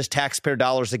and uses taxpayer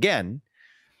dollars again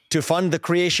to fund the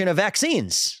creation of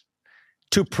vaccines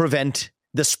to prevent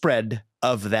the spread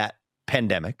of that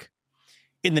pandemic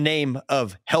in the name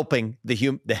of helping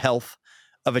the health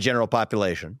of a general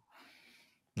population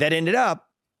that ended up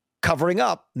covering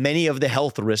up many of the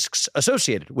health risks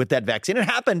associated with that vaccine. It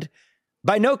happened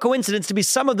by no coincidence to be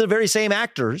some of the very same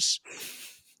actors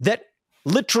that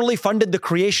literally funded the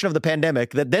creation of the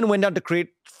pandemic that then went on to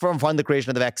fund the creation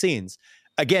of the vaccines,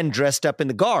 again, dressed up in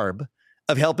the garb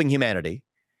of helping humanity,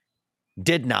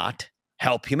 did not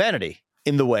help humanity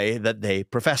in the way that they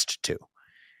professed to.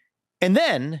 And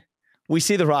then we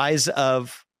see the rise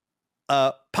of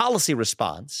a policy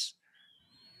response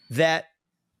that,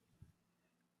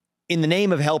 in the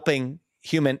name of helping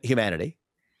humanity,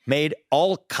 made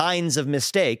all kinds of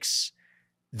mistakes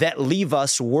that leave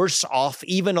us worse off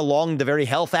even along the very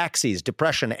health axes: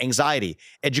 depression, anxiety,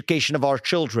 education of our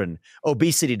children,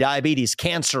 obesity, diabetes,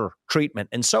 cancer treatment,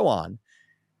 and so on,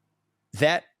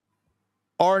 that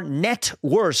are net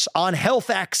worse on health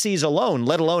axes alone,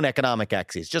 let alone economic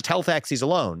axes, just health axes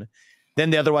alone,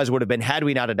 than they otherwise would have been had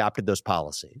we not adopted those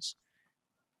policies.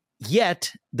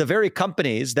 Yet, the very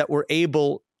companies that were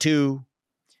able to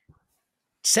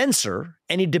censor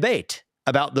any debate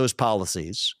about those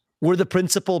policies were the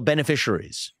principal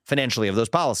beneficiaries financially of those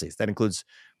policies. That includes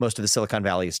most of the Silicon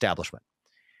Valley establishment.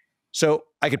 So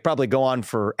I could probably go on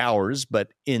for hours, but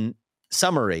in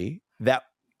summary, that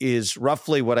is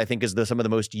roughly what I think is some of the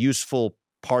most useful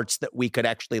parts that we could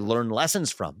actually learn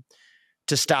lessons from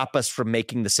to stop us from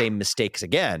making the same mistakes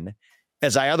again,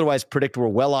 as I otherwise predict we're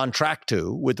well on track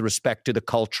to with respect to the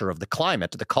culture of the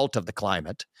climate, the cult of the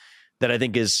climate, that I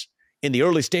think is in the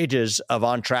early stages of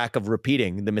on track of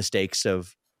repeating the mistakes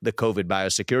of the COVID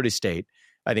biosecurity state.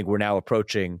 I think we're now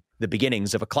approaching the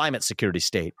beginnings of a climate security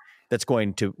state that's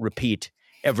going to repeat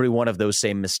every one of those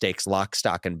same mistakes, lock,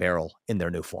 stock, and barrel, in their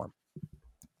new form.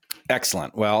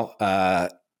 Excellent. Well,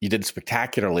 you did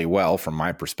spectacularly well from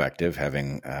my perspective,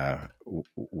 having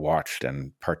watched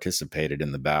and participated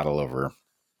in the battle over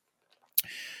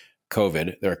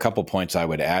COVID. There are a couple points I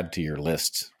would add to your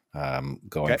list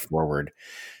going forward.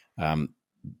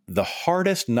 The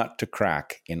hardest nut to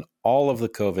crack in all of the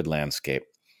COVID landscape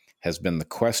has been the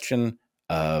question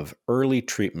of early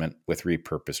treatment with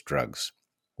repurposed drugs,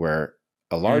 where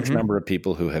a large number of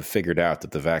people who have figured out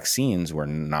that the vaccines were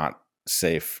not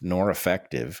safe nor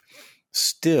effective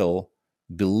still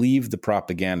believe the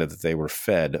propaganda that they were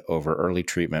fed over early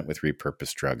treatment with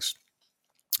repurposed drugs.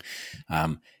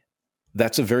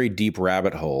 That's a very deep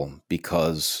rabbit hole,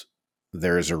 because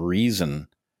there is a reason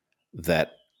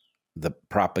that the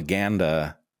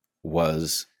propaganda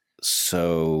was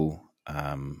so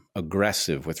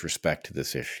aggressive with respect to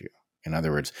this issue. In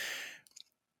other words,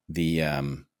 the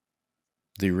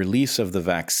release of the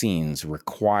vaccines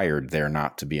required there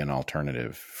not to be an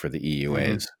alternative for the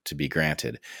EUAs to be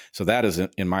granted. So that is,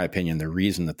 in my opinion, the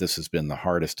reason that this has been the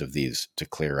hardest of these to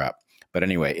clear up. But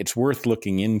anyway, it's worth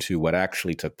looking into what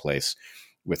actually took place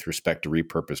with respect to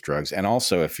repurposed drugs. And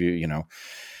also, if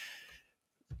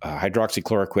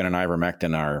hydroxychloroquine and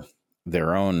ivermectin are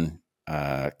their own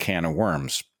can of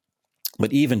worms.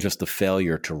 But even just the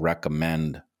failure to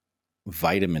recommend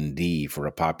vitamin D for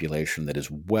a population that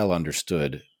is well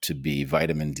understood to be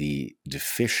vitamin D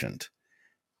deficient,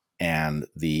 and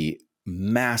the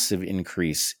massive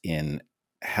increase in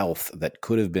health that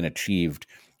could have been achieved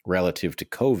relative to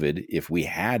COVID if we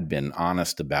had been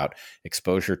honest about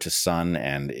exposure to sun,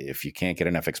 and if you can't get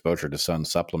enough exposure to sun,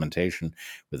 supplementation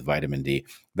with vitamin D.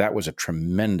 That was a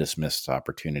tremendous missed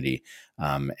opportunity,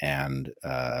 and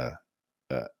a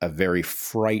very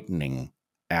frightening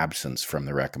absence from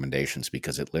the recommendations,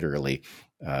 because it literally,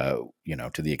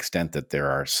 to the extent that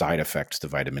there are side effects to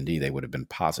vitamin D, they would have been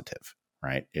positive,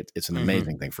 right? It's an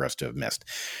amazing thing for us to have missed.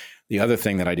 The other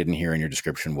thing that I didn't hear in your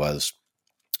description was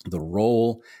the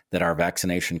role that our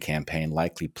vaccination campaign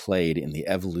likely played in the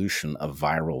evolution of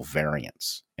viral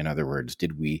variants. In other words,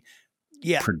 did we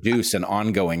produce an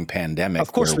ongoing pandemic?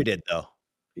 Of course we did, though.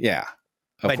 Yeah.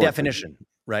 By definition,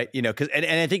 right? And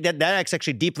I think that's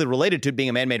actually deeply related to being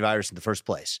a man-made virus in the first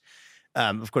place.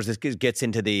 Of course, this gets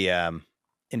into the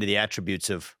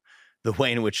attributes of the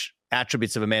way in which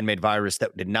attributes of a man-made virus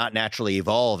that did not naturally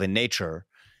evolve in nature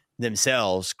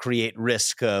themselves create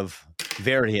risk of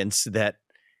variants that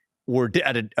were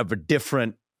of a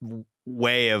different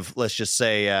way of, let's just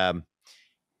say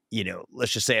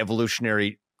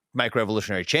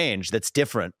microevolutionary change that's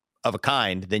different of a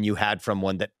kind than you had from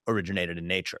one that originated in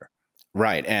nature.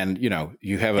 Right. And, you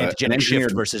have an engineered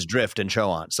shift versus drift and so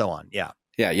on. Yeah.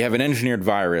 Yeah. You have an engineered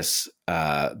virus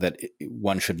that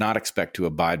one should not expect to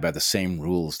abide by the same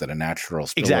rules that a natural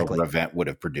spillover event would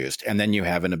have produced. And then you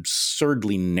have an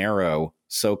absurdly narrow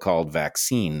so-called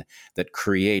vaccine that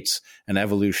creates an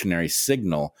evolutionary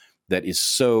signal that is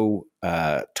so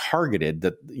targeted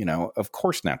that, of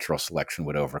course, natural selection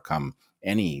would overcome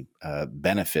any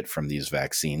benefit from these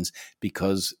vaccines,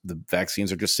 because the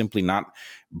vaccines are just simply not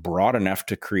broad enough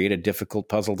to create a difficult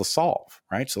puzzle to solve,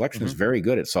 right? Selection is very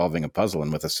good at solving a puzzle,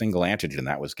 and with a single antigen,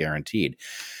 that was guaranteed.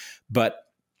 But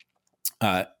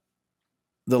the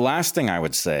last thing I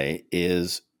would say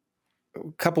is,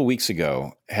 a couple weeks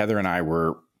ago, Heather and I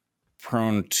were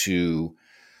prone to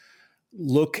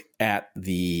look at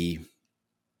the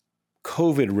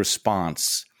COVID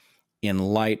response in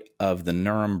light of the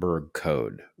Nuremberg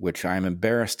Code, which I'm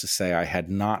embarrassed to say I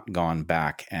had not gone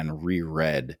back and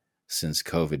reread since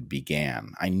COVID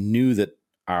began. I knew that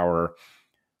our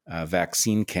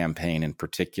vaccine campaign in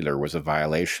particular was a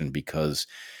violation because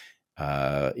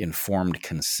informed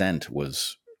consent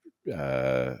was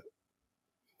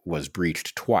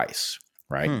breached twice,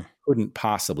 right? Couldn't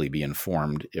possibly be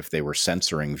informed if they were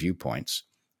censoring viewpoints,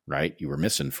 right? You were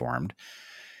misinformed.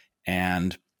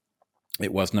 And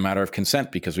it wasn't a matter of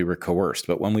consent because we were coerced.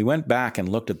 But when we went back and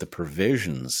looked at the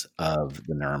provisions of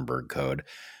the Nuremberg Code,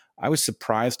 I was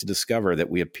surprised to discover that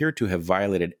we appear to have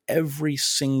violated every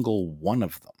single one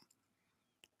of them.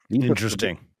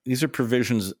 Interesting. These are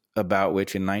provisions about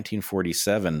which in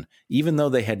 1947, even though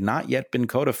they had not yet been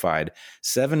codified,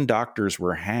 7 doctors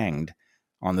were hanged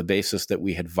on the basis that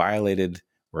we had violated,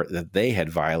 or that they had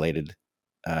violated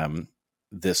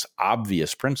this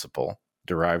obvious principle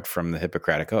derived from the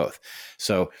Hippocratic Oath.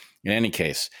 So in any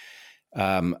case,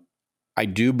 I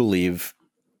do believe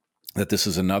that this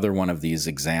is another one of these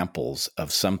examples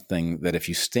of something that if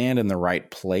you stand in the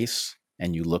right place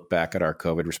and you look back at our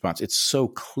COVID response, it's so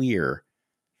clear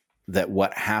that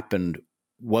what happened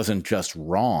wasn't just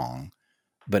wrong,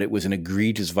 but it was an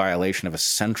egregious violation of a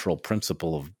central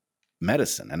principle of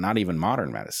medicine, and not even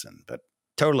modern medicine. But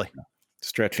totally.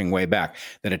 stretching way back,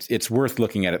 that it's worth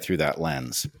looking at it through that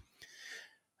lens.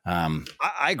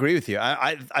 I agree with you.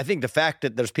 I think the fact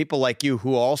that there's people like you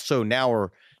who also now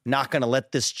are not going to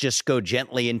let this just go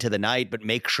gently into the night, but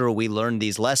make sure we learn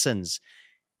these lessons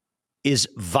is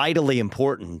vitally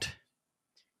important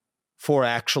for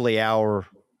actually our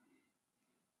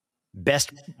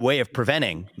best way of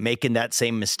preventing making that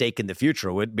same mistake in the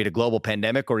future. Would it be a global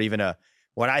pandemic or even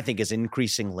what I think is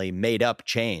increasingly made up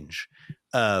change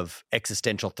of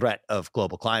existential threat of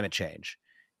global climate change.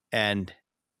 And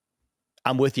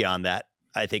I'm with you on that.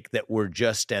 I think that we're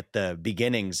just at the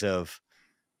beginnings of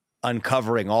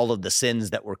uncovering all of the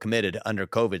sins that were committed under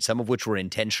COVID, some of which were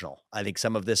intentional. I think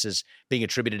some of this is being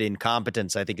attributed to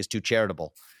incompetence, I think is too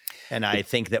charitable. And I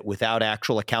think that without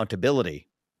actual accountability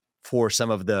for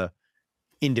some of the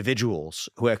individuals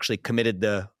who actually committed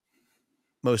the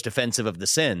most offensive of the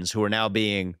sins, who are now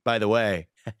being, by the way,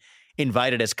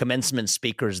 invited as commencement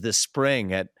speakers this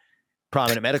spring at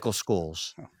prominent medical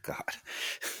schools. Oh,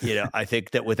 God. I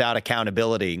think that without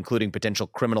accountability, including potential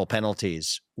criminal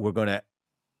penalties, we're going to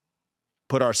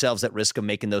put ourselves at risk of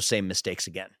making those same mistakes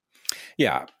again.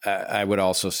 Yeah. I would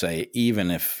also say,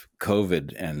 even if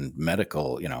COVID and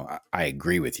medical, I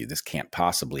agree with you. This can't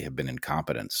possibly have been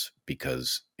incompetence,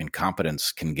 because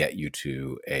incompetence can get you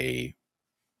to a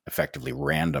effectively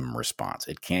random response.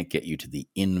 It can't get you to the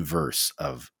inverse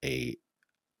of a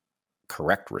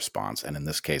correct response. And in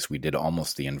this case, we did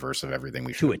almost the inverse of everything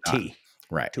we should have done. To a T.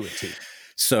 Right. To a T.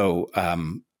 So,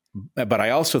 but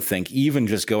I also think even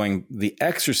just the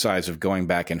exercise of going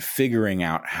back and figuring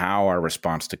out how our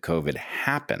response to COVID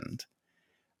happened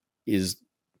is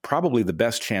probably the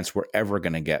best chance we're ever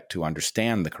going to get to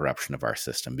understand the corruption of our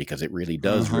system, because it really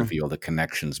does reveal the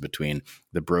connections between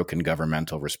the broken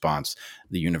governmental response,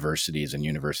 the universities and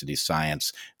university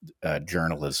science,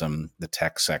 journalism, the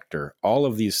tech sector, all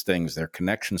of these things, their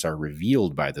connections are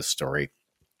revealed by this story.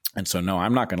 And so, no,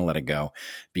 I'm not going to let it go,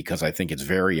 because I think it's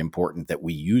very important that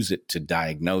we use it to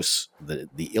diagnose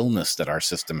the illness that our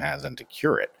system has and to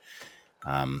cure it.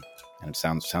 And it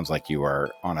sounds like you are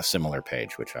on a similar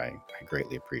page, which I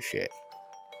greatly appreciate.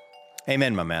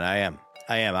 Amen, my man. I am.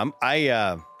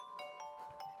 It's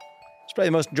probably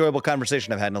the most enjoyable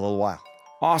conversation I've had in a little while.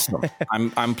 Awesome.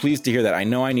 I'm pleased to hear that. I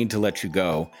know I need to let you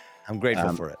go. I'm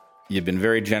grateful for it. You've been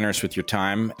very generous with your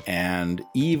time. And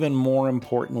even more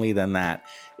importantly than that,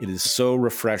 it is so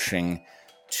refreshing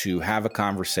to have a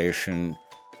conversation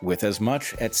with as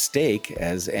much at stake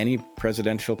as any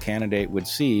presidential candidate would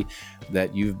see,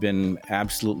 that you've been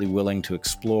absolutely willing to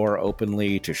explore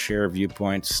openly, to share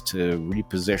viewpoints, to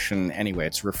reposition. Anyway,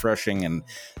 it's refreshing. And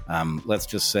let's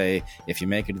just say, if you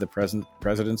make it to the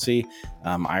presidency,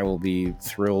 I will be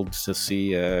thrilled to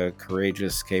see a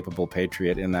courageous, capable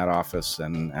patriot in that office,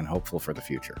 and hopeful for the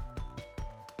future.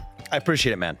 I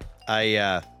appreciate it, man.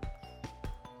 I'd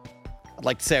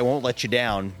like to say I won't let you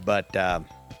down, but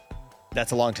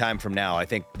that's a long time from now. I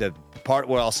think the part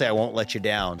where I'll say I won't let you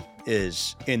down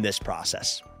is in this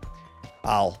process.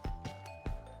 I'll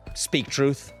speak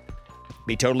truth,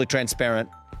 be totally transparent,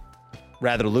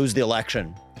 rather lose the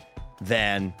election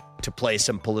than to play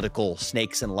some political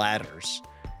snakes and ladders.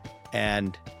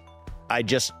 And I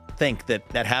just think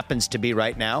that happens to be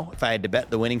right now, if I had to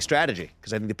bet, the winning strategy,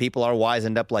 because I think the people are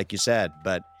wizened up, like you said.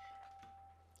 But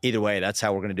either way, that's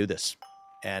how we're going to do this.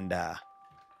 And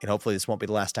hopefully this won't be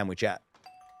the last time we chat.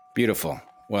 Beautiful.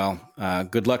 Well,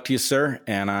 good luck to you, sir.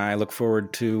 And I look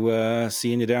forward to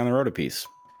seeing you down the road a piece.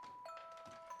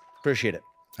 Appreciate it.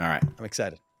 All right. I'm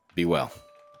excited. Be well.